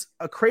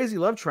a crazy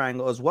love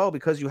triangle as well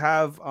because you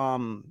have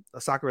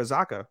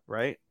Sakurazaka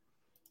right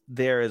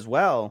there as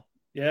well.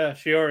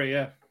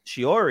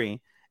 Shiori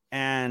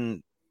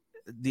and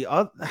the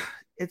other.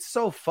 It's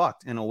so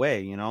fucked in a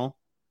way, you know.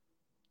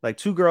 Like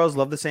two girls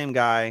love the same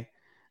guy.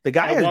 The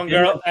guy has one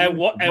girl and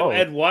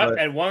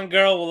one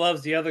girl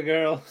loves the other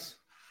girls.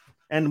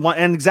 And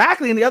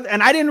exactly, and the other,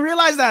 and I didn't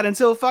realize that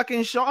until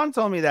fucking Sean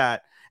told me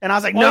that. And I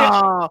was like,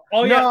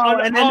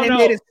 and then they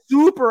made it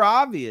super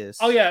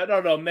obvious.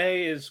 No.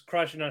 May is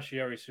crushing on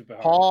Shiori super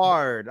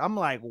hard. I'm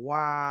like,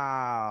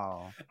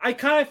 wow. I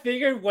kind of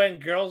figured when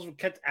girls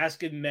kept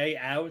asking May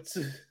out,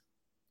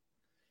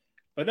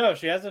 but no,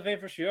 she has a thing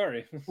for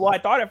Shiori. Well, I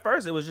thought at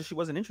first it was just she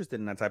wasn't interested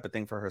in that type of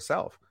thing for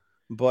herself,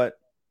 but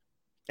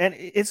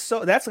it's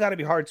so that's got to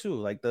be hard too.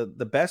 Like the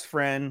best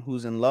friend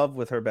who's in love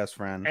with her best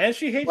friend, and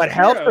she hates, but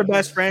helps her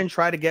best friend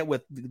try to get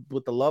with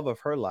the love of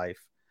her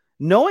life.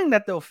 Knowing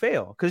that they'll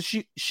fail because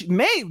she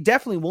May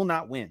definitely will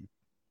not win.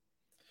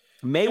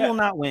 May will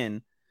not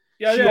win.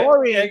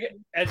 Shiori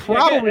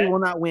probably will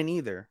not win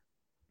either.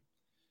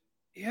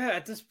 Yeah,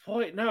 at this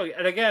point, no.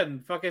 And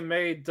again, fucking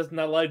May does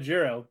not like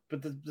Jiro,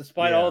 but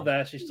despite all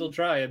that, she's still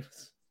trying.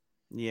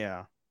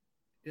 Yeah.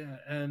 Yeah,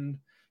 and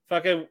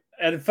fucking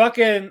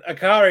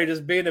Akari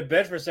just being a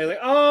bitch for saying like,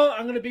 oh,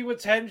 I'm gonna be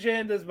with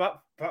Tenjin, this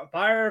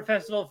fire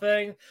festival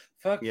thing.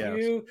 Fuck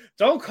you.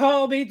 Don't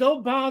call me.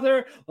 Don't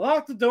bother.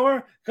 Lock the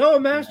door. Go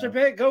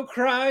masturbate. Go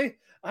cry.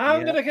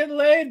 I'm going to get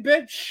laid,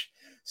 bitch.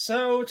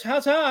 So,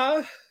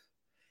 ta-ta.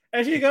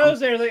 And she goes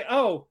there like,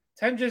 oh,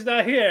 Tenjin's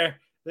not here.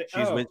 Like,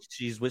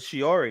 she's with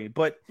Shiori.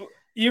 But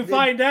you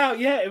find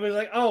out, it was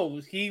like, oh,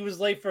 he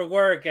was late for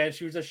work and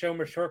she was just showing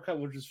him a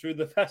shortcut, which was through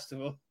the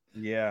festival.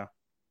 Yeah.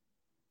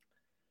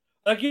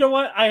 Like, you know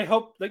what? I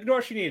hope, like, no,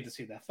 she needed to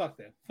see that. Fuck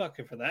them. Fuck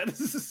her for that.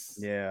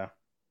 Yeah.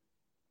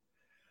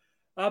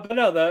 But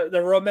no,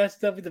 the romance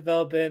stuff we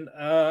developing.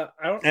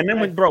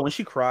 When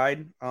she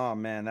cried, oh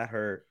man, that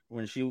hurt.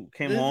 When she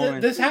came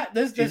home, this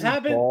happened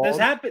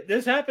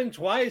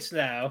twice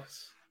now.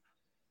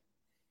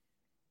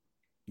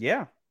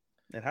 Yeah,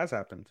 it has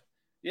happened.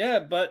 Yeah,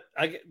 but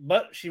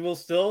she will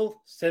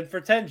still send for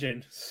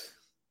Tenjin.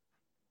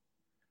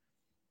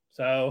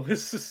 So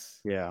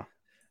yeah,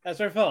 that's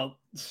her fault.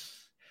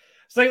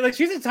 It's like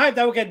she's the type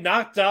that would get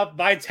knocked up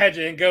by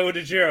Tenjin and go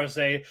to Jiro,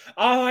 say,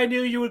 "Oh, I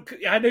knew you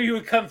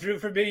would come through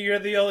for me. You're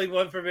the only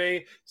one for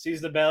me."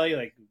 Sees the belly,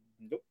 like,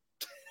 nope.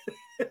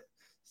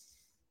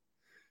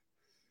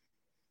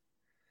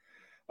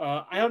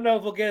 I don't know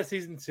if we'll get a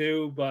season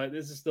 2, but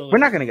this is still. We're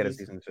not going to get a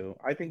season 2.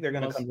 I think they're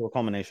going to come to a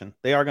culmination.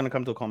 They are going to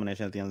come to a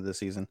culmination at the end of the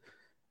season,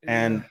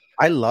 and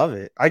I love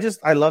it.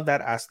 I love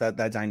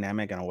that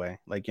dynamic in a way.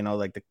 Like, you know,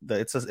 like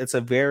it's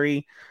a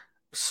very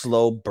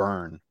slow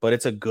burn, but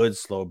it's a good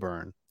slow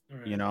burn,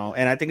 you know.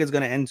 And I think it's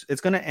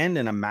gonna end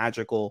in a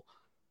magical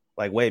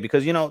like way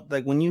because, you know,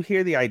 like when you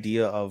hear the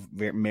idea of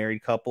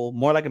married couple,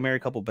 more like a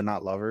married couple but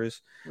not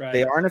lovers,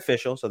 they aren't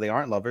official, so they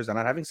aren't lovers, they're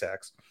not having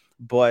sex,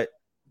 but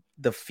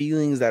the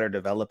feelings that are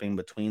developing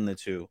between the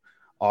two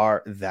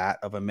are that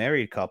of a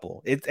married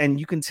couple. And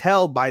you can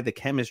tell by the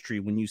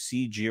chemistry when you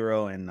see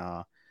Jiro and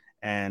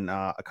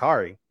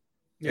Akari.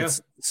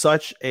 It's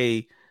such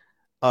a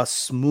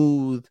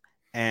smooth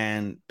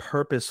and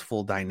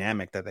purposeful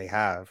dynamic that they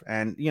have.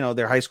 And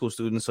they're high school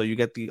students, so you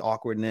get the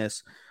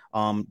awkwardness,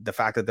 the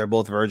fact that they're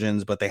both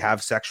virgins, but they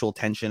have sexual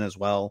tension as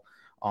well.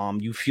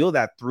 You feel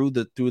that through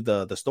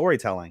the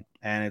storytelling,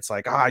 and it's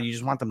like, you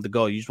just want them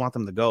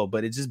to go,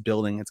 but it's just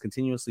building. It's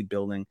continuously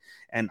building,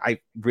 and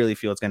I really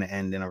feel it's going to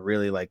end in a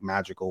really like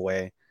magical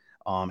way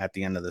at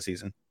the end of the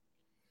season.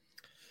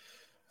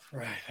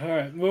 Right. All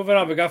right. Moving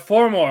on. We got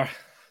 4 more.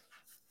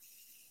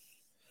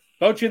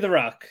 Bocchi the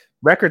Rock.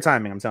 Record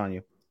timing, I'm telling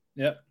you.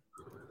 Yep.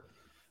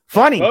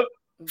 Funny.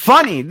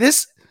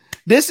 This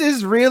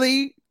is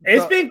really.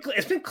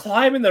 It's been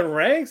climbing the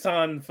ranks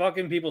on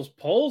fucking people's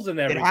polls and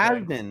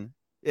everything.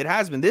 It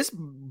has been. This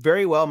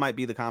very well might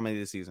be the comedy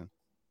of the season.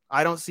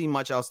 I don't see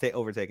much else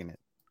overtaking it.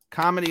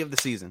 Comedy of the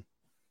season.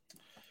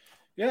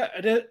 Yeah,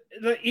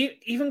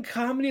 even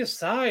comedy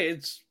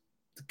aside,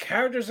 the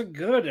characters are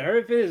good.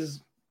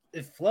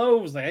 It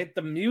flows. Like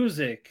the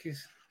music.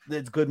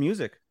 It's good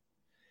music.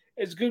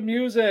 It's good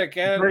music,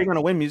 and we're going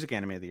to win Music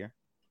Anime of the Year.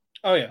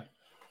 Oh yeah.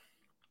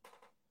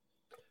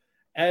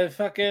 And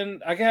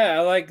fucking again,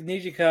 I like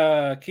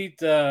Nijika,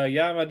 Kita,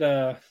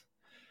 Yamada.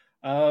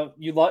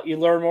 You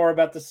learn more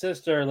about the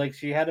sister. Like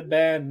she had a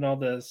band and all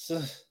this.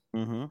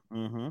 All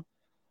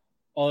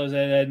this,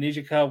 and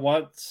Nijika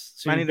wants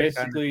to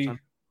basically.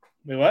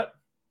 Wait, what?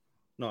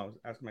 No, I was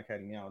asking my cat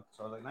to meow.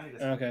 So I was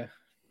like, okay.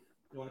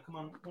 You want to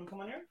come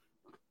on? Here?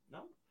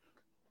 No.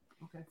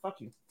 Okay,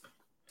 fuck you.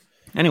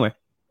 Anyway.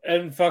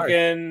 And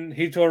fucking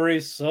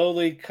Hitori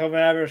slowly coming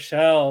out of her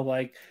shell,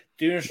 like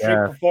doing a street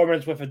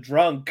performance with a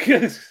drunk.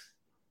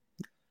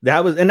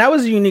 that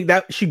was unique.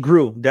 That she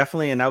grew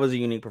definitely, and that was a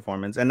unique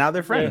performance. And now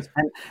they're friends.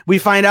 Yeah. And we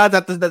find out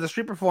that the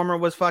street performer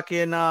was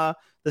fucking the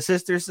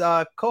sister's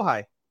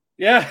Kohai.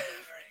 Yeah,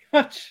 pretty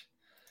much.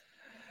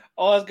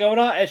 All that's going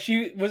on, and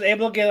she was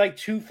able to get like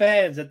 2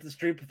 fans at the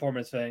street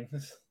performance thing,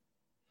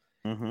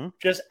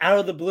 just out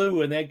of the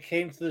blue, and they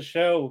came to the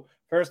show.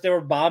 First, they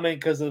were bombing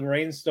because of the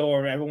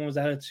rainstorm. Everyone was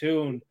out of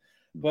tune.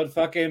 But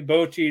fucking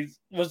Bocchi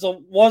was the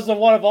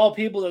one of all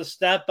people to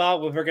step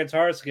out with her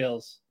guitar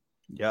skills.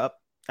 Yep.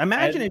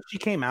 Imagine if she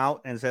came out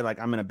and said, like,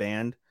 I'm in a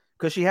band.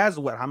 Because she has,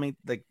 how many,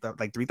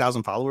 like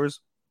 3,000 followers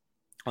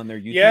on their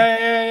YouTube?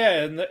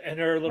 Yeah. And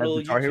her little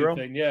YouTube Hero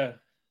thing, yeah.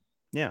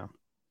 Yeah.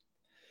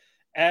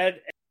 And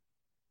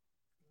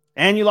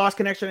you lost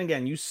connection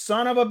again. You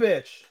son of a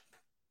bitch.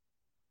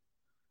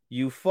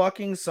 You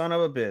fucking son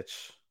of a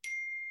bitch.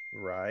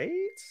 Right?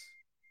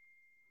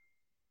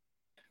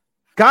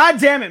 God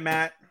damn it,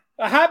 Matt.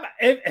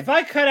 If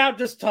I cut out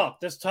this talk,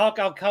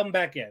 I'll come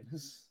back in.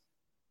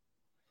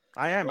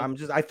 I am.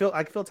 I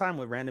feel time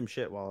with random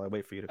shit while I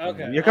wait for you to come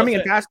in. You're coming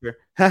in faster.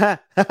 Hey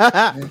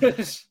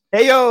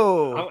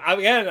yo. I'm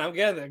getting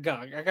there.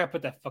 God, I gotta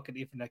put that fucking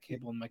Ethernet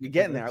cable in my computer. You're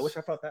getting there. I wish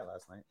I felt that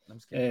last night. I'm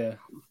just kidding. Yeah.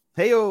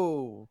 Hey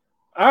yo.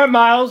 All right,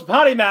 Miles,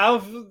 potty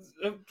mouth.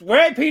 We're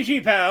at PG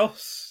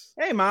pals.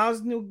 Hey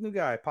Miles, new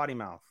guy, potty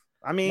mouth.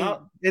 I mean,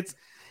 it's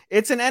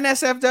an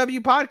NSFW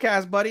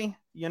podcast, buddy.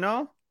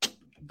 Don't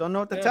know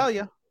what to tell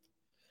you.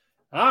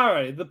 All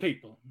right, the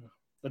people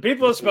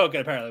have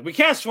spoken. Apparently, we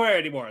can't swear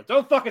anymore.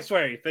 Don't fucking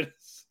swear, Ethan.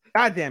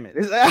 God damn it!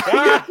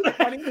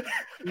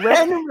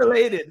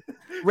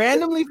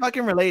 Randomly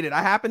fucking related.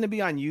 I happen to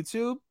be on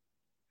YouTube,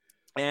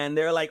 and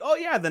they're like, "Oh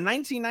yeah, the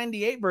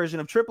 1998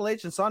 version of Triple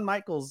H and Shawn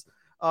Michaels,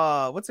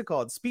 what's it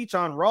called? Speech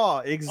on Raw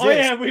exists." Oh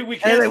yeah, we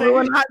can't. And we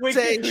will not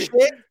say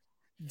shit.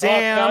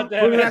 Damn,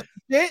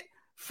 shit.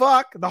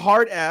 Fuck the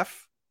hard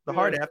F. The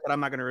hard F that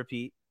I'm not going to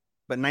repeat.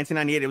 But in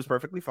 1998, it was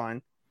perfectly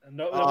fine.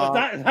 No, it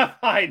was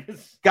not fine.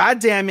 God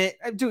damn it.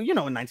 Dude, in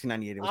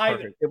 1998, it was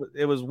perfect.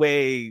 It was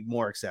way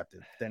more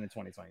accepted than in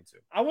 2022.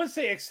 I wouldn't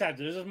say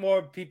accepted. There's just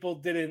more people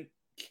didn't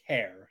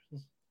care.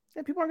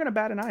 Yeah, people aren't going to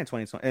bat an eye in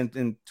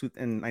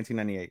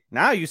 1998.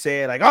 Now you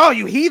say it like, oh,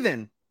 you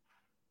heathen.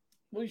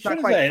 Well, you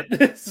shouldn't say it.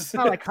 It's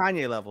not like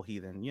Kanye level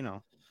heathen,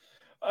 No,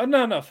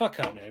 fuck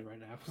Kanye right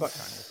now. Fuck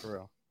Kanye, for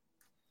real.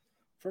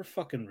 For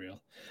fucking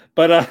real.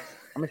 But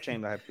I'm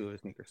ashamed I have 2 of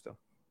his sneakers still.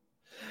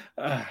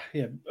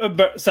 Yeah,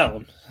 but sell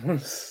them.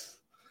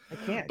 I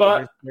can't.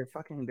 But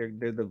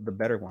they're the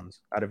better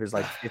ones out of his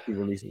like 50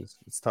 releases.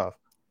 It's tough.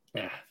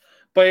 Yeah.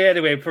 But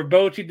anyway, for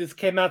Bocchi, this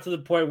came out to the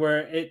point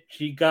where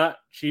she kind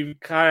of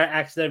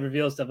accidentally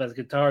revealed stuff as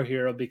Guitar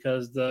Hero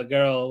because the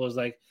girl was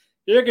like,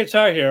 "You're a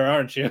Guitar Hero,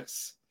 aren't you?"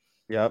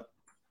 Yep.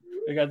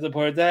 We got to the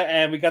point of that,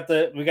 and we got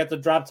the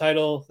drop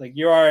title like,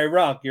 "You are a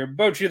rock. You're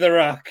Bocchi the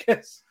Rock."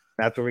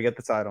 That's where we get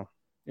the title.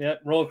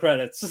 Yep. Roll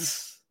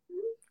credits.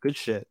 Good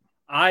shit.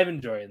 I'm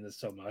enjoying this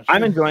so much.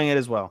 I'm enjoying it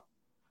as well.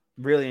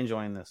 Really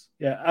enjoying this.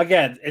 Yeah.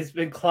 Again, it's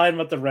been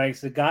climbing up the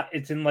ranks.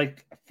 It's in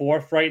like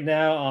 4th right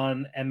now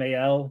on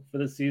MAL for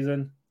the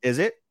season. Is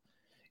it?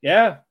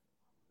 Yeah.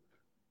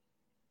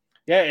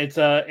 Yeah.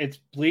 It's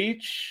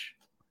Bleach,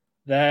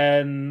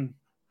 then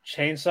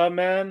Chainsaw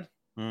Man,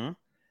 and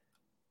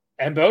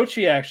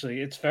Bocchi. Actually,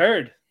 it's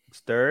 3rd.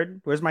 It's 3rd.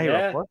 Where's my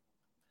hero? What?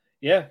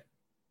 Yeah.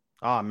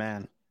 Oh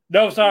man.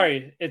 No,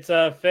 sorry. It's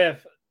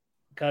 5th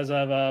because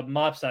of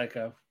Mob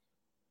Psycho.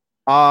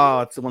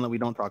 Oh, it's the one that we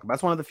don't talk about.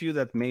 That's one of the few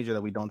that's major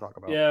that we don't talk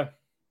about. Yeah.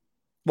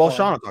 Well, Hold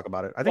Sean on. will talk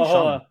about it. I Well, think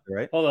Sean,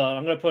 right? Hold on.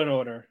 I'm gonna put an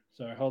order.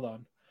 Sorry, hold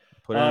on.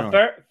 Put it in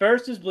order.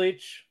 First is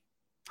Bleach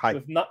Hi.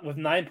 with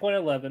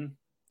 9.11.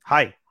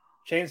 Hi.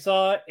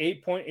 Chainsaw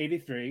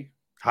 8.83.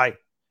 Hi.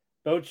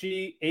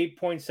 Bocchi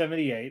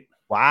 8.78.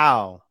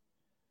 Wow.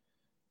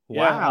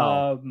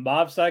 Yeah.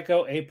 Mob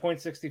Psycho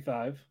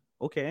 8.65.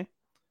 Okay.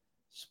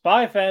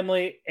 Spy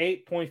Family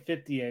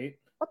 8.58.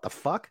 What the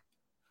fuck?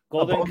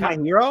 Golden My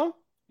hero?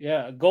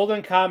 Yeah,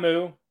 Golden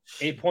Kamu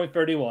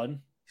 8.31.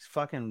 He's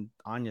fucking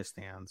Anya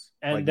stands.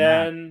 And like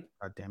then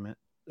God damn it.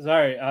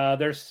 Sorry,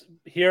 there's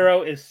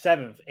Hero is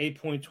 7th,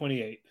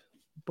 8.28.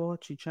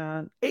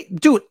 Bocchi-chan. Hey,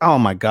 dude, oh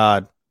my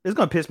god. This is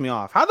gonna piss me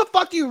off. How the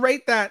fuck do you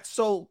rate that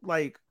so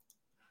like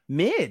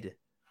mid?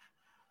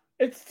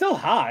 It's still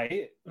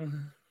high.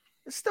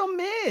 It's still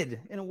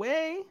mid in a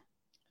way.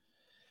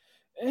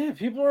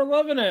 People are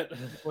loving it.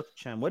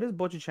 Bocchi-chan. What is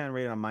Bocchi-chan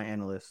rated on my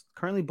analyst?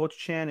 Currently,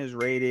 Bocchi-chan is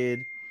rated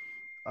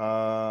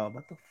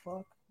what the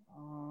fuck?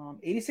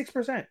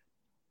 86%.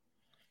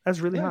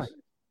 That's really high.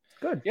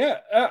 Good.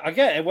 Yeah.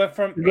 Again, it went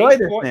from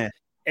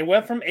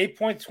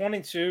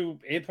 8.20 to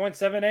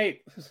 8.78.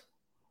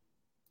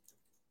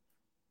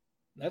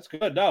 That's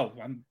good. No,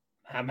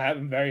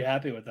 I'm very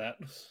happy with that.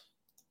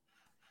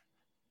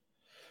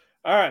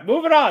 All right,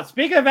 moving on.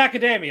 Speaking of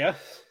academia,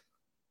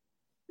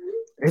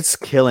 it's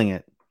killing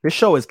it. This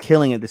show is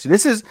killing it.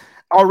 This is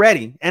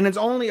already, and it's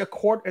only a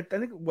quarter. I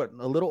think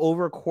a little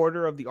over a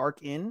quarter of the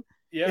arc in.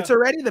 Yeah, it's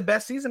already the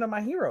best season of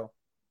My Hero.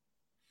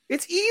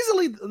 It's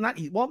easily not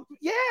well,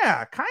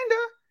 yeah, kinda.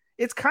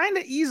 It's kind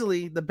of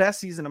easily the best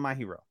season of My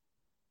Hero,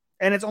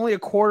 and it's only a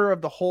quarter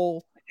of the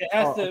whole. It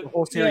has to the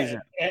whole series.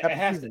 It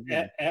has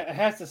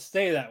to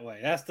stay that way.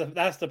 That's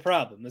the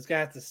problem. This guy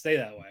has to stay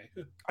that way.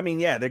 I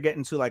mean, yeah, they're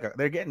getting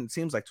to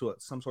seems like to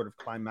some sort of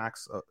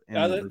climax.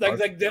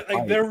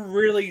 They're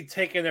really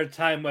taking their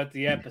time with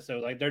the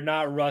episode. Like they're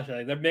not rushing.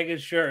 Like, they're making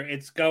sure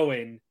it's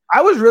going.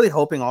 I was really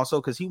hoping also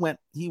because he went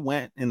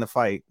in the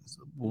fight.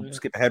 We'll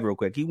skip ahead real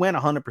quick. He went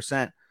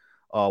 100%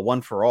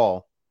 one for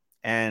all,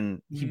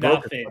 and he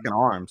broke his fucking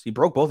arms. He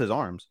broke both his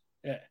arms.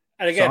 Yeah.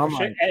 And again,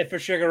 for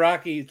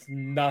Shigaraki, it's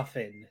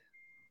nothing.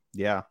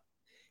 Yeah.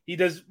 He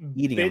does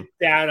bit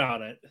down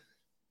on it.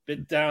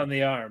 Bit down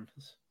the arms.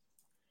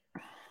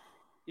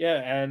 Yeah,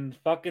 and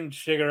fucking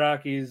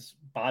Shigaraki's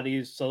body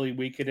is slowly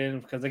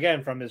weakening because,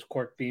 again, from his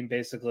quirk being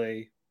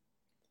basically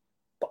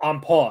on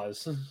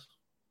pause.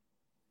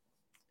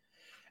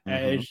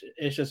 And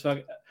it's just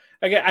fucking...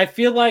 Again, I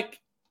feel like,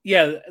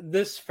 yeah,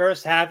 this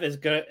first half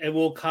it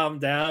will calm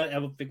down. I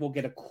think we'll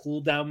get a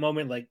cool down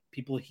moment, like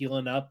people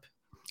healing up.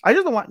 I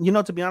just don't want,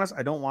 to be honest,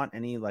 I don't want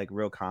any like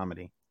real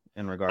comedy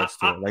in regards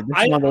to it. Like this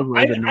I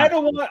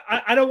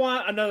don't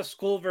want another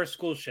school versus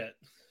school shit.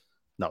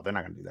 No, they're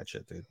not gonna do that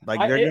shit, dude. Like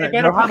after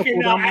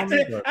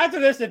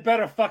this, it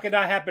better fucking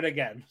not happen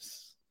again.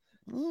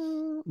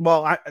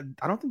 Well, I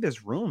don't think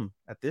there's room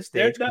at this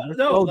stage.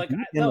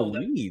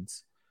 The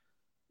weeds.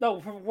 No,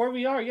 from where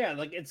we are, yeah,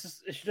 like it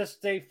should just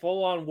stay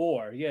full on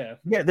war, yeah.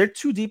 Yeah, they're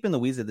too deep in the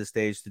weeds at this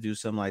stage to do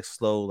some like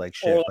slow like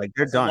shit. Like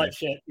they're done.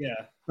 Shit, yeah.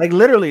 Like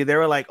literally, they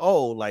were like,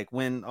 oh, like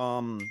when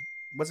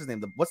what's his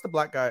name? What's the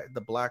black guy?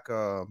 The black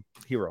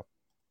hero.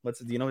 Do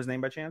you know his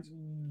name by chance?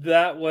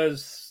 That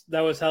was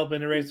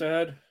helping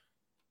Eraserhead.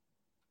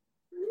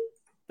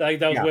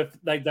 That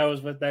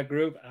was with that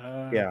group.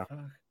 Yeah.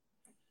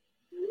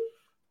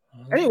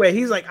 Anyway,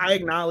 he's like, I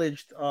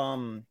acknowledged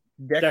Deku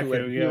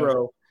as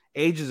hero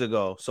ages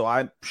ago, so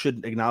I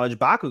should acknowledge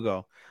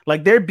Bakugo.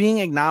 Like they're being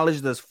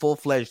acknowledged as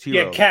full-fledged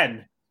heroes. Yeah,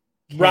 Ken.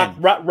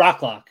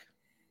 Rocklock.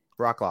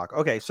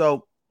 Okay,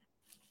 so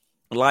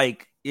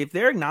like if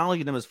they're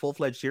acknowledging them as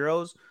full-fledged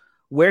heroes,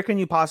 where can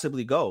you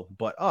possibly go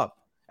but up?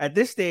 At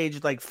this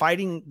stage, like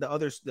fighting the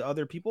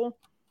other people,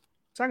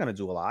 it's not gonna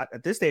do a lot.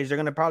 At this stage, they're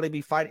gonna probably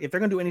be fighting. If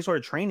they're gonna do any sort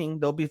of training,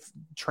 they'll be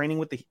training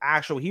with the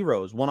actual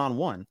heroes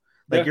one-on-one.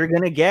 Like you're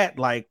gonna get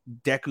like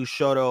Deku,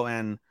 Shoto,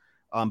 and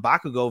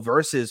Bakugo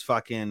versus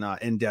fucking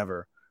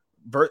Endeavor,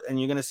 and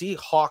you're gonna see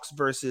Hawks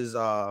versus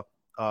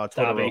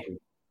Todoroki.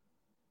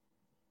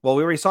 Well,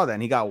 we already saw that,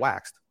 and he got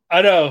waxed.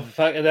 I know.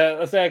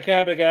 Let's say I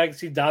can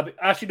see Dobby.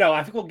 Actually, no.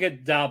 I think we'll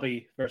get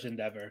Dobby versus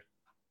Endeavor.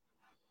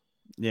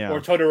 Yeah, or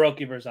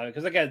Todoroki versus Dobby.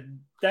 Because again,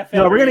 definitely.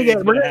 No, we're gonna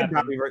get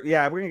Dobby.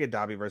 We're gonna get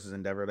Dobby versus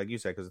Endeavor, like you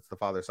said, because it's the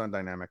father-son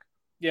dynamic.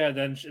 Yeah,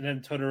 then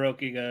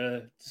Todoroki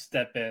gonna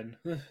step in.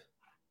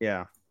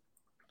 Yeah.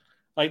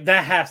 Like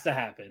that has to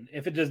happen.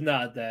 If it does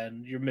not,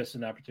 then you're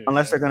missing an opportunity.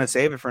 Unless they're going to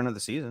save it for another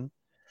season.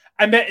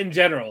 I meant in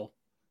general.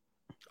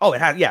 Oh, it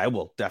has. Yeah, it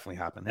will definitely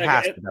happen. It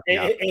has to.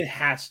 It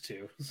has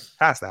to.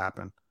 Has to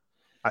happen.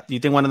 Do you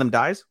think one of them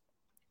dies?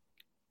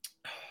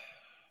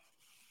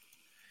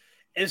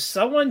 If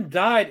someone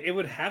died, it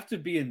would have to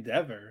be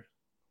Endeavor.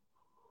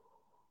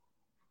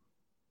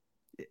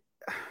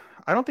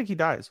 I don't think he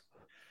dies.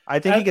 I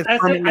think he gets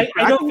permanently.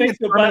 I don't think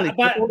so.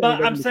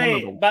 But I'm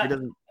saying,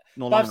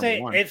 I'm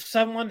saying if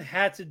someone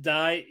had to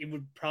die, it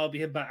would probably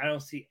be him, but I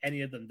don't see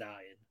any of them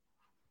dying.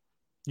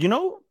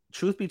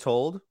 Truth be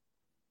told,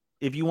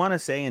 if you want to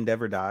say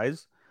Endeavor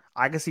dies,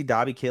 I can see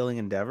Dobby killing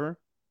Endeavor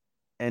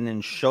and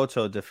then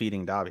Shoto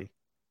defeating Dobby.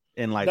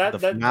 in like the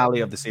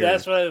finale of the series.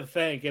 That's what I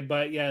think.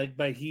 But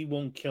he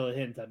won't kill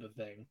him, type of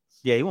thing.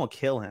 Yeah, he won't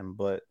kill him,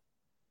 but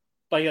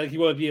he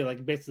won't be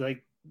like basically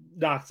like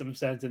knock some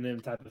sense in him,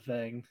 type of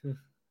thing.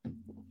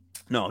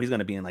 No, he's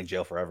gonna be in like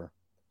jail forever.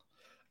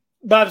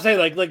 But I'm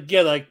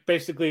saying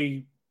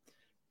basically,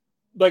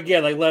 let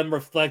him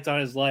reflect on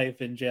his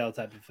life in jail,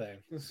 type of thing.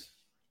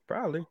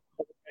 Probably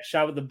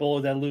shot with the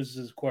bullet that loses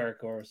his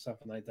quirk or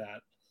something like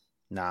that.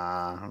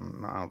 Nah,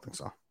 I don't think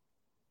so.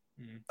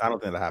 I don't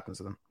think that happens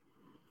to them.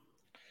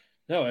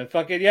 No, and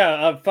fucking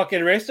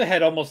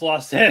Eraserhead almost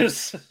lost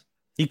his.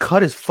 He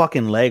cut his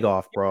fucking leg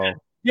off, bro.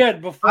 Yeah,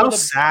 before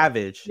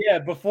savage. Yeah,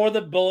 before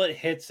the bullet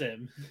hits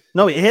him.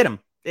 No, it hit him.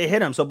 It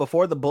hit him. So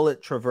before the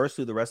bullet traversed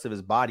through the rest of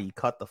his body, he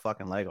cut the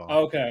fucking leg off.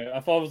 Okay,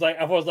 I thought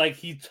it was like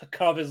he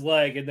cut off his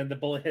leg and then the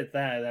bullet hit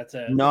that. That's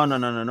it.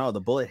 No.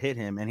 The bullet hit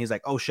him and he's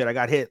like, "Oh shit, I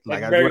got hit.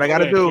 Like I do what I got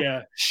to do."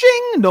 Yeah.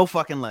 Shing! No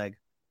fucking leg.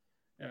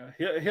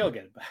 Yeah, he'll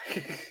get it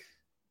back.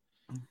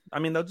 I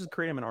mean, they'll just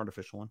create him an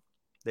artificial one.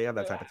 They have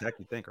that type of tech,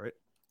 you think, right?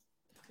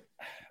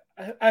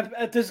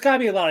 There's got to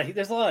be a lot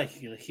of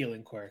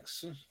healing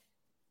quirks.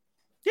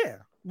 Yeah.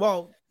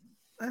 Well,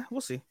 we'll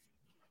see.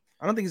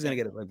 I don't think he's gonna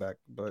get it like back,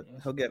 but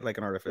he'll get like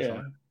an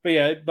artificial.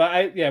 Yeah.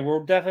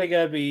 We're definitely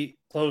gonna be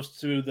close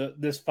to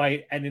this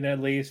fight ending, at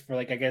least for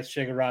like I guess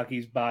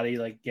Shigaraki's body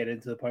like get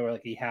into the point where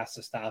like he has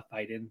to stop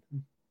fighting.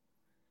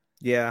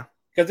 Yeah.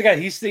 Because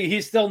again,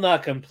 he's still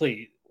not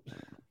complete.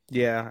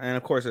 Yeah, and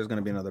of course there's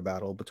gonna be another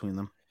battle between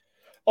them.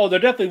 Oh, there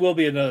definitely will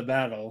be another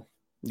battle.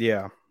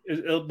 Yeah.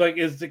 It'll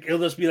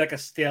just be like a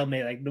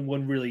stalemate. Like no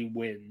one really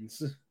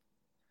wins.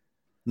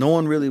 No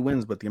one really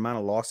wins, but the amount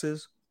of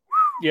losses.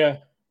 Yeah.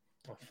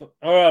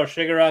 Oh,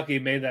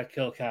 Shigaraki made that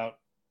kill count.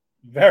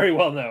 Very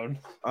well known.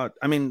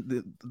 I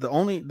mean,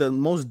 the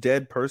most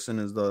dead person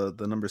is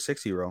the number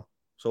 6 hero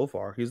so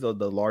far. He's the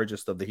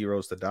largest of the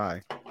heroes to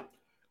die.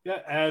 Yeah,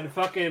 and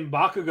fucking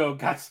Bakugo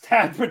got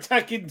stabbed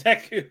protecting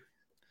Deku.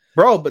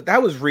 Bro, but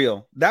that was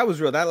real. That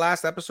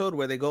last episode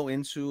where they go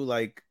into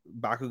like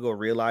Bakugo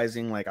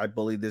realizing like I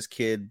bullied this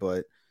kid,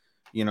 but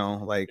you know,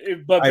 like,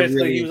 but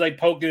basically he was like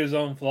poking his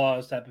own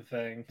flaws, type of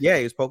thing. Yeah,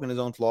 he was poking his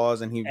own flaws,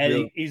 and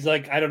he's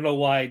like, I don't know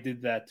why I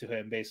did that to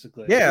him.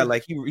 Basically, yeah,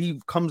 like he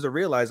comes to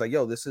realize, like,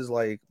 yo, this is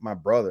like my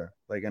brother.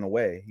 Like in a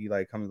way, he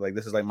like comes like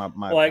this is like my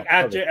like my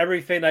after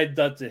everything I'd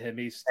done to him,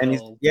 he's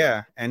still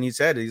and he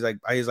said he's like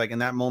in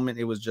that moment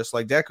it was just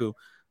like Deku.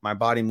 My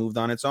body moved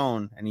on its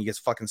own, and he gets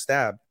fucking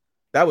stabbed.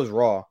 That was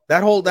raw.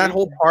 That whole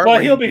part. Well,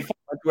 he'll be fine.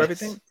 Do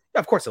everything. Yeah,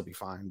 of course he'll be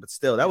fine, but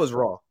still, that was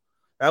raw.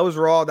 That was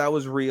raw. That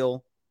was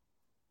real.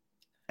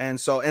 And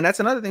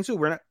that's another thing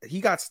too. He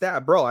got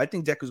stabbed, bro. I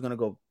think Deku's gonna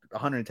go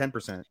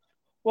 110%.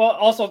 Well,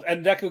 also,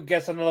 and Deku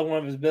gets another one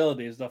of his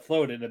abilities, the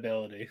floating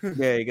ability.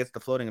 Yeah, he gets the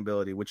floating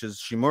ability, which is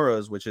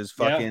Shimura's, which is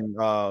fucking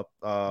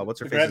what's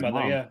her face?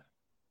 Grandmother, yeah.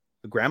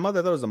 The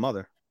grandmother? That was the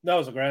mother. That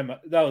was a grandma.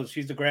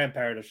 She's the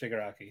grandparent of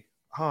Shigaraki.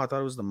 Oh, I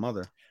thought it was the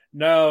mother.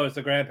 No, it's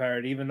the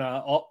grandparent. Even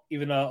All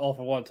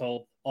for One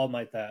told All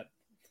Might that.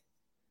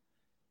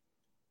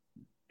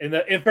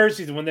 In first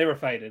season when they were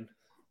fighting.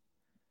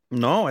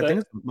 No, I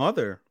think it's the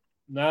mother.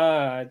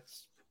 Nah,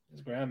 it's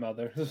his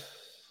grandmother. I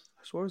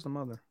swear it was the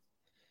mother.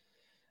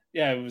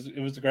 Yeah, it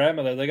was the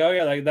grandmother. Like, oh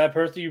yeah, like that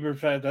person you were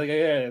like,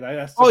 yeah,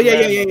 that's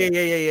yeah.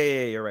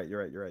 You're right.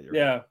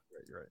 Yeah.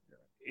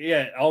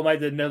 Yeah, All Might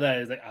didn't know that.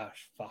 He's like,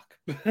 fuck.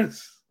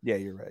 Yeah,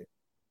 you're right.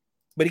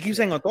 But he keeps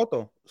saying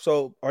Ototo.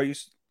 So are you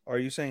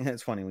saying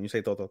it's funny when you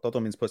say Toto? Toto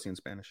means pussy in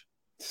Spanish.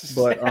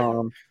 But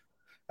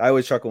I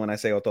always chuckle when I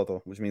say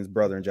Ototo, which means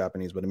brother in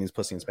Japanese, but it means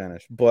pussy in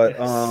Spanish. But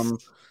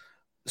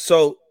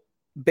so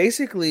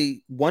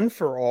basically, One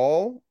for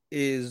All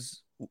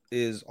is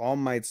All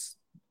Might's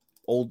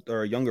old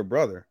or younger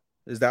brother.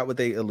 Is that what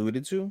they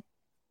alluded to?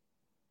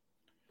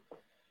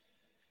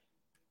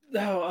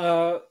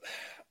 No,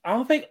 I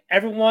don't think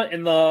everyone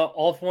in the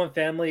All for One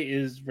family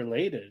is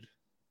related.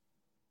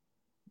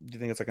 Do you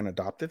think it's like an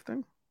adoptive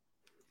thing?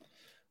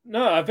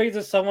 No, I think it's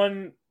just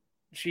someone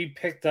she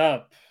picked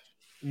up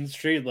in the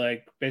street,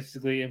 like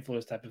basically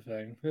influence type of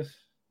thing. I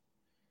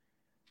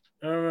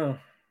don't know.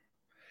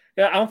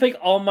 Yeah, I don't think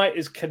All Might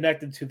is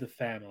connected to the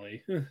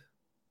family. I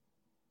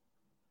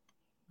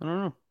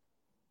don't know.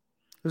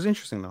 It was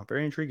interesting though,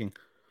 very intriguing.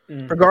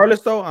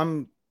 Regardless,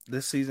 though,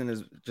 this season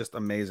is just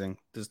amazing.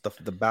 Just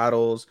the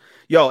battles.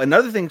 Yo,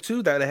 another thing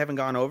too that I haven't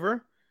gone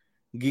over,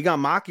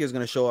 Gigan Maki is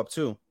going to show up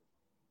too.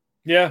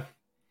 Yeah.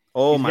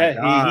 Oh my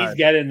god, he's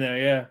getting there.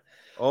 Yeah.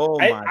 Oh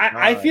my god.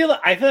 I feel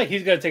like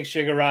he's going to take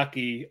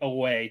Shigaraki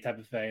away, type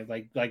of thing.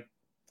 Like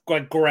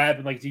grab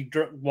him, like he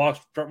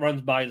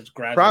runs by, just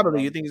grabs. Probably.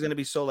 him. You think he's going to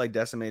be so like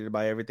decimated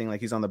by everything,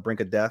 like he's on the brink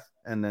of death,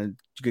 and then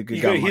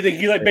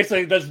he like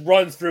basically just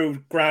runs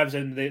through, grabs,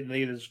 and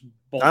they just.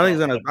 I don't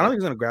think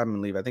he's gonna grab him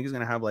and leave. I think he's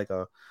gonna have like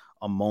a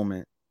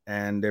moment,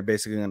 and they're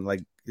basically gonna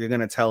they're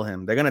gonna tell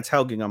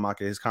Gigan Maki,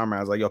 his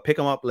comrades, like, yo, pick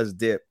him up, let's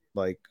dip.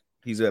 Like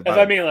he's a.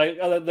 I mean,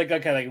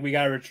 like we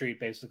gotta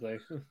retreat, basically.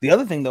 The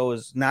other thing though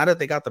is now that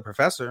they got the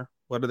professor,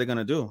 what are they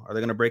gonna do? Are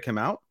they gonna break him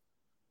out,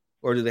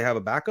 or do they have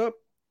a backup?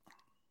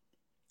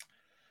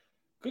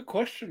 Good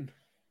question.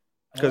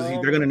 because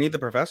they're gonna need the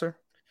professor.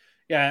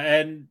 Yeah,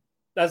 and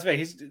that's right.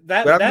 He's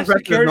that Without the that professor,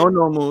 security. there's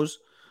no Nomus.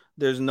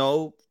 There's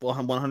no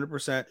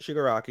 100%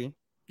 Shigaraki.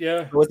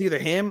 Yeah, So it's either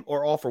him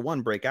or All for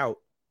One break out.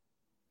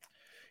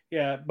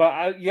 yeah,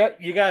 but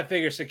you gotta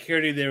figure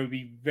security there would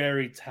be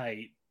very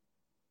tight.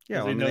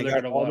 Yeah, They I mean know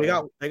they're gonna want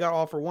him. they got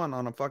All for One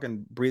on a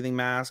fucking breathing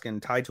mask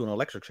and tied to an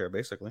electric chair,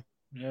 basically.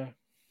 Yeah,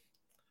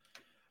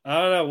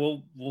 I don't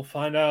know. We'll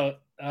find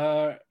out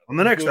On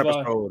the next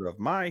episode of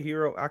My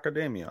Hero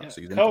Academia,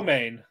 season 2.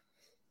 Co-main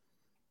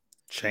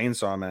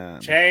Chainsaw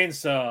Man.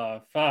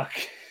 Chainsaw. Fuck.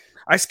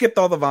 I skipped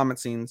all the vomit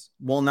scenes.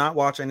 Will not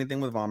watch anything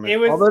with vomit.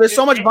 Although there's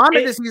so much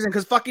vomit this season,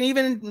 because fucking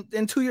even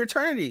into your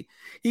eternity,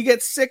 he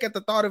gets sick at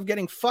the thought of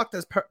getting fucked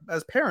as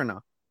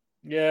Parana.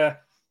 Yeah.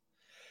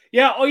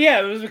 Yeah. Oh yeah.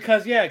 It was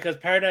because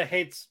Parana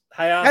hates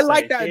Hayase. I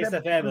like that. Hates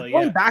the family.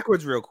 Going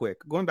backwards real quick.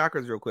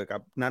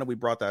 Now that we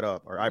brought that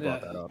up, or I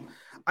brought that up,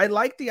 I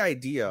like the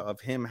idea of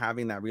him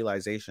having that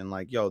realization,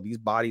 like, yo, these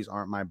bodies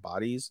aren't my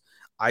bodies.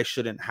 I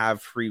shouldn't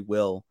have free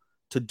will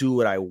to do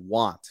what I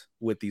want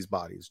with these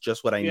bodies,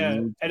 just what I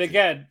need. And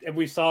again,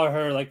 we saw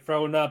her like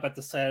throwing up at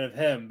the sight of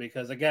him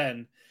because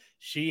again,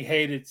 she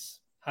hated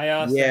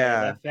Hayase,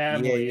 that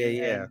family.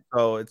 Yeah.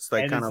 So it's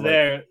like kind of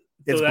there. Like,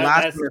 it's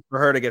blasphemous for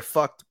her to get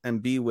fucked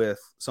and be with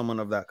someone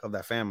of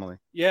that family.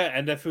 Yeah,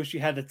 and then Fushi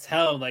had to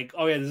tell him, like,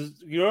 oh yeah,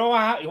 you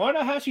want to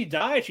know how she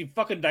died? She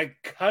fucking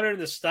cut her in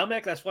the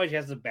stomach. That's why she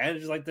has the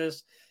bandages like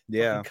this.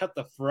 Yeah, cut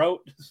the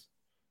throat.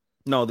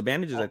 No, the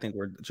bandages. I think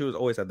she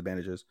always had the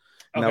bandages.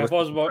 And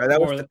okay,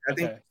 I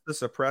think to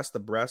suppress the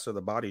breasts or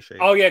the body shape.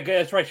 Oh yeah,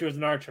 that's right. She was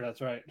an archer.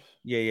 That's right.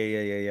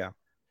 Yeah.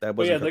 That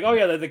was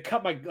they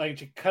cut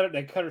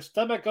they cut her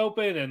stomach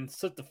open and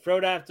slit the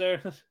throat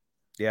after.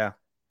 Yeah.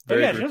 She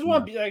doesn't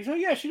want to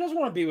be she doesn't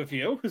want to be with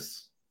you.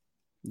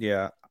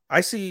 Yeah,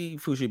 I see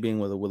Fushi being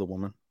with a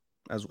woman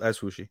as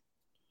Fushi.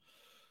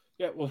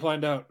 Yeah, we'll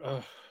find out.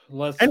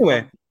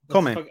 Anyway,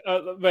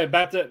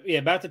 back to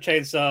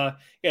Chainsaw.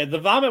 Yeah, the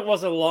vomit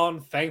wasn't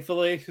long,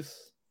 thankfully.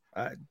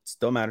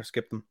 Still matter.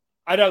 Skip them.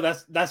 I know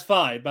that's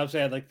fine, but I'm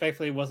saying like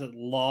thankfully it wasn't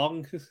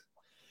long.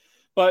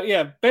 But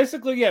yeah,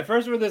 basically, yeah.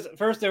 First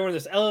they were in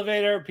this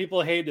elevator.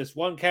 People hate this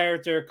one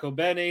character,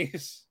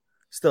 Kobeni.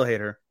 Still hate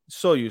her.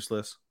 So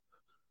useless.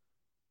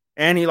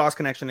 And he lost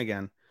connection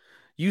again.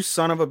 You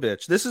son of a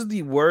bitch. This is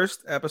the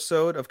worst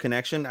episode of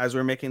Connection as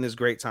we're making this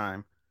great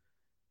time.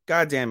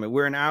 God damn it.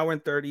 We're an hour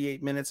and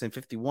 38 minutes and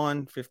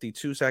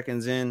 52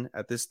 seconds in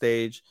at this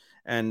stage.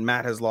 And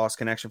Matt has lost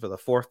connection for the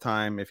 4th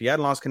time. If he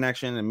hadn't lost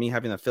connection and me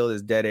having to fill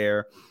his dead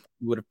air,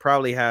 we would have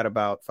probably had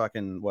about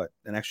fucking,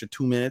 an extra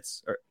 2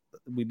 minutes? Or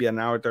we'd be an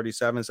hour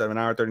 37 instead of an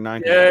hour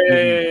 39.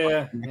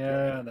 Yeah.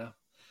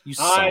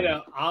 I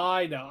know.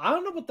 I know. I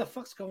don't know what the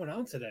fuck's going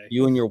on today.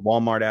 You and your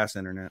Walmart ass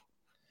internet.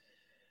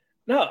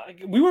 No,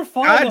 we were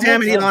fine. God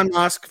damn it, Elon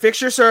Musk. Fix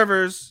your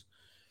servers.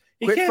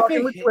 Quit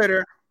fucking with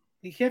Twitter.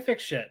 He can't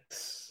fix shit.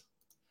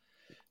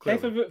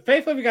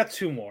 Faithfully, we got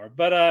 2 more.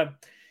 But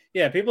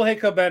yeah, people hate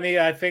Kobeni.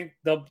 I think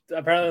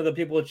apparently the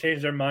people will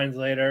change their minds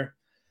later.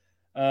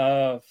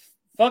 Fucking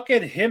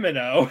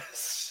Himeno.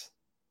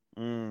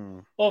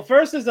 Well,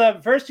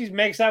 first he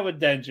makes out with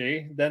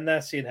Denji. Then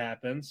that scene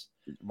happens.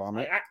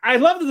 I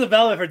love the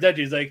development for Denji.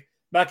 He's like,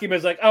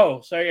 Makima's like, oh,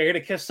 so you're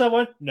gonna kiss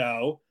someone?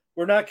 No.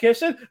 We're not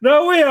kissing?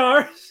 No, we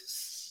are.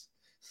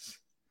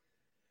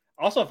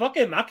 Also,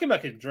 fucking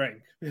Makima can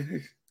drink.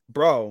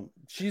 Bro,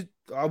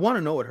 I want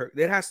to know what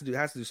it has to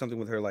do something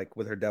with her, like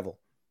with her devil.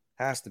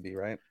 Has to be,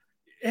 right?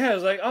 Yeah,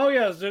 it's like, oh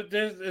yeah,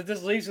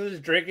 this leads to this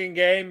drinking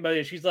game,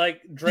 but she's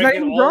like drinking. She's not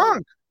even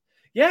drunk.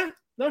 Yeah,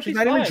 no, she's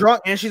not even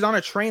drunk, and she's on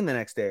a train the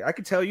next day. I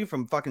could tell you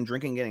from fucking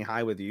drinking, getting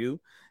high with you,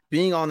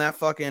 being on that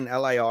fucking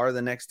LIR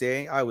the next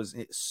day, I was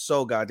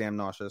so goddamn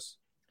nauseous.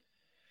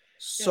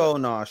 So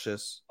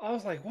nauseous. I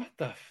was like, what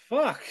the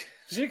fuck?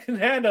 She can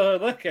handle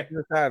her liquor. She's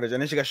a savage, and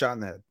then she got shot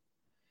in the head.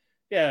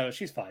 Yeah,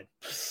 she's fine.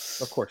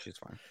 Of course she's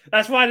fine.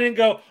 That's why I didn't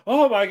go,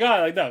 oh my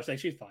god. Like, no, it's like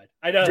she's fine.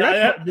 I know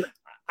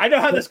I know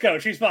how this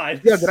goes. She's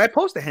fine. Yeah, did I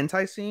post a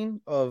hentai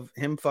scene of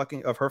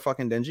her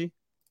fucking Denji?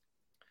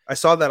 I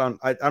saw that on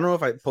I don't know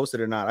if I posted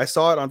it or not. I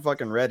saw it on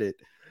fucking Reddit.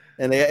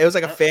 And it was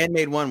like a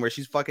fan-made one where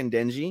she's fucking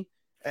Denji.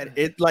 And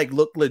it like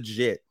looked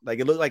legit. Like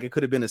it looked like it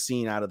could have been a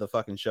scene out of the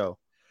fucking show.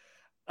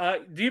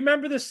 Do you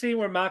remember the scene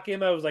where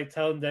Makima was like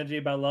telling Denji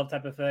about love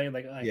type of thing,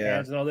 like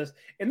hands and all this?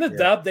 In the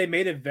dub, they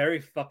made it very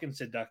fucking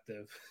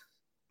seductive.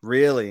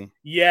 Really?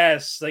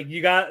 Yes, like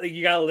you got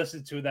to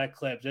listen to that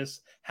clip,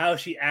 just how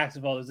she acts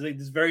with all this, like,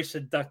 this very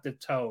seductive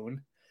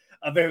tone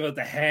of everything, like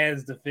the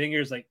hands, the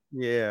fingers, like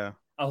I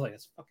was like,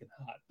 it's fucking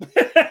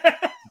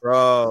hot,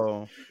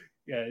 bro.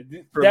 Yeah,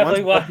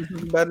 definitely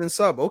better than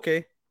sub.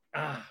 Okay,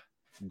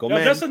 go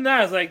man. Just in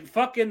that is like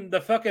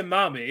the fucking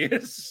mommy.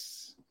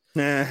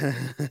 I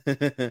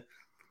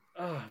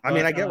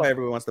mean, I get why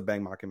everyone wants to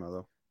bang Makima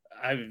though.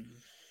 I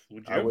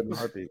wouldn't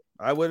heartbeat.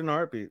 I wouldn't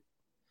heartbeat.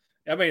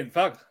 I mean,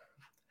 fuck.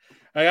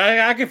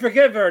 I can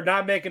forgive her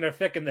not making her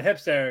thick in the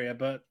hips area,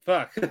 but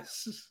fuck,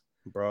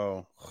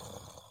 bro.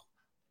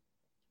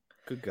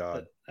 Good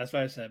God. That's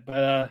what I said.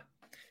 But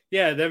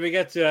Yeah, then we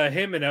get to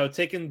Himeno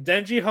taking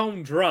Denji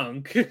home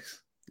drunk.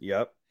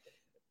 Yep.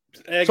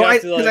 So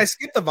I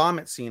skipped the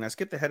vomit scene. I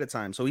skipped ahead of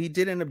time. So he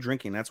did end up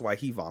drinking. That's why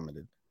he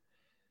vomited.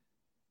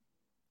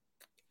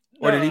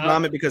 Or did he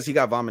vomit because he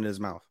got vomit in his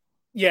mouth?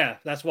 Yeah,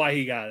 that's why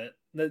he got it.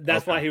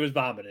 That's why he was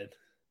vomited.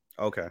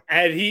 Okay.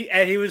 And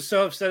he was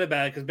so upset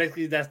about it because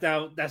basically that's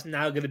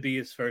now going to be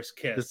his first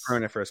kiss. His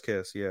permanent first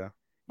kiss, yeah.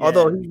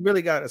 Although he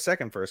really got a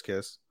second first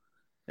kiss,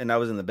 and that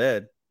was in the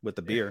bed with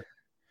the beer.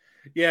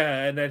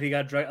 Yeah, and then he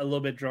got a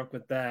little bit drunk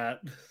with that.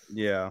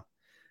 Yeah.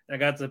 I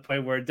got to the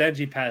point where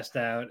Denji passed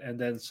out, and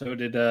then so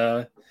did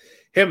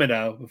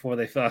Himeno before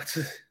they fucked.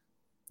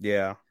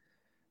 Yeah.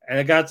 And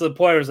it got to the point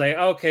where it was like,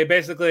 okay,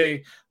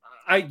 basically,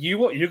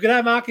 you can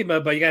have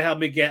Makima, but you gotta help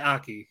me get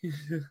Aki.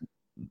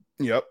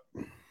 Yep.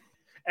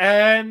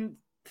 And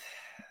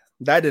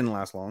that didn't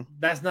last long.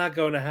 That's not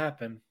going to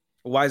happen.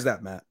 Why is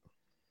that, Matt?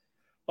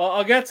 Well,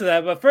 I'll get to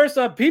that. But first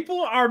up,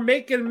 people are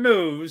making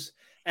moves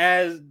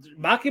as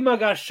Makima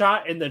got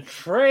shot in the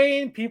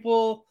train.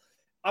 People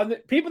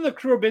in the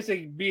crew are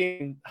basically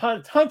being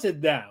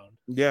hunted down.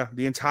 Yeah,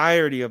 the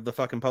entirety of the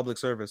fucking public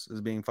service is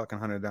being fucking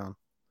hunted down.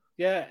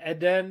 Yeah, and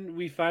then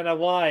we find out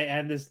why.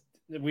 And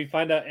we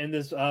find out in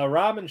this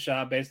ramen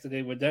shop,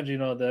 basically, with Denji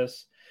and all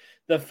this,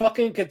 the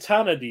fucking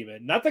katana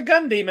demon, not the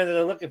gun demon that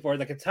they're looking for,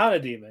 the katana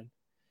demon.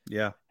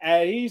 Yeah.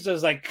 And he's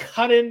just like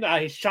cutting.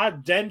 He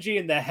shot Denji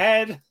in the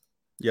head.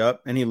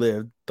 Yep, and he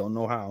lived. Don't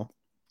know how.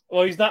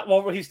 Well, he's not.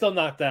 Well, he's still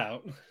knocked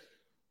out.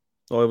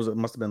 Oh, it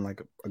must have been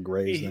like a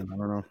graze then. I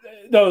don't know.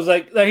 No, it was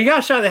like he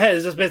got shot in the head.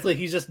 It's just basically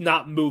he's just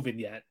not moving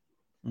yet.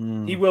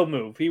 He will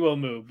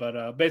move.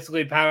 But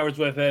basically, Power's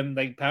with him.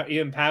 Like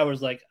even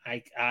Power's like,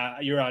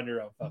 you're on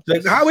your own.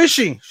 Like, how is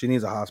she? She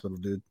needs a hospital,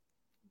 dude.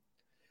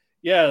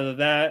 Yeah,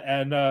 that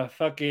and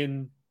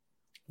fucking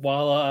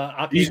while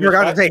Aki. You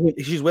forgot to say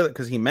she's with it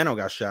because Himeno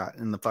got shot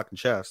in the fucking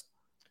chest.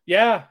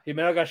 Yeah,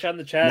 Himeno got shot in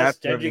the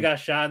chest. Denji got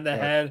shot in the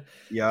head.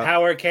 Yeah.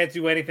 Power can't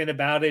do anything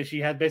about it.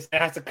 She basically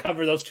has to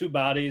cover those two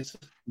bodies.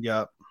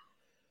 Yep.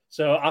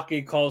 So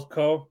Aki calls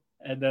Ko,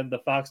 and then the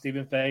Fox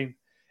Demon thing.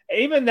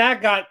 Even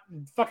that got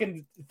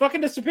fucking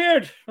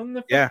disappeared from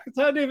the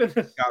katana demon.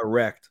 Got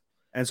wrecked.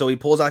 And so he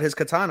pulls out his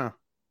katana.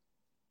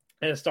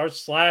 And it starts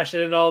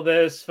slashing and all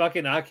this.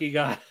 Fucking Aki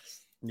got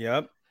he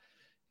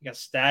got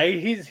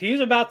stabbed.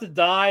 He's about to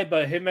die,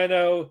 but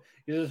Himeno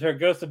uses her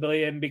ghost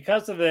ability, and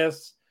because of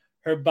this,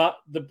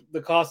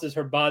 the cost is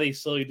her body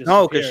slowly disappears.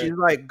 No, because she's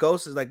like,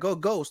 Ghost is like, go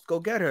Ghost, go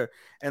get her.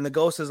 And the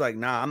Ghost is like,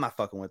 nah, I'm not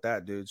fucking with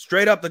that, dude.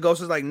 Straight up, the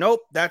Ghost is like, nope,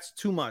 that's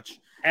too much.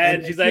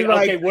 And she's like,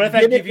 okay, what if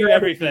I give you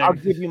everything? I'll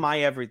give you my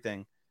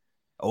everything.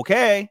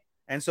 Okay.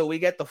 And so we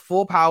get the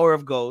full power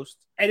of Ghost.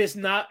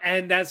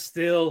 And that's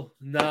still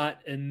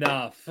not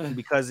enough.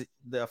 Because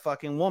the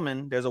fucking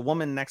woman, there's a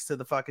woman next to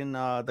the fucking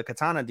the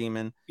katana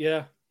demon.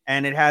 Yeah.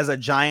 And it has a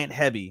giant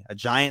hebi, a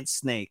giant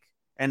snake.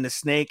 And the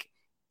snake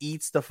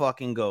eats the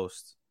fucking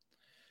Ghost.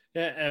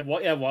 Yeah, and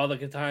while the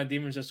katana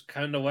demon's just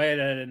cutting away,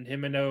 and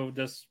Himeno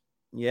just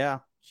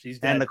she's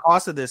dead. And the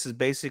cost of this is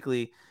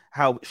basically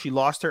how she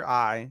lost her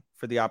eye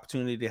for the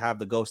opportunity to have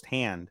the Ghost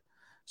hand.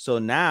 So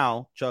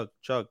now chug,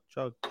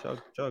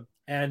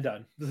 and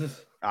done.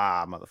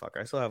 Motherfucker!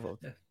 I still have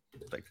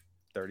like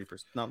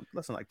 30%. No,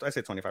 less than I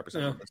say 25%.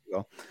 Yeah. Let's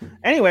go.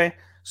 Anyway,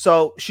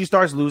 so she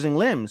starts losing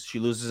limbs. She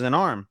loses an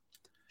arm.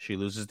 She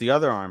loses the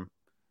other arm.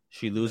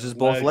 She loses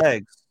both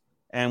legs.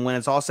 And when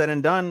it's all said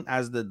and done,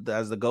 as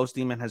the Ghost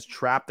demon has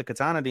trapped the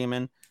katana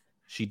demon,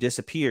 she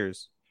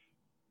disappears,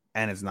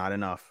 and it's not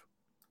enough.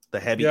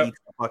 The heavy eats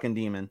the fucking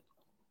demon,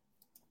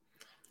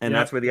 and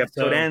that's where the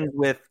episode ends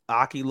with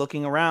Aki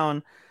looking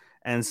around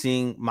and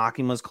seeing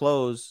Makima's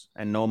clothes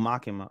and no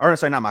Makima, or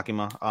sorry, not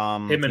Makima,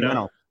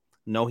 Himeno.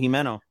 No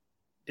Himeno.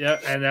 Yeah,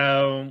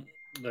 and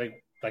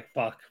like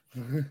fuck.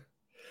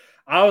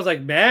 I was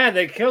like, man,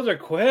 they killed her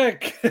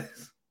quick.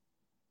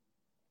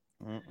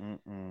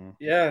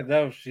 Yeah,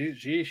 no,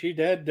 she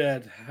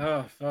dead.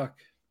 Oh fuck.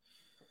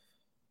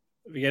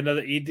 We get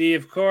another ED,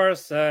 of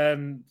course,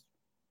 and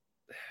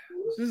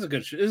this is a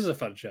good show. This is a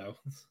fun show.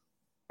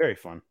 Very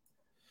fun.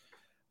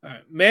 All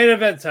right, main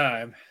event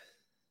time.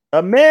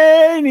 A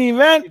main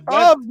event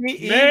of the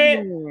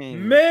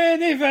evening.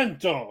 Main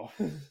evento.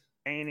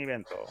 Main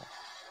evento.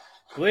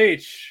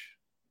 Bleach.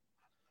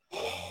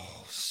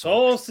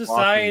 Soul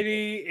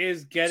Society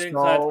is getting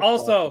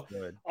also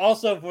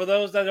for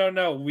those that don't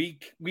know,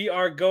 we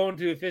are going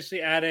to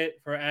officially add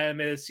it for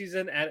animated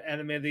season at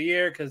anime of the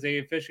year because they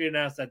officially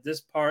announced that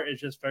this part is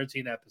just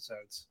 13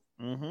 episodes.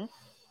 Mm-hmm.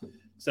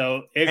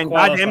 So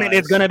goddamn it,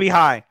 it's gonna be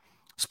high.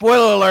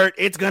 Spoiler alert,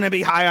 it's gonna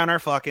be high on our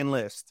fucking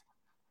list.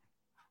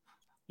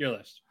 Your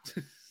list.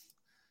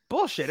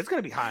 Bullshit, it's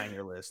gonna be high on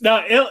your list.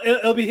 No,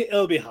 it'll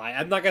be high.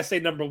 I'm not gonna say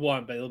number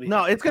one, but it'll be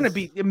high. It's gonna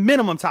be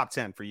minimum top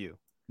 10 for you.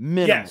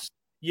 Minimum.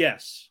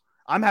 Yes.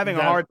 I'm having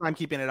a hard time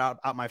keeping it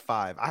out my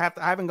 5. I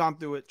haven't gone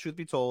through it, truth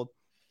be told.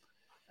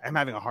 I'm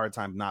having a hard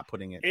time not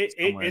putting it.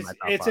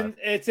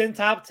 It's in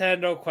top 10,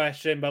 no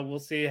question, but we'll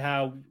see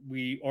how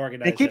we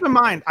organize. And keep in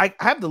mind, I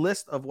have the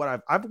list of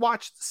what I've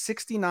watched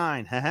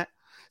 69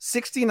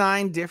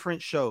 69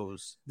 different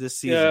shows this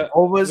season. Yeah,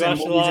 OVAs and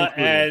movies included.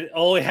 and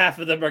only half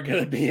of them are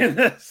going to be in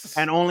this.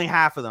 And only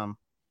half of them.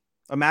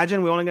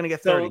 Imagine we're only going to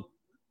get 30.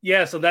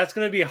 So that's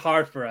going to be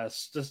hard for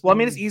us. Well, I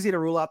mean, it's easy to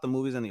rule out the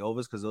movies and the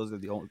OVAs because those are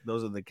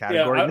the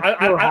categories.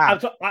 Yeah,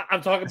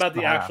 I'm talking about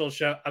the actual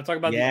show. I'm talking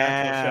about the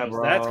actual shows.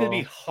 Bro. That's going to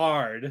be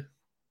hard.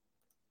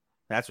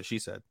 That's what she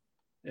said.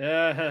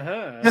 Yeah,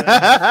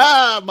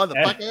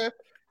 motherfucker.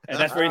 And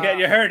that's where you get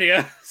your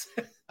hernia.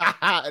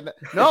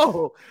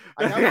 No,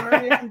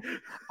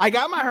 I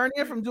got my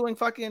hernia from doing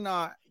fucking.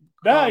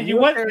 You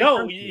went to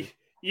Nigel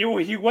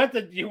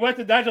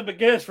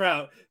McGuinness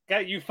route.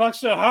 You fucked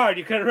so hard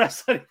you couldn't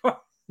wrestle anymore.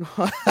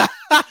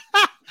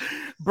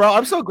 Bro,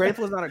 I'm so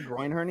grateful it's not a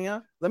groin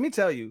hernia. Let me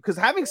tell you, because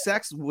having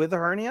sex with a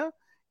hernia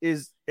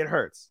it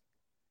hurts.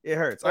 It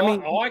hurts.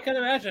 I can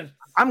imagine.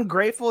 I'm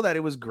grateful that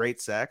it was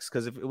great sex,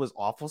 because if it was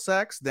awful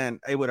sex, then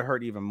it would have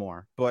hurt even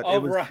more. But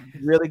it was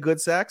really good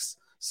sex,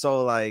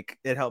 so like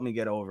it helped me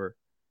get over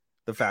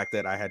the fact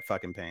that I had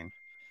fucking pain.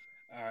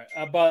 All right,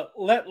 but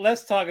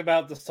let's talk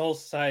about the Soul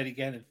Society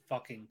again and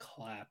fucking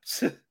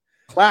claps.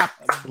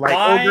 Clapped like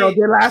old girl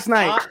did last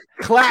night.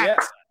 Clapped. Yeah,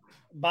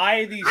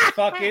 buy these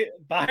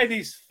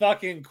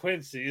fucking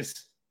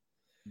Quincy's,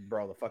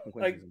 bro. The fucking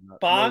Quincy's.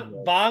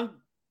 Like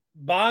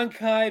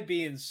Bankai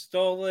being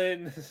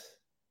stolen,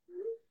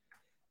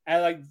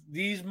 and like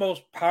these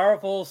most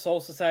powerful Soul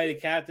Society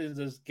captains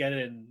just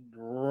getting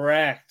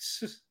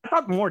wrecked. I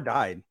thought more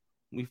died.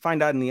 We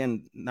find out in the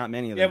end, not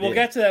many of them. Yeah, we'll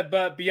get to that.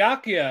 But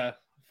Byakuya,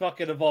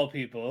 fucking of all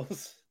people,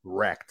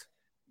 wrecked.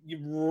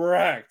 You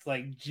wrecked,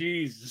 like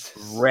Jesus.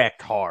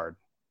 Wrecked hard.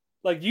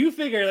 Like you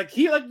figure,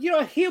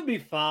 he'll be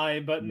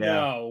fine, but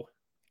no.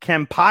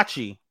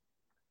 Kenpachi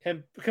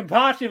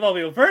of all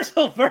people. First,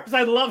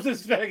 I love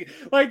this thing.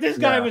 Like this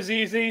guy was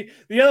easy.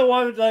 The other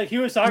one, like he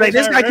was talking. Like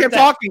this guy kept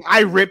talking.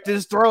 I ripped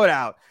his throat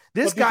out.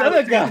 This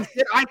guy,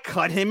 I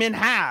cut him in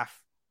half.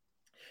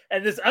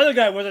 And this other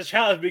guy was a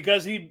challenge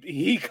because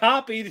he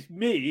copied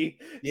me,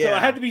 so I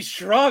had to be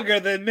stronger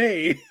than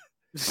me.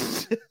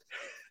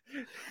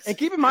 And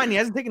keep in mind, he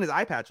hasn't taken his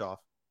eye patch off.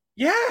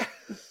 Yeah.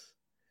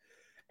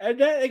 And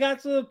then it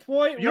got to the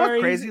point where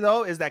what's crazy,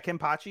 though, is that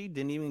Kenpachi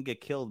didn't even get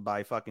killed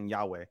by fucking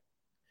Yahweh.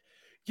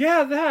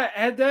 Yeah, that.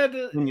 And then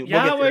we'll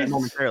get to that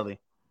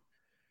momentarily.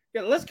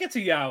 Yeah, let's get to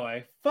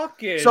Yahweh.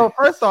 Fuck it. So,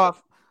 first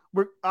off,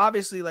 we're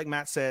obviously, like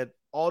Matt said,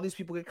 all these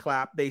people get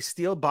clapped. They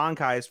steal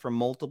Bankais from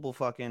multiple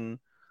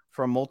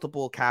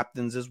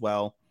captains as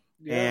well.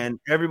 Yeah. And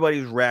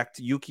everybody's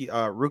wrecked.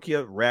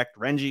 Rukia wrecked.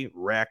 Renji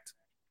wrecked.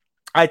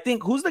 I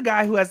think, who's the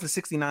guy who has the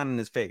 69 in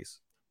his face?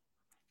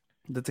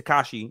 The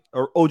Takashi,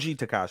 or OG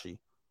Takashi.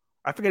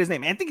 I forget his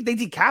name. I think they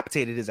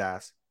decapitated his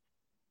ass.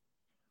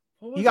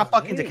 He got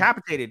fucking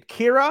decapitated.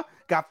 Kira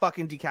got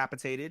fucking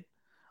decapitated.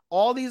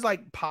 All these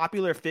like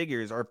popular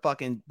figures are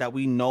fucking that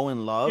we know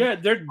and love. Yeah,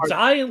 they're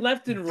dying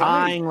left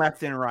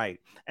and right.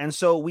 And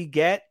so we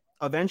get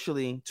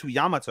eventually to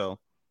Yamato,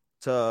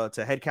 to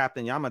head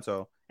captain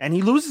Yamato, and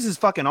he loses his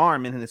fucking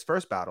arm in his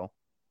first battle,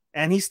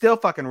 and he still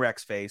fucking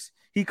wrecks face.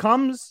 He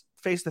comes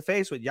face to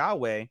face with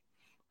Yahweh,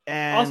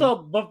 and also,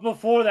 but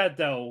before that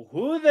though,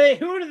 who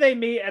do they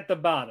meet at the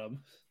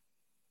bottom?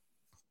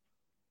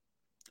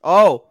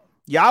 Oh,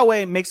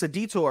 Yahweh makes a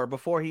detour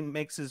before he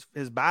makes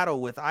his battle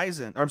with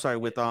Aizen. Or I'm sorry,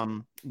 with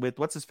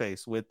what's his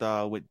face, with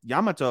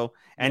Yamato,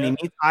 and he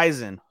meets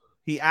Aizen.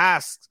 He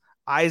asks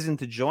Aizen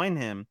to join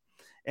him,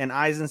 and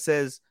Aizen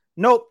says,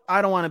 "Nope,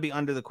 I don't want to be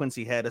under the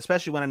Quincy head,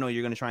 especially when I know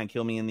you're going to try and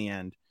kill me in the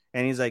end."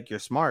 And he's like, "You're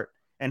smart."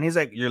 And he's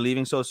like, "You're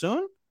leaving so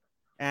soon?"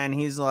 And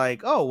he's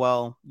like, "Oh,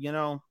 well, I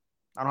don't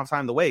have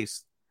time to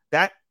waste."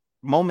 That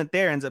moment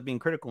there ends up being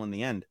critical in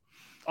the end.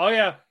 Oh,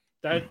 yeah.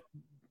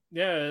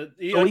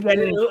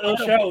 It'll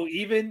show,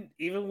 even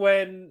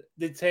when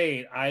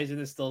detained, Aizen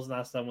is still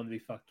not someone to be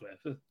fucked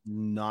with.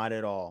 Not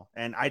at all.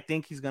 And I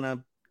think he's going to,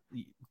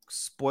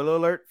 spoiler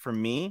alert for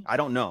me, I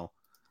don't know.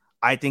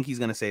 I think he's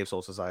going to save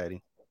Soul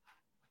Society.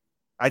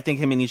 I think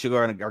him and Ichigo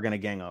are going to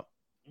gang up.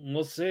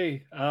 We'll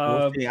see.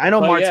 I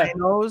know Martin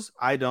knows.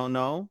 I don't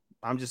know.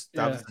 That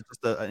was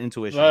just an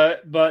intuition.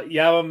 But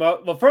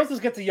Yamamoto. Well, first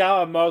let's get to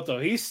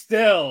Yamamoto. He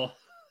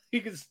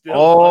can still.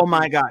 Oh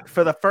my god!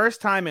 For the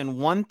first time in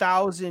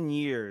 1,000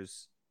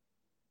 years,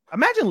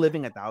 imagine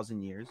living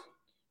 1,000 years.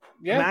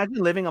 Yeah.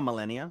 Imagine living a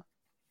millennia.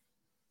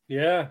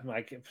 Yeah,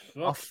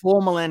 a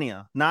full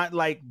millennia, not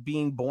like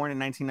being born in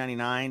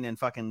 1999 and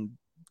fucking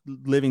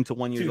living to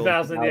 1 year old.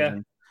 2000, yeah.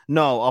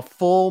 No, a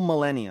full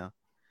millennia.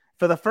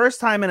 For the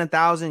first time in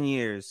 1,000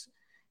 years,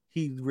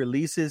 he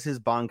releases his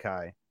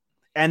Bankai.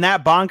 And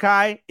that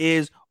Bankai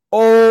is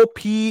OP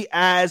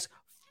as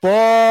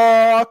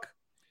fuck.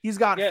 He's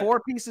got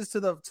 4 pieces to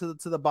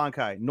the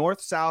Bankai: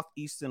 north, south,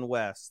 east, and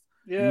west.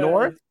 Yeah.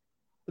 North.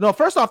 No,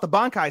 first off, the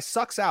Bankai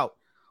sucks out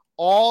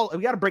all.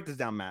 We got to break this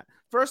down, Matt.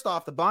 First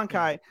off, the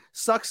Bankai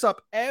sucks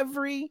up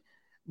every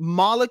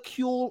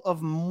molecule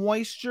of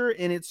moisture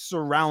in its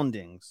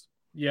surroundings.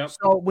 Yep.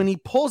 So when he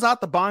pulls out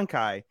the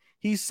Bankai,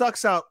 he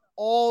sucks out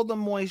all the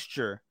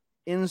moisture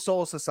in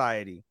Soul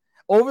Society.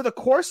 over the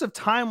course of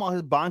time while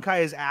his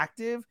Bankai is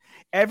active,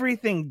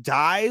 everything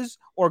dies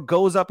or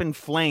goes up in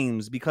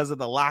flames because of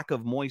the lack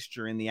of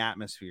moisture in the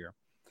atmosphere.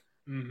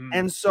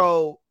 And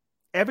so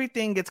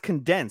everything gets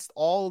condensed.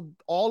 All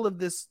of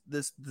this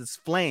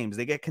flames,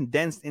 they get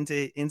condensed into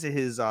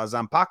his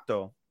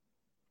Zanpakuto.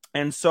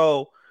 And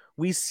so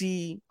we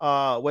see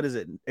what is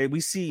it? We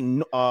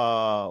see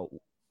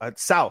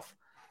South.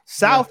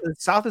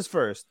 South is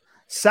first.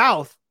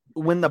 South,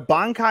 when the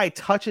Bankai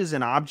touches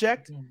an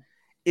object,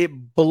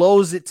 it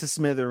blows it to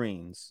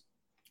smithereens.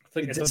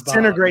 It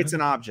disintegrates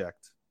an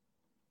object.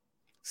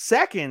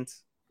 Second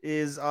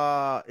is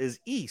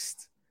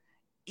East.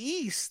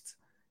 East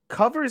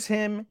covers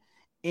him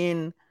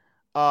in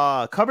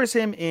I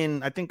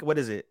think, what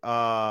is it?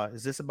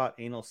 Is this about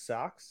anal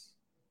sacs?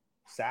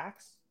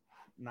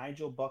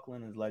 Nigel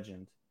Buckland is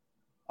legend.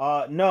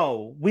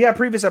 No, we have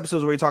previous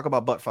episodes where we talk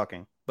about butt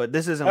fucking, but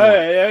this isn't.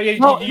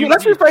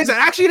 Let's rephrase that.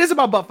 Actually, it is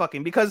about butt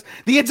fucking because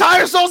the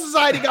entire Soul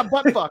Society got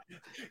butt fucked.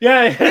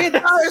 The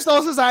entire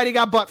Soul Society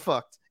got butt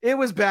fucked. It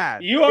was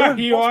bad. You are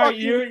correct.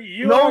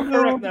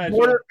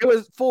 It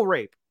was full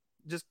rape.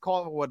 Just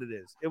call it what it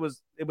is. It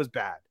was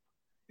bad.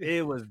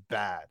 It was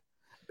bad.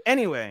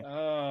 Anyway,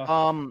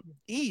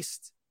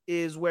 East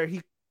is where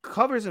he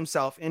covers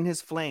himself in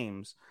his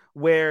flames,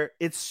 where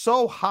it's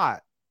so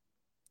hot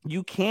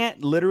you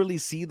can't literally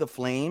see the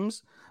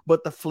flames,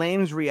 but the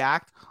flames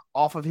react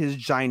off of his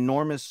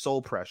ginormous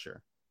soul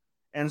pressure.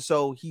 And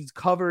so he's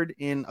covered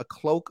in a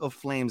cloak of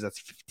flames that's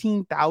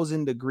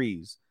 15,000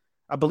 degrees.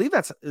 I believe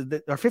that's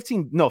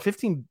 15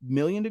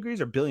 million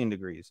degrees or billion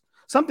degrees.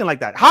 Something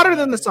like that. Hotter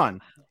than the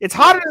sun. It's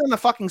hotter than the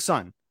fucking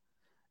sun.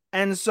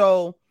 And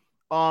so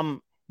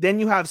then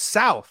you have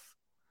South.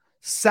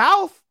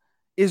 South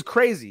is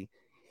crazy.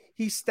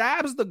 He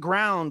stabs the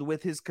ground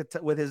with his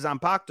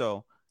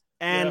Zanpakuto,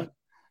 and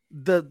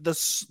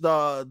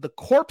the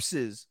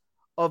corpses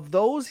of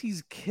those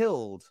he's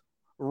killed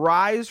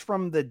rise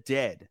from the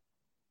dead.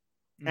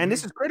 And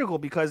this is critical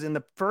because in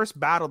the first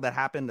battle that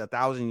happened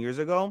 1,000 years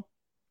ago,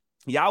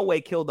 Yahweh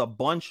killed a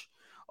bunch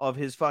of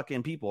his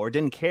fucking people, or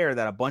didn't care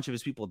that a bunch of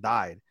his people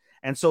died.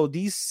 And so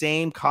these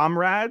same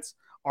comrades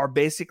are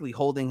basically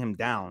holding him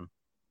down.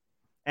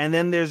 And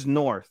then there's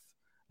North.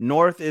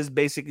 North is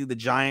basically the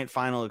giant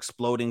final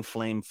exploding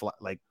flame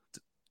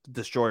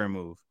destroyer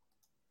move.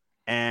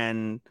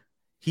 And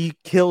he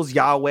kills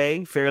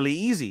Yahweh fairly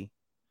easy.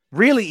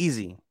 Really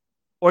easy.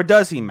 Or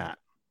does he, Matt?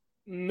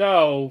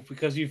 No,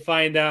 because you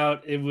find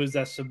out it was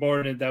that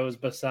subordinate that was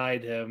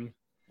beside him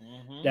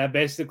that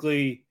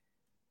basically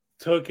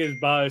took his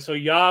body. So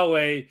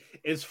Yahweh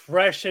is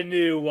fresh and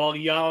new while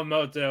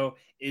Yamamoto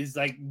is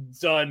like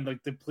done,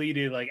 like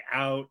depleted, like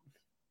out,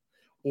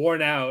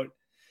 worn out.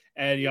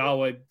 And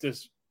Yahweh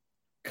just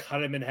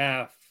cut him in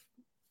half.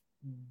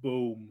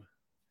 Boom.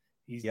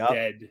 He's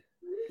dead.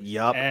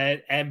 Yup.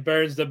 And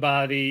burns the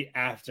body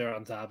after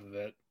on top of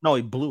it. No,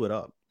 he blew it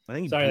up. I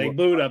think he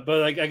blew it up. But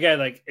like again,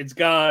 like it's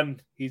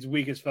gone. He's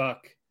weak as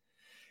fuck.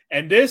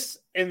 And this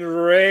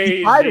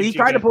enraged. He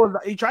tried to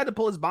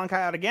pull his Bankai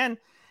out again,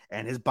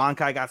 and his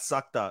Bankai got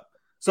sucked up.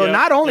 So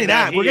not only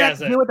that, we're gonna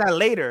deal with that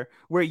later,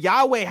 where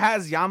Yahweh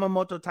has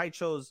Yamamoto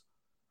Taicho's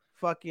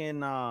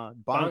fucking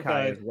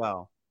Bankai as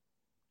well.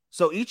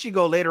 So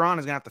Ichigo later on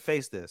is gonna have to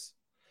face this.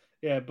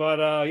 Yeah, but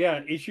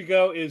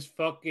Ichigo is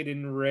fucking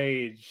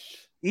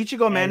enraged.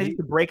 Ichigo manages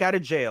to break out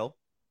of jail.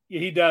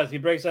 Yeah, he does. He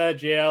breaks out of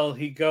jail.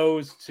 He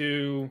goes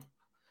to.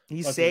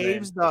 He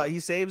saves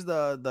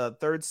the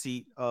third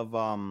seat of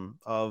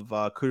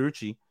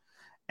Kuruchi,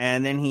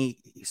 and then he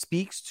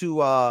speaks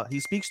to a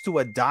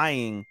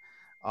dying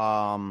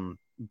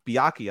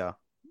Byakuya.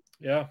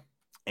 Yeah.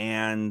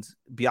 And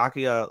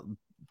Byakuya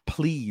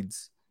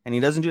pleads, and he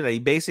doesn't do that. He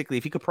basically,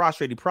 if he could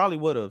prostrate, he probably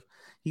would have.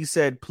 He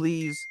said,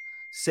 "Please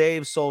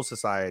save Soul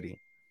Society,"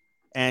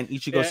 and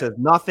Ichigo says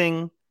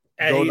nothing.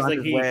 And he's like,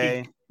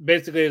 he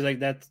basically is like,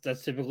 that's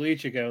typical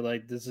Ichigo.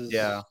 Like, this is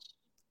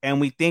And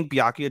we think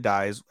Byakuya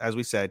dies. As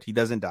we said, he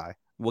doesn't die.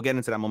 We'll get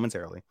into that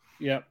momentarily.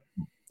 Yeah.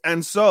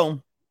 And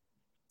so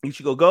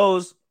Ichigo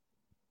goes.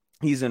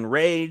 He's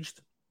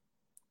enraged.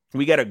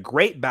 We get a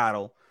great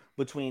battle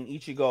between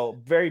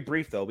Ichigo. Very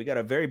brief, though. We got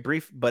a very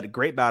brief but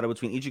great battle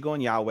between Ichigo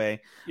and Yahweh.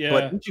 Yeah.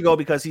 But Ichigo,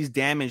 because he's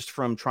damaged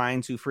from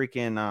trying to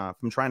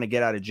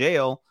get out of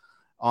jail,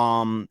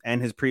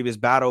 and his previous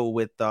battle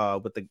with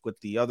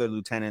the other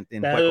lieutenant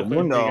in Puerto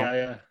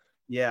Mundo.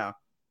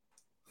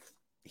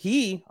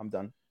 I'm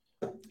done.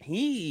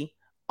 He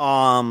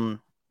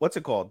what's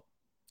it called?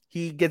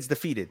 He gets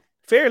defeated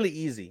fairly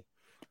easy.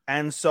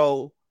 And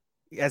so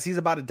as he's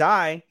about to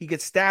die, he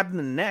gets stabbed in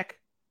the neck.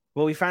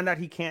 Well, we found out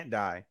he can't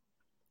die.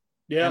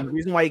 Yeah. And the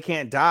reason why he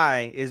can't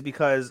die is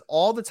because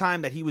all the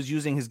time that he was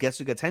using his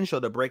Getsuga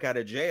Tensho to break out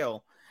of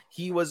jail,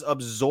 he was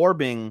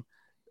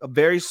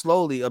very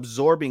slowly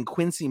absorbing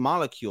Quincy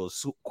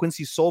molecules,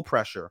 Quincy soul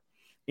pressure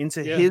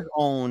into his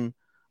own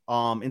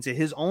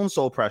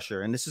soul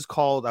pressure. And this is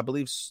called, I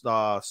believe,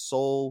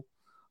 soul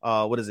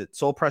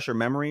pressure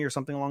memory or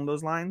something along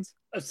those lines.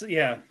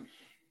 Yeah.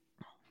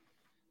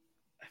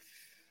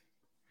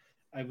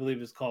 I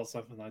believe it's called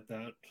something like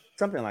that.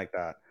 Something like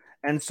that.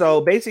 And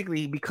so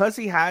basically, because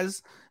he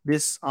has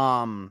this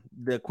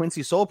the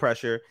Quincy soul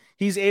pressure,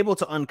 he's able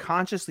to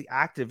unconsciously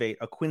activate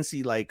a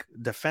Quincy like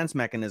defense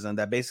mechanism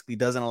that basically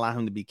doesn't allow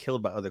him to be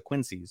killed by other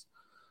Quincy's.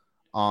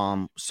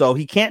 So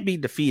he can't be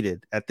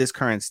defeated at this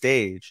current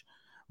stage.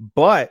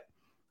 But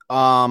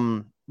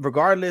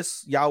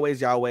regardless,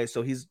 Yahweh's Yahweh,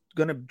 so he's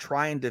gonna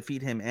try and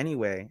defeat him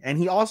anyway. And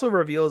he also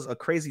reveals a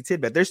crazy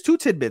tidbit. There's two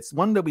tidbits,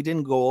 one that we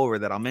didn't go over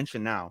that I'll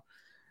mention now.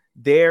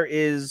 There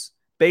is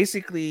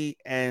basically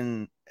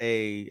what's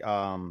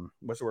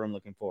the word I'm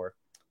looking for?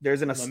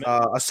 There's an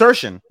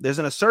assertion. There's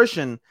an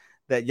assertion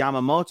that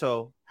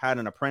Yamamoto had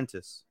an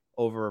apprentice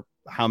over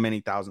how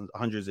many thousands,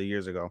 hundreds of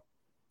years ago.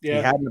 Yeah.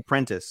 He had an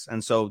apprentice,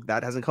 and so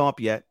that hasn't come up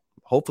yet.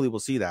 Hopefully we'll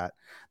see that.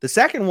 The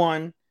second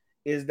one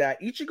is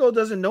that Ichigo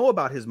doesn't know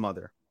about his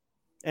mother,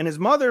 and his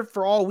mother,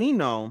 for all we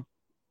know,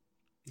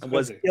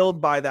 was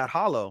killed by that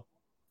hollow.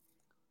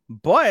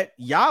 But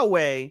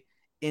Yahweh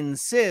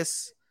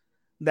insists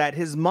that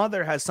his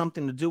mother has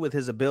something to do with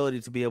his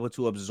ability to be able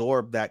to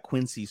absorb that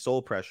Quincy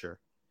soul pressure.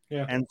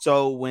 Yeah. And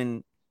so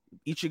when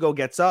Ichigo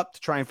gets up to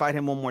try and fight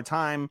him one more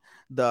time,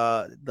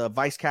 the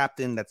vice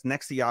captain that's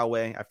next to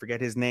Yahweh, I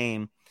forget his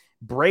name,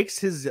 breaks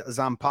his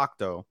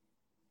Zanpakuto,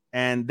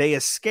 and they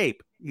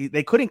escape.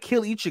 They couldn't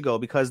kill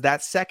Ichigo because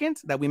that second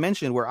that we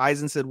mentioned where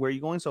Aizen said, "Where are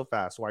you going so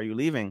fast? Why are you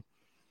leaving?"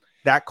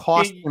 That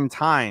cost him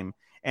time.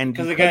 And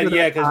because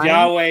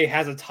Yahweh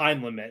has a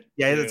time limit.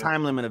 Yeah, he has a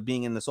time limit of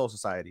being in the Soul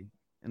Society,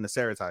 in the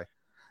Seratai.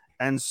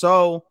 And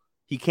so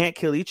he can't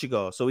kill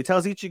Ichigo. So he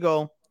tells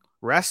Ichigo,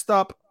 rest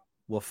up,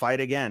 we'll fight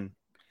again.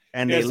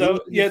 And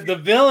the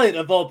villain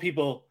of all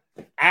people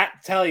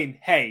telling,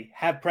 hey,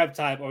 have prep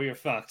time or you're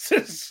fucked.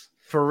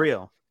 For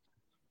real.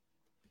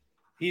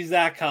 He's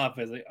that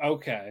confident. Like,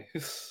 okay.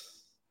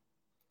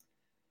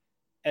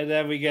 And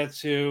then we get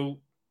to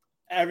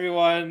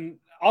everyone.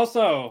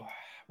 Also,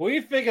 what do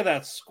you think of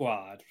that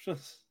squad?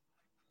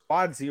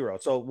 Squad Zero.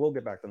 So we'll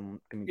get back to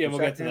them. We'll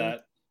get to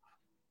that.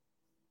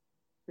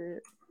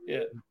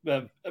 Yeah,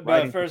 but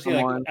first,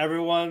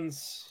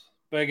 everyone's.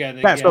 But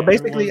again, so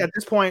basically, at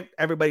this point,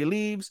 everybody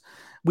leaves.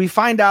 We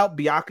find out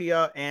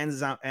Byakuya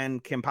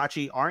and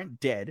Kenpachi aren't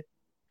dead,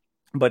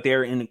 but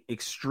they're in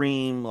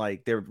extreme,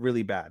 they're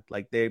really bad.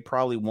 They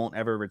probably won't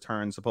ever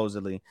return,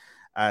 supposedly,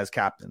 as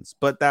captains.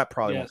 But that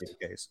probably won't be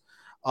the case.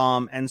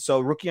 And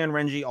so Rukia and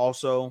Renji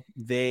also,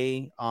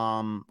 they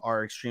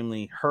are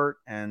extremely hurt,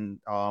 and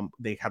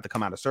they have to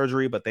come out of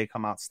surgery, but they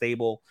come out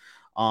stable.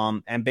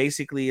 And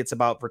basically, it's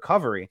about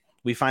recovery.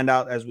 We find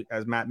out,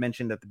 as Matt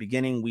mentioned at the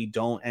beginning, they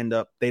don't end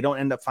up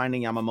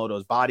finding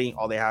Yamamoto's body.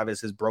 All they have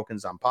is his broken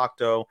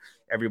Zanpakuto.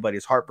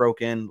 Everybody's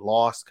heartbroken,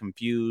 lost,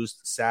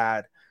 confused,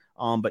 sad.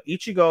 But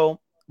Ichigo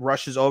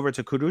rushes over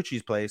to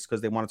Kuruchi's place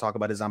because they want to talk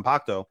about his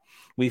Zanpakuto.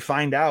 We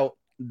find out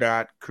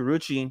that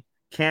Kuruchi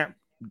can't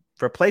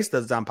replace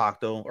the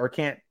Zanpakuto, or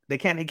he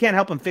can't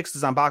help him fix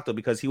the Zanpakuto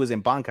because he was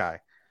in Bankai.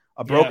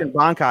 A broken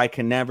Bankai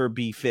can never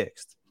be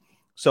fixed.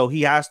 So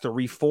he has to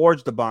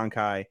reforge the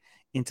Bankai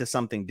into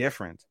something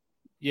different.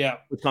 Yeah.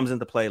 Which comes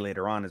into play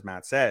later on, as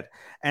Matt said.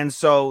 And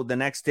so the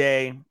next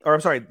day,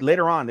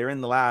 later on, they're in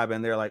the lab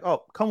and they're like,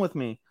 oh, come with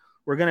me.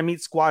 We're going to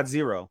meet Squad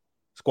Zero.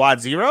 Squad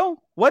Zero?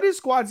 What is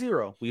Squad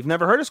Zero? We've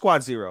never heard of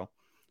Squad Zero.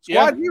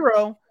 Squad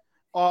Zero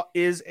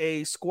is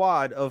a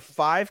squad of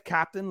 5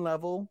 captain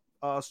level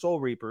Soul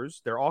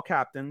Reapers. They're all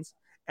captains,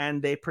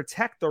 and they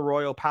protect the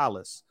Royal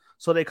Palace.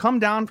 So they come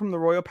down from the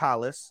Royal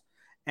Palace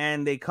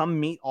and they come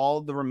meet all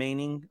the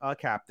remaining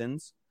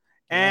captains.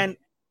 And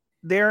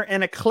they're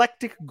an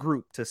eclectic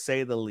group, to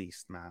say the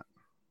least, Matt.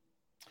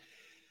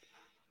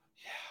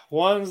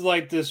 One's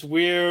like this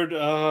weird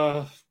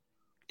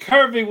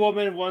curvy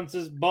woman. One's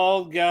this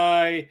bald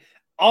guy.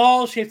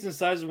 All shapes and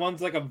sizes.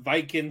 One's like a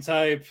Viking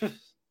type.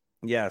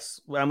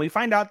 Yes. And we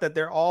find out that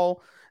they're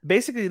all...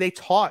 Basically, they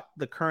taught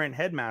the current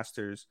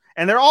headmasters.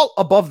 And they're all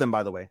above them,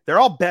 by the way. They're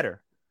all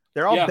better.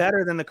 They're all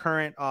better than the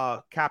current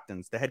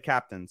captains, the head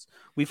captains.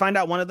 We find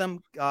out one of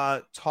them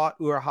taught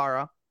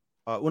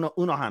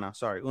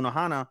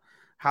Unohana,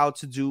 how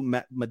to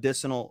do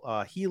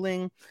medicinal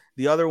healing.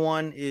 The other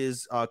one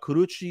is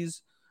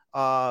Kuruchi's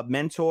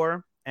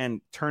mentor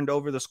and turned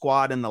over the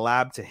squad in the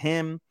lab to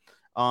him.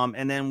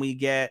 And then we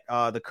get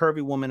the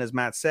curvy woman, as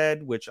Matt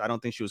said, which I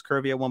don't think she was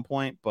curvy at one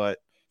point, but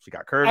she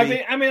got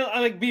curvy. I mean, I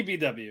like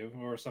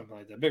BBW or something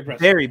like that. Big breast.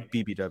 Very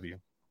BBW.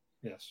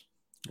 Yes.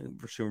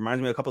 She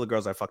reminds me of a couple of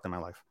girls I fucked in my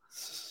life.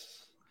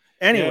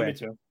 Anyway. Yeah, me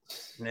too.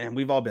 Man,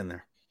 we've all been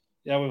there.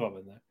 Yeah, we've all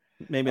been there.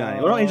 Maybe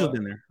not. Well, Angel's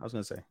been there. I was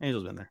going to say.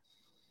 Angel's been there.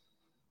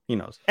 He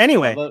knows.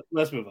 Anyway.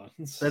 Let's move on.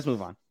 Let's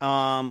move on.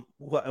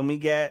 And we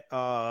get,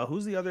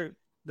 who's the other?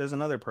 There's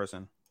another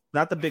person.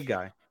 Not the big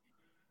guy.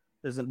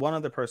 There's one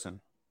other person.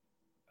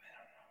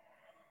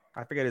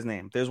 I forget his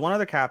name. There's one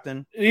other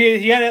captain.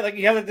 He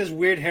had this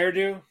weird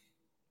hairdo.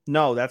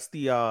 No, that's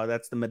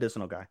the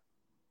medicinal guy.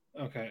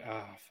 Okay.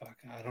 Oh fuck.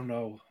 I don't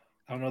know.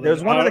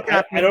 There's one of the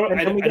captains. I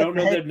don't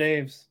know their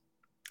names.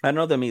 I don't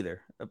know them either.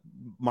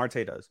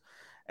 Marte does.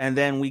 And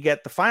then we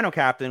get the final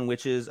captain,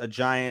 which is a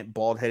giant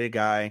bald-headed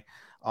guy.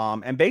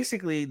 And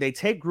basically, they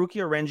take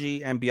Rukia,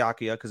 Renji, and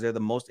Byakuya because they're the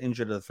most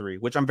injured of the three,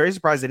 which I'm very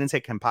surprised they didn't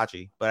take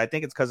Kenpachi. But I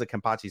think it's because of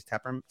Kenpachi's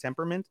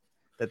temperament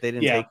that they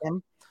didn't take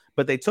him.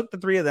 But they took the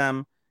three of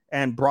them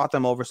and brought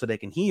them over so they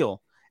can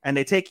heal. And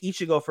they take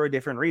Ichigo for a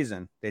different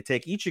reason. They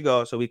take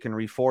Ichigo so we can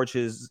reforge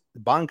his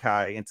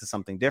Bankai into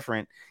something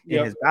different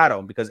in his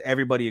battle, because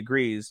everybody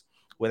agrees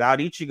without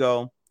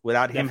Ichigo,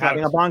 without him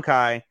having a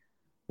Bankai,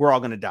 we're all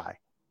going to die.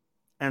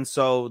 And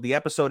so the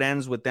episode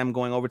ends with them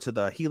going over to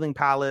the healing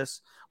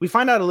palace. We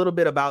find out a little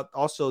bit about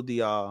also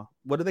the,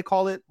 what do they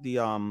call it? The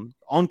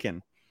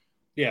Onkin.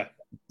 Yeah.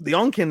 The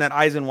Onkin that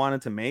Aizen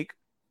wanted to make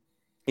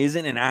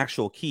isn't an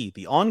actual key.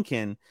 The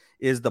Onkin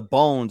is the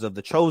bones of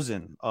the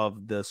chosen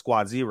of the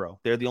Squad Zero.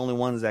 They're the only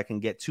ones that can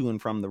get to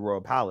and from the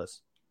Royal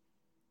Palace.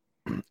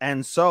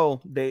 And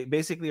so they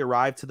basically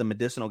arrive to the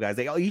medicinal guys.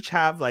 They each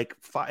have like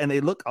and they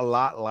look a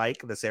lot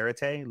like the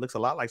Serete. It looks a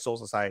lot like Soul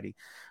Society,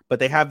 but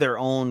they have their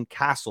own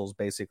castles,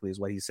 basically, is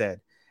what he said.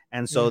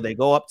 And so they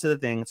go up to the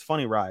thing. It's a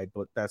funny ride,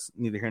 but that's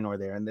neither here nor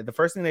there. And the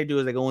first thing they do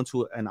is they go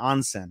into an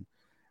onsen.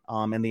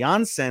 And the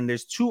onsen,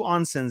 there's two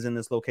onsens in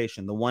this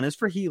location. The one is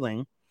for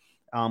healing,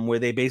 where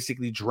they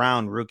basically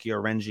drown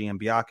Rukia, Renji, and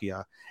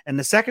Byakuya. And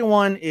the second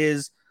one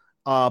is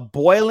a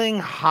boiling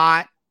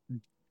hot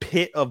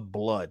pit of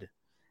blood.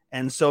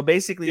 And so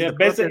basically,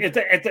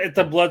 it's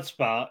a blood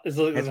spa. It's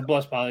a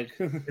blood spa.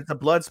 It's a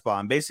blood spa.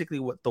 And basically,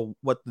 what the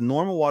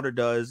normal water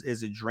does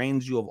is it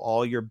drains you of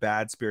all your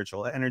bad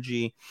spiritual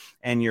energy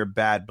and your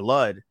bad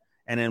blood.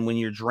 And then when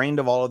you're drained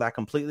of all of that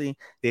completely,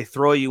 they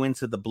throw you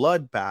into the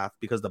blood bath,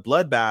 because the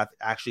blood bath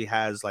actually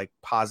has like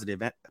positive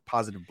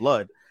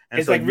blood. And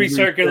it's so like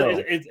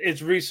recirculating.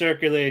 It's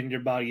recirculating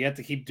your body. You have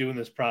to keep doing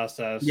this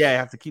process. Yeah, you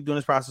have to keep doing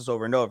this process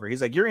over and over.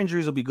 He's like, your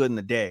injuries will be good in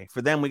the day.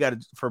 For them,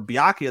 for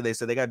Byakuya, they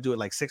said they got to do it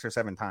like 6 or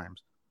 7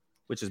 times,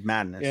 which is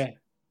madness.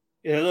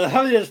 Yeah.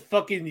 How he just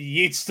fucking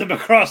yeets them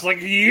across like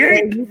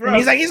yeet. Bro.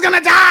 He's like, he's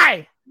gonna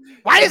die.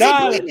 Why is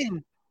he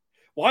bleeding?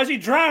 Why is he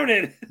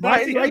drowning?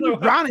 Why are you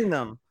drowning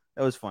them?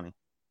 That was funny.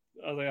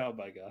 I was like, oh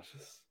my gosh,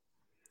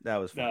 that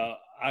was funny. No,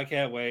 I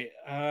can't wait.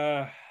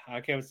 I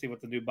can't see what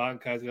the new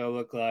Bankai is gonna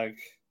look like.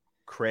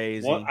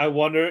 Crazy. I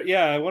wonder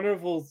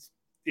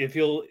if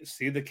you'll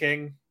see the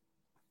king.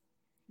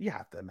 You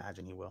have to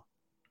imagine he will.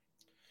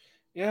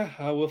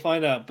 Yeah, we'll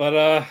find out.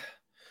 But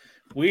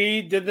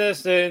we did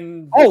this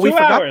in we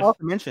forgot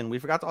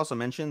to also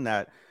mention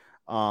that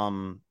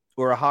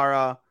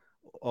Urahara,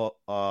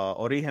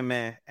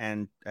 Orihime,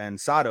 and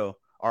Sato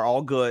are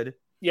all good.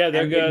 Yeah,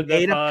 they're good.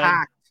 They made a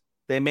pact.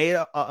 They made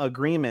an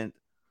agreement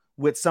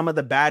with some of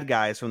the bad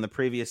guys from the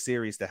previous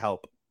series to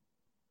help.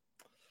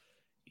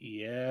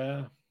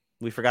 Yeah.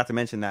 We forgot to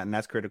mention that, and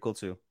that's critical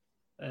too.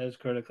 That is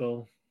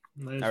critical.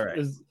 All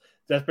right.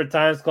 Desperate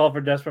times call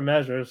for desperate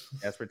measures.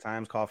 Desperate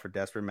times call for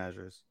desperate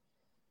measures.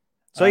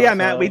 So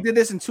Matt, we did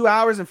this in 2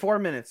 hours and 4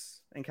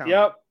 minutes.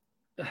 Yep.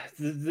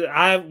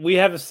 We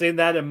haven't seen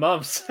that in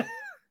months.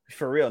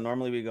 For real.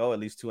 Normally we go at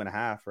least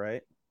 2.5,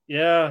 right?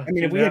 Yeah. I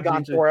mean, if we had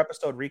gone 4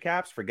 episode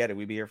recaps, forget it.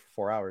 We'd be here for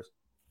 4 hours.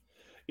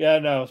 Yeah,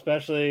 no,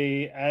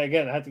 especially,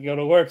 again, I have to go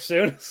to work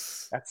soon.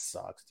 That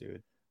sucks,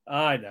 dude.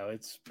 I know,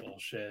 it's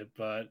bullshit,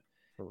 but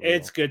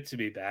it's good to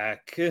be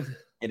back. It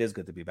is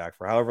good to be back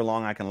for however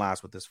long I can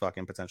last with this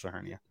fucking potential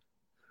hernia.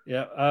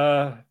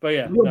 Yeah, but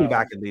yeah. You'll be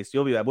back at least.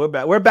 You'll be back. We're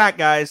back. We're back,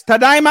 guys.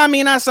 Tadaima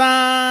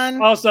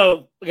minasan!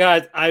 Also,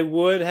 guys, I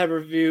would have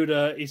reviewed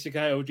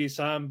Isekai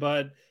Oji-san,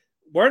 but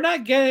we're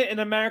not getting it in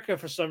America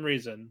for some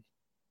reason.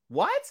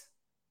 What?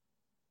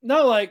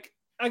 No, like,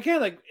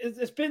 again, like,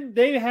 it's been,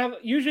 they have,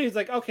 usually it's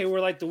like, okay, we're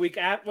like the week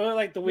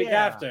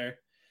after.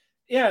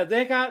 Yeah,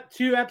 they got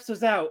 2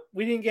 episodes out.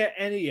 We didn't get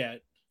any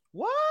yet.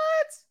 What?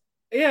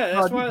 Yeah,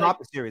 that's why. Drop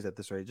the series at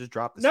this rate. Just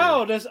drop the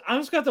series. I'm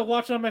just got to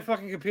watch it on my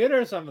fucking computer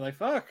or something. Like,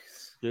 fuck.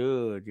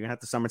 Dude, you're gonna have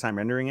to summertime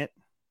rendering it.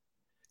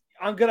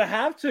 I'm gonna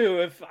have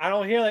to if I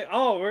don't hear like,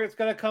 it's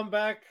gonna come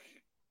back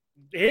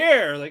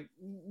here. Like,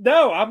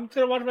 no, I'm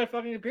gonna watch my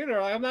fucking computer.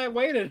 Like, I'm not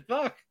waiting.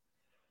 Fuck.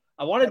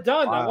 I want it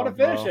done. I want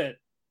to finish it.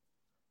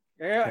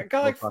 Yeah, I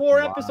got like 4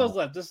 episodes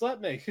left. Just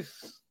let me.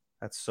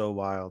 That's so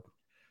wild.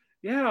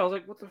 Yeah, I was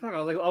like, what the fuck?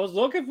 I was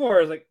looking for it.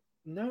 I was like,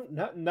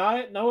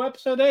 no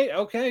episode 8.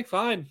 Okay,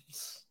 fine.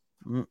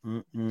 All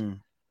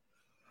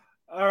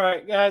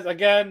right, guys.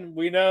 Again,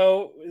 we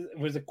know it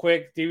was a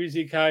quick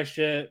DBZ Kai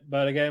shit,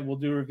 but again, we'll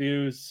do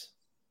reviews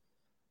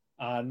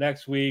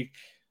next week.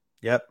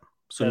 Yep.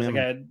 So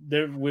again,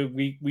 there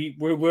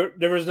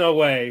was no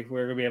way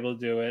we're gonna be able to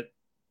do it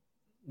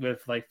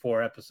with like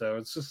 4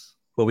 episodes.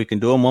 But we can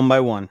do them one by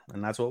one,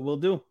 and that's what we'll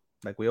do.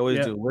 Like we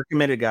always do. We're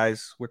committed,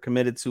 guys. We're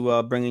committed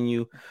to bringing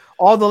you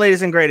all the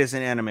latest and greatest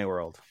in anime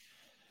world.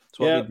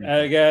 Yeah, and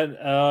again,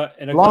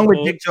 along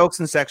with dick jokes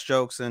and sex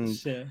jokes and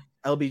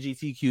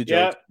LGBTQ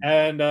jokes.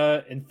 Yeah, and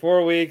in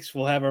 4 weeks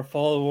we'll have our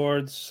fall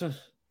awards,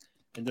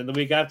 and then the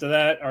week after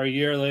that our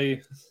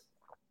yearly.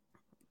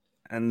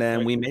 And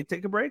then we may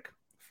take a break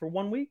for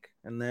 1 week,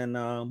 and then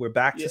we're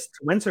back to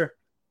winter.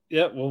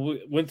 Yeah, well,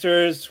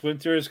 winter is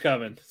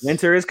coming.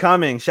 Winter is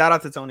coming. Shout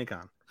out to Tony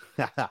Khan.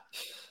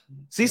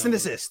 Cease and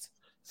desist.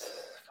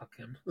 Fuck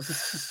him.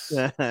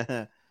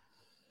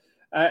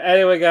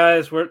 Anyway,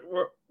 guys,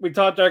 we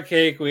talked our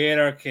cake. We ate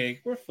our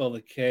cake. We're full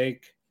of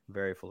cake.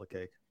 Very full of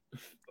cake.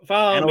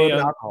 Follow and me a little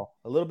on alcohol.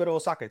 A little bit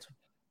of osake.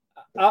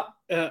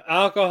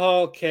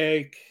 Alcohol,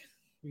 cake.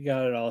 We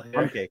got it all here.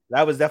 Rum cake.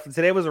 That was definitely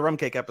today was a rum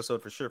cake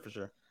episode for sure.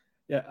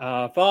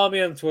 Yeah. Follow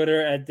me on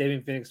Twitter at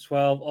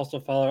DamonPhoenix12. Also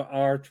follow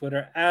our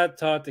Twitter at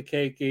Talk to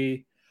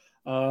Keki.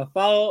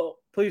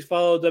 Please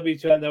follow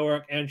W2M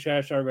Network and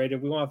Trash Our Radio.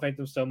 We want to thank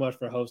them so much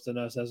for hosting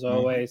us as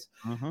always.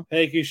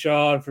 Thank you,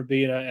 Sean, for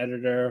being an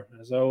editor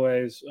as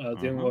always,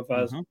 dealing with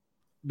us.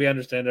 Be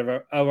understanding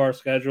of our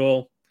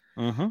schedule.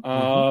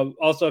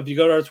 Also, if you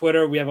go to our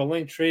Twitter, we have a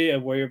link tree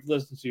of where you've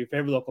listened to your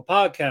favorite local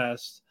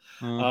podcasts.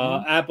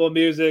 Apple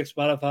Music,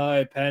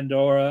 Spotify,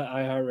 Pandora,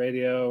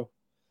 iHeartRadio,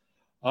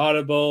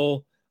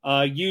 Audible,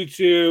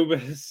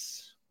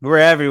 YouTube. We're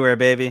everywhere,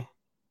 baby.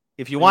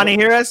 If you want to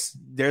hear us,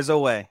 there's a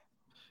way.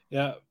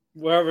 Yeah,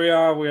 wherever we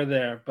are, we're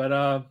there.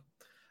 But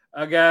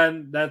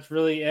again, that's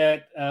really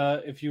it.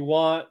 If you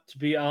want to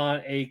be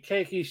on a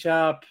Keki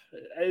shop,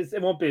 it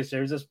won't be a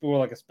series. It's more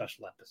like a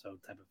special episode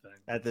type of thing.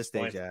 At this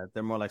stage, yeah.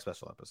 They're more like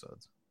special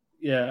episodes.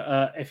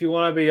 Yeah. If you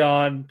want to be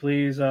on,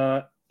 please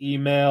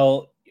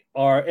email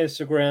our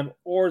Instagram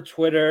or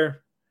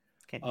Twitter.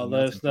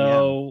 Let us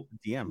know.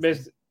 DM.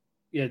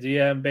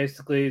 DM.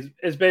 Basically,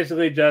 it's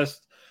basically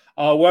just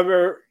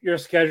whatever your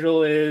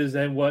schedule is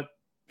and what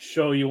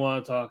show you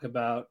want to talk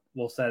about.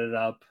 We'll set it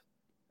up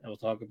and we'll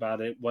talk about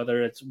it.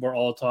 Whether we're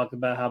all talking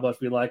about how much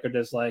we like or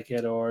dislike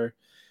it, or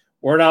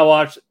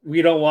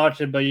we don't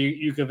watch it, but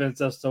you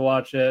convince us to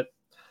watch it.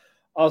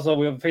 Also,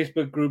 we have a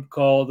Facebook group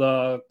called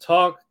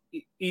Talk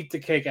Eat the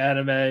Cake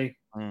Anime.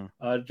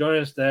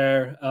 Join us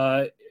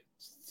there.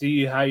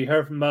 See how you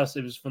heard from us.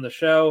 If it's from the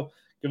show,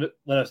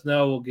 let us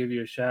know. We'll give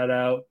you a shout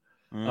out.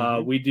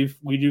 We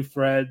do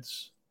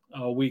threads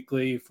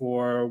weekly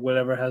for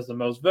whatever has the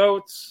most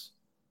votes.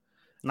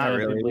 Not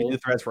really. We do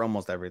threads for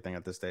almost everything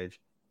at this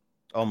stage.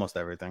 Almost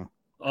everything.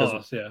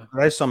 Yeah.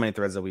 There's so many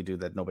threads that we do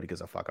that nobody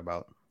gives a fuck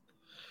about.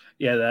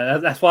 Yeah,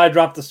 that's why I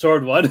dropped the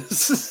sword one.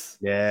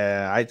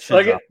 Yeah, I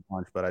should drop a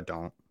bunch, but I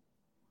don't.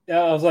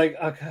 Yeah, I was like,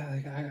 okay,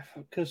 I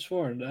could have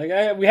sworn.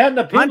 We had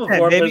enough people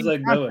for it, but it's like,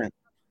 no.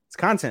 It's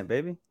content,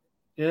 baby.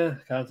 Yeah,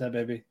 content,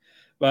 baby.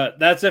 But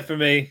that's it for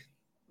me.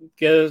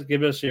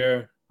 Give us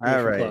your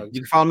all right. plugs.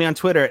 You can follow me on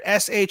Twitter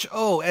at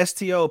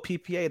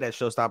SHOSTOPPA. That's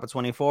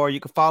Showstopper24. You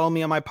can follow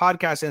me on my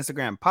podcast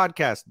Instagram,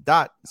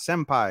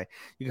 podcast.senpai.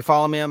 You can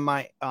follow me on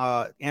my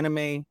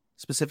anime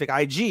specific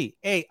IG,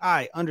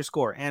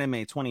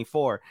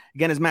 AI_anime24.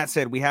 Again, as Matt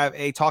said, we have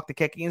a Talk to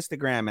Keki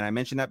Instagram, and I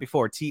mentioned that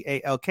before.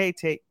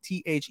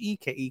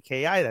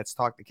 TALKTHEKEKI. That's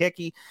Talk to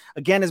Keki.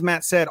 Again, as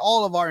Matt said,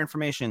 all of our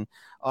information.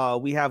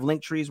 We have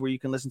link trees where you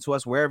can listen to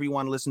us wherever you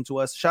want to listen to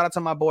us. Shout out to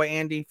my boy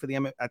Andy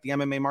at the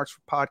MMA Marks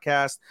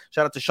podcast.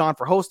 Shout out to Sean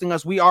for hosting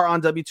us. We are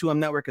on W2M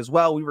Network as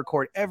well. We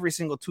record every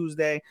single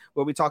Tuesday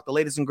where we talk the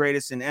latest and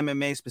greatest in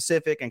MMA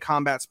specific and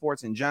combat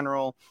sports in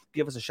general.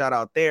 Give us a shout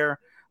out there.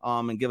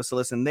 And give us a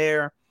listen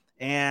there.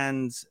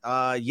 And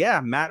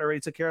Matt already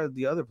took care of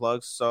the other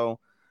plugs. So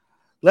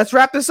let's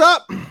wrap this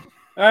up. All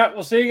right,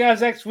 we'll see you guys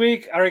next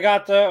week.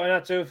 Arigato,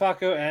 anato,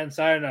 faku, and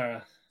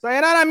sayonara.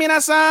 Sayonara,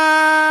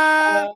 minasan!